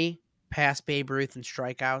 Ohtani passed Babe Ruth in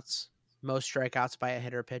strikeouts. Most strikeouts by a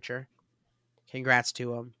hitter pitcher. Congrats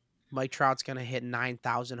to him. Mike Trout's going to hit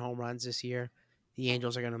 9,000 home runs this year. The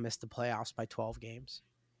Angels are going to miss the playoffs by 12 games.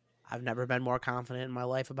 I've never been more confident in my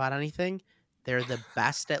life about anything. They're the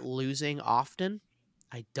best at losing often.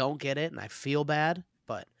 I don't get it, and I feel bad,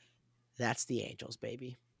 but that's the Angels,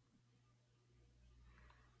 baby.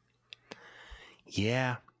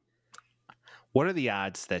 Yeah. What are the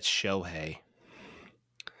odds that Shohei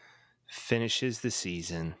finishes the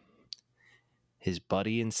season? His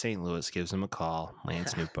buddy in St. Louis gives him a call,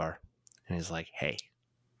 Lance Nootbaar, and he's like, hey,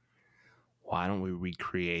 why don't we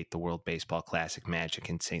recreate the World Baseball Classic magic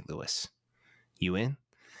in St. Louis? You in?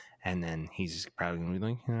 And then he's probably going to be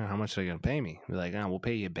like, how much are they going to pay me? We're like, we'll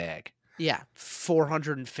pay you a bag. Yeah,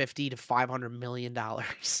 $450 to $500 million.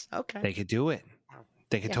 Okay. They could do it.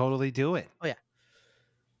 They could totally do it. Oh, yeah.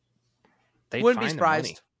 They'd Wouldn't be find the money.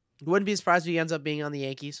 surprised. Wouldn't be surprised if he ends up being on the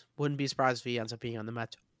Yankees. Wouldn't be surprised if he ends up being on the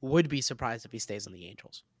Mets. Would be surprised if he stays on the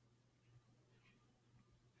Angels.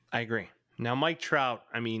 I agree. Now, Mike Trout,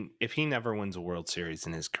 I mean, if he never wins a World Series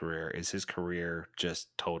in his career, is his career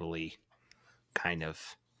just totally kind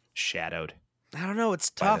of shadowed? I don't know. It's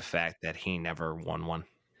by tough. the fact that he never won one.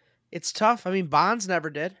 It's tough. I mean, Bonds never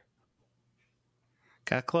did.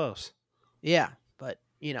 Got close. Yeah, but,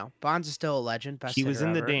 Bonds is still a legend. Best he was hitter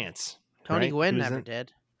in ever. the dance. Tony right? Gwynn never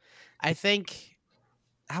did. I think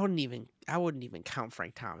I wouldn't even count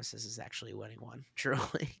Frank Thomas as actually winning one,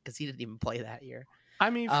 truly, because he didn't even play that year. I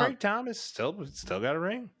mean, Frank Thomas still got a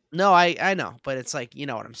ring. No, I know, but it's like, you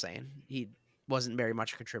know what I'm saying. He wasn't very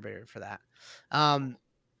much a contributor for that.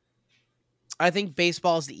 I think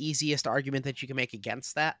baseball is the easiest argument that you can make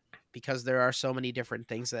against that because there are so many different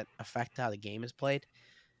things that affect how the game is played.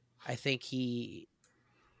 I think he's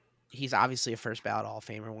obviously a first ballot Hall of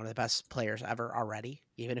Famer, one of the best players ever already,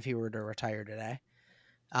 even if he were to retire today.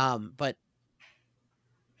 But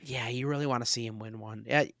yeah, you really want to see him win one.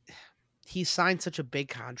 Yeah, he signed such a big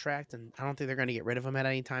contract, and I don't think they're going to get rid of him at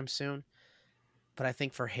any time soon. But I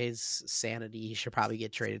think for his sanity, he should probably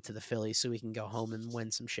get traded to the Phillies so he can go home and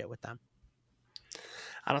win some shit with them.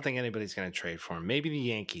 I don't think anybody's going to trade for him. Maybe the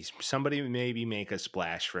Yankees. Somebody maybe make a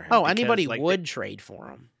splash for him. Oh, anybody would trade for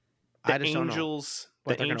him. I just don't know.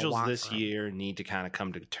 The Angels this year need to kind of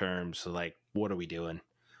come to terms. So, what are we doing?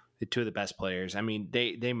 The two of the best players. I mean,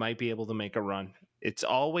 they might be able to make a run. It's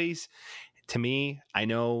always, to me, I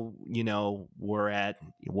know, we're at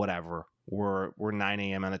whatever. We're 9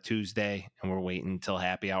 a.m. on a Tuesday, and we're waiting until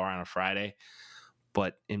happy hour on a Friday.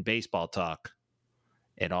 But in baseball talk,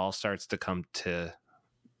 it all starts to come to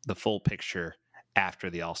the full picture after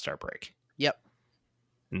the All-Star break. Yep.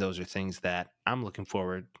 And those are things that I'm looking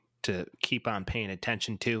forward to keep on paying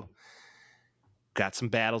attention to. Got some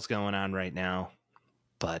battles going on right now,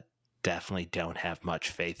 but definitely don't have much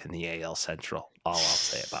faith in the AL Central. All I'll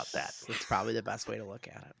say about that. It's probably the best way to look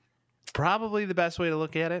at it. Probably the best way to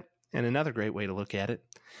look at it. And another great way to look at it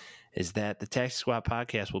is that the Taxi Squad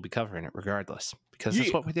podcast will be covering it regardless, because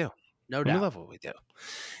that's what we do. No doubt. We love what we do.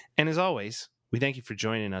 And as always, we thank you for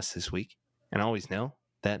joining us this week, and always know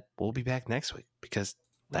that we'll be back next week because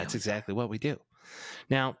that's exactly what we do.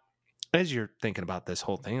 Now, as you're thinking about this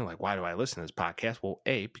whole thing, like, why do I listen to this podcast? Well,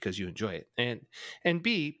 A, because you enjoy it, and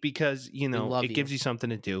B, because, it gives you something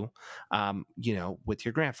to do, with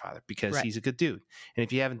your grandfather, because he's a good dude. And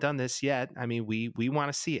if you haven't done this yet, I mean, we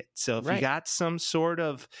want to see it. So if you got some sort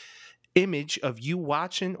of image of you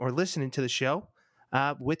watching or listening to the show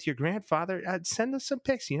with your grandfather, send us some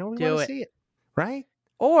pics. We want to see it, right?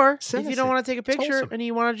 Or if you don't want to take a picture and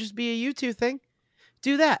you want to just be a YouTube thing,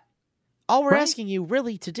 do that. All we're asking you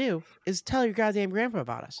really to do is tell your goddamn grandpa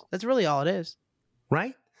about us. That's really all it is.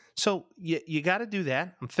 Right? So you got to do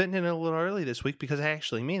that. I'm fitting in a little early this week because I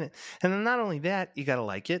actually mean it. And then not only that, you got to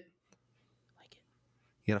like it.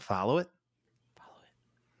 You got to follow it.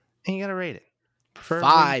 And you got to rate it. Preferably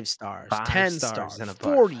 5 stars, 10 stars, and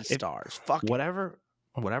 40 stars. Fuck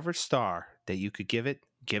whatever star that you could give it.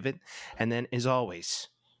 And then, as always,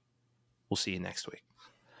 we'll see you next week.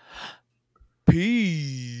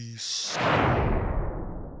 Peace.